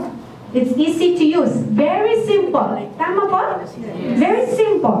optimal health. It's easy to use. Very simple. Tama po? Very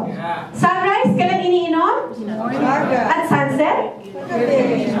simple. Sunrise, kailan iniinom? At sunset?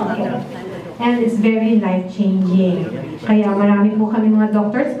 And it's very life-changing. Kaya marami po kami mga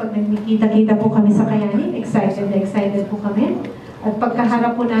doctors, pag nagkikita-kita po kami sa Kayani, excited po kami. At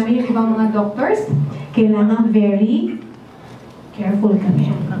pagkaharap po namin yung ibang mga doctors, kailangan very careful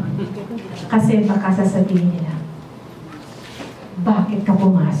kami. Kasi baka sasabihin nila, "Bakit ka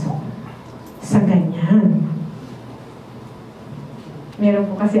pumasok sa ganyan?" Meron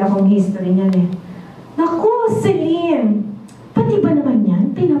po kasi akong history niyan eh. "Naku, Celine, pati ba naman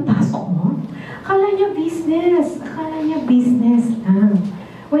yan, pinapasok mo? Akala niya business lang."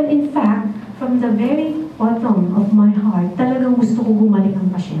 When in fact, from the very bottom of my heart, talagang gusto ko gumaling ang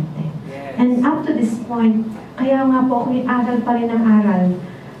pasyente. Yes. And up to this point, kaya nga po ako aral pa rin ng aral.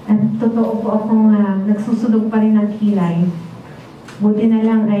 At totoo po akong nagsusunog pa rin ng kilay. Buti na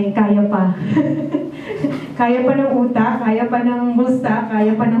lang ay kaya pa. Kaya pa ng utak, kaya pa ng bulsa,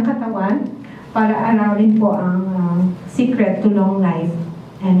 kaya pa ng katawan para aralin po ang secret to long life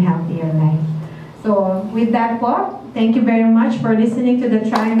and healthier life. So, with that po, thank you very much for listening to the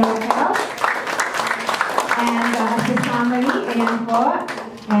Triangle of Health. And as a summary, ayan po.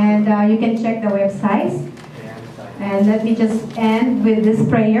 And you can check the websites. And let me just end with this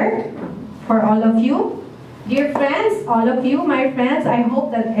prayer for all of you. Dear friends, all of you, my friends, I hope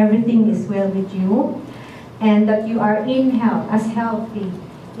that everything is well with you and that you are in health, as healthy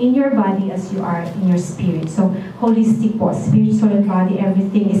in your body as you are in your spirit. So, holistic po, spirit, soul, and body,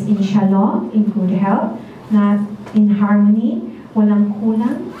 everything is in shalom, in good health, not in harmony, walang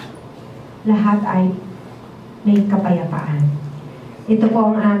kulang, lahat ay may kapayapaan. Ito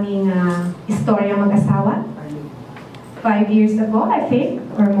po ang aming istorya mag-asawa. 5 years ago, I think,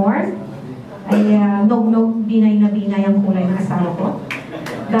 or more, ay nog-nog, binay na binay ang kulay ng asawa ko.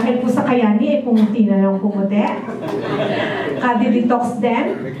 Dahil po sa Kayani, ay pumuti na lang pumuti. Kadi-detox din.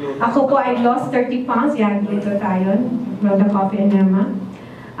 Ako po ay lost 30 pounds. Yan, dito tayo. Brother Coffee and Emma.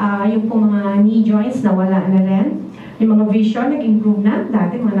 Yung po mga knee joints, nawala na rin. Yung mga vision, nag-improve na.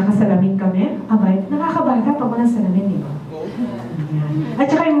 Dati, mga nakasalamin kami. Abay, nakakabata pag walang salamin, di ba? Yan. At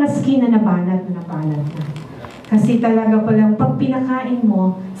saka yung mga skin na nabanat na. Kasi talaga palang pag pinakain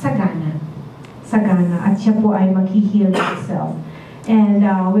mo, sagana. At siya po ay mag-heal himself. And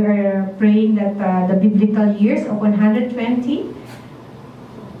we are praying that the biblical years of 120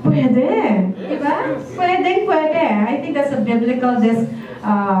 Pwede. Diba? Pwede. I think that's a biblical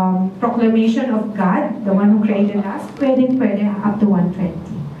proclamation of God, the one who created us. Pwede, up to 120.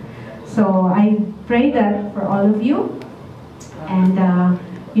 So, I pray that for all of you. And,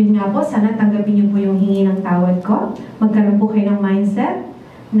 yun nga po, sana tanggapin niyo po yung hingi ng tawad ko. Magkaroon po kayo ng mindset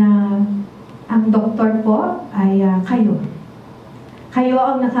na ang doktor po ay kayo. Kayo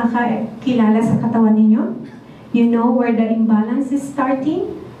ang nakakakilala sa katawan ninyo. You know where the imbalance is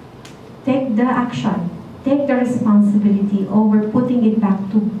starting. Take the action. Take the responsibility over putting it back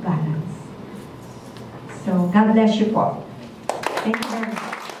to balance. So, God bless you po. Thank you very much.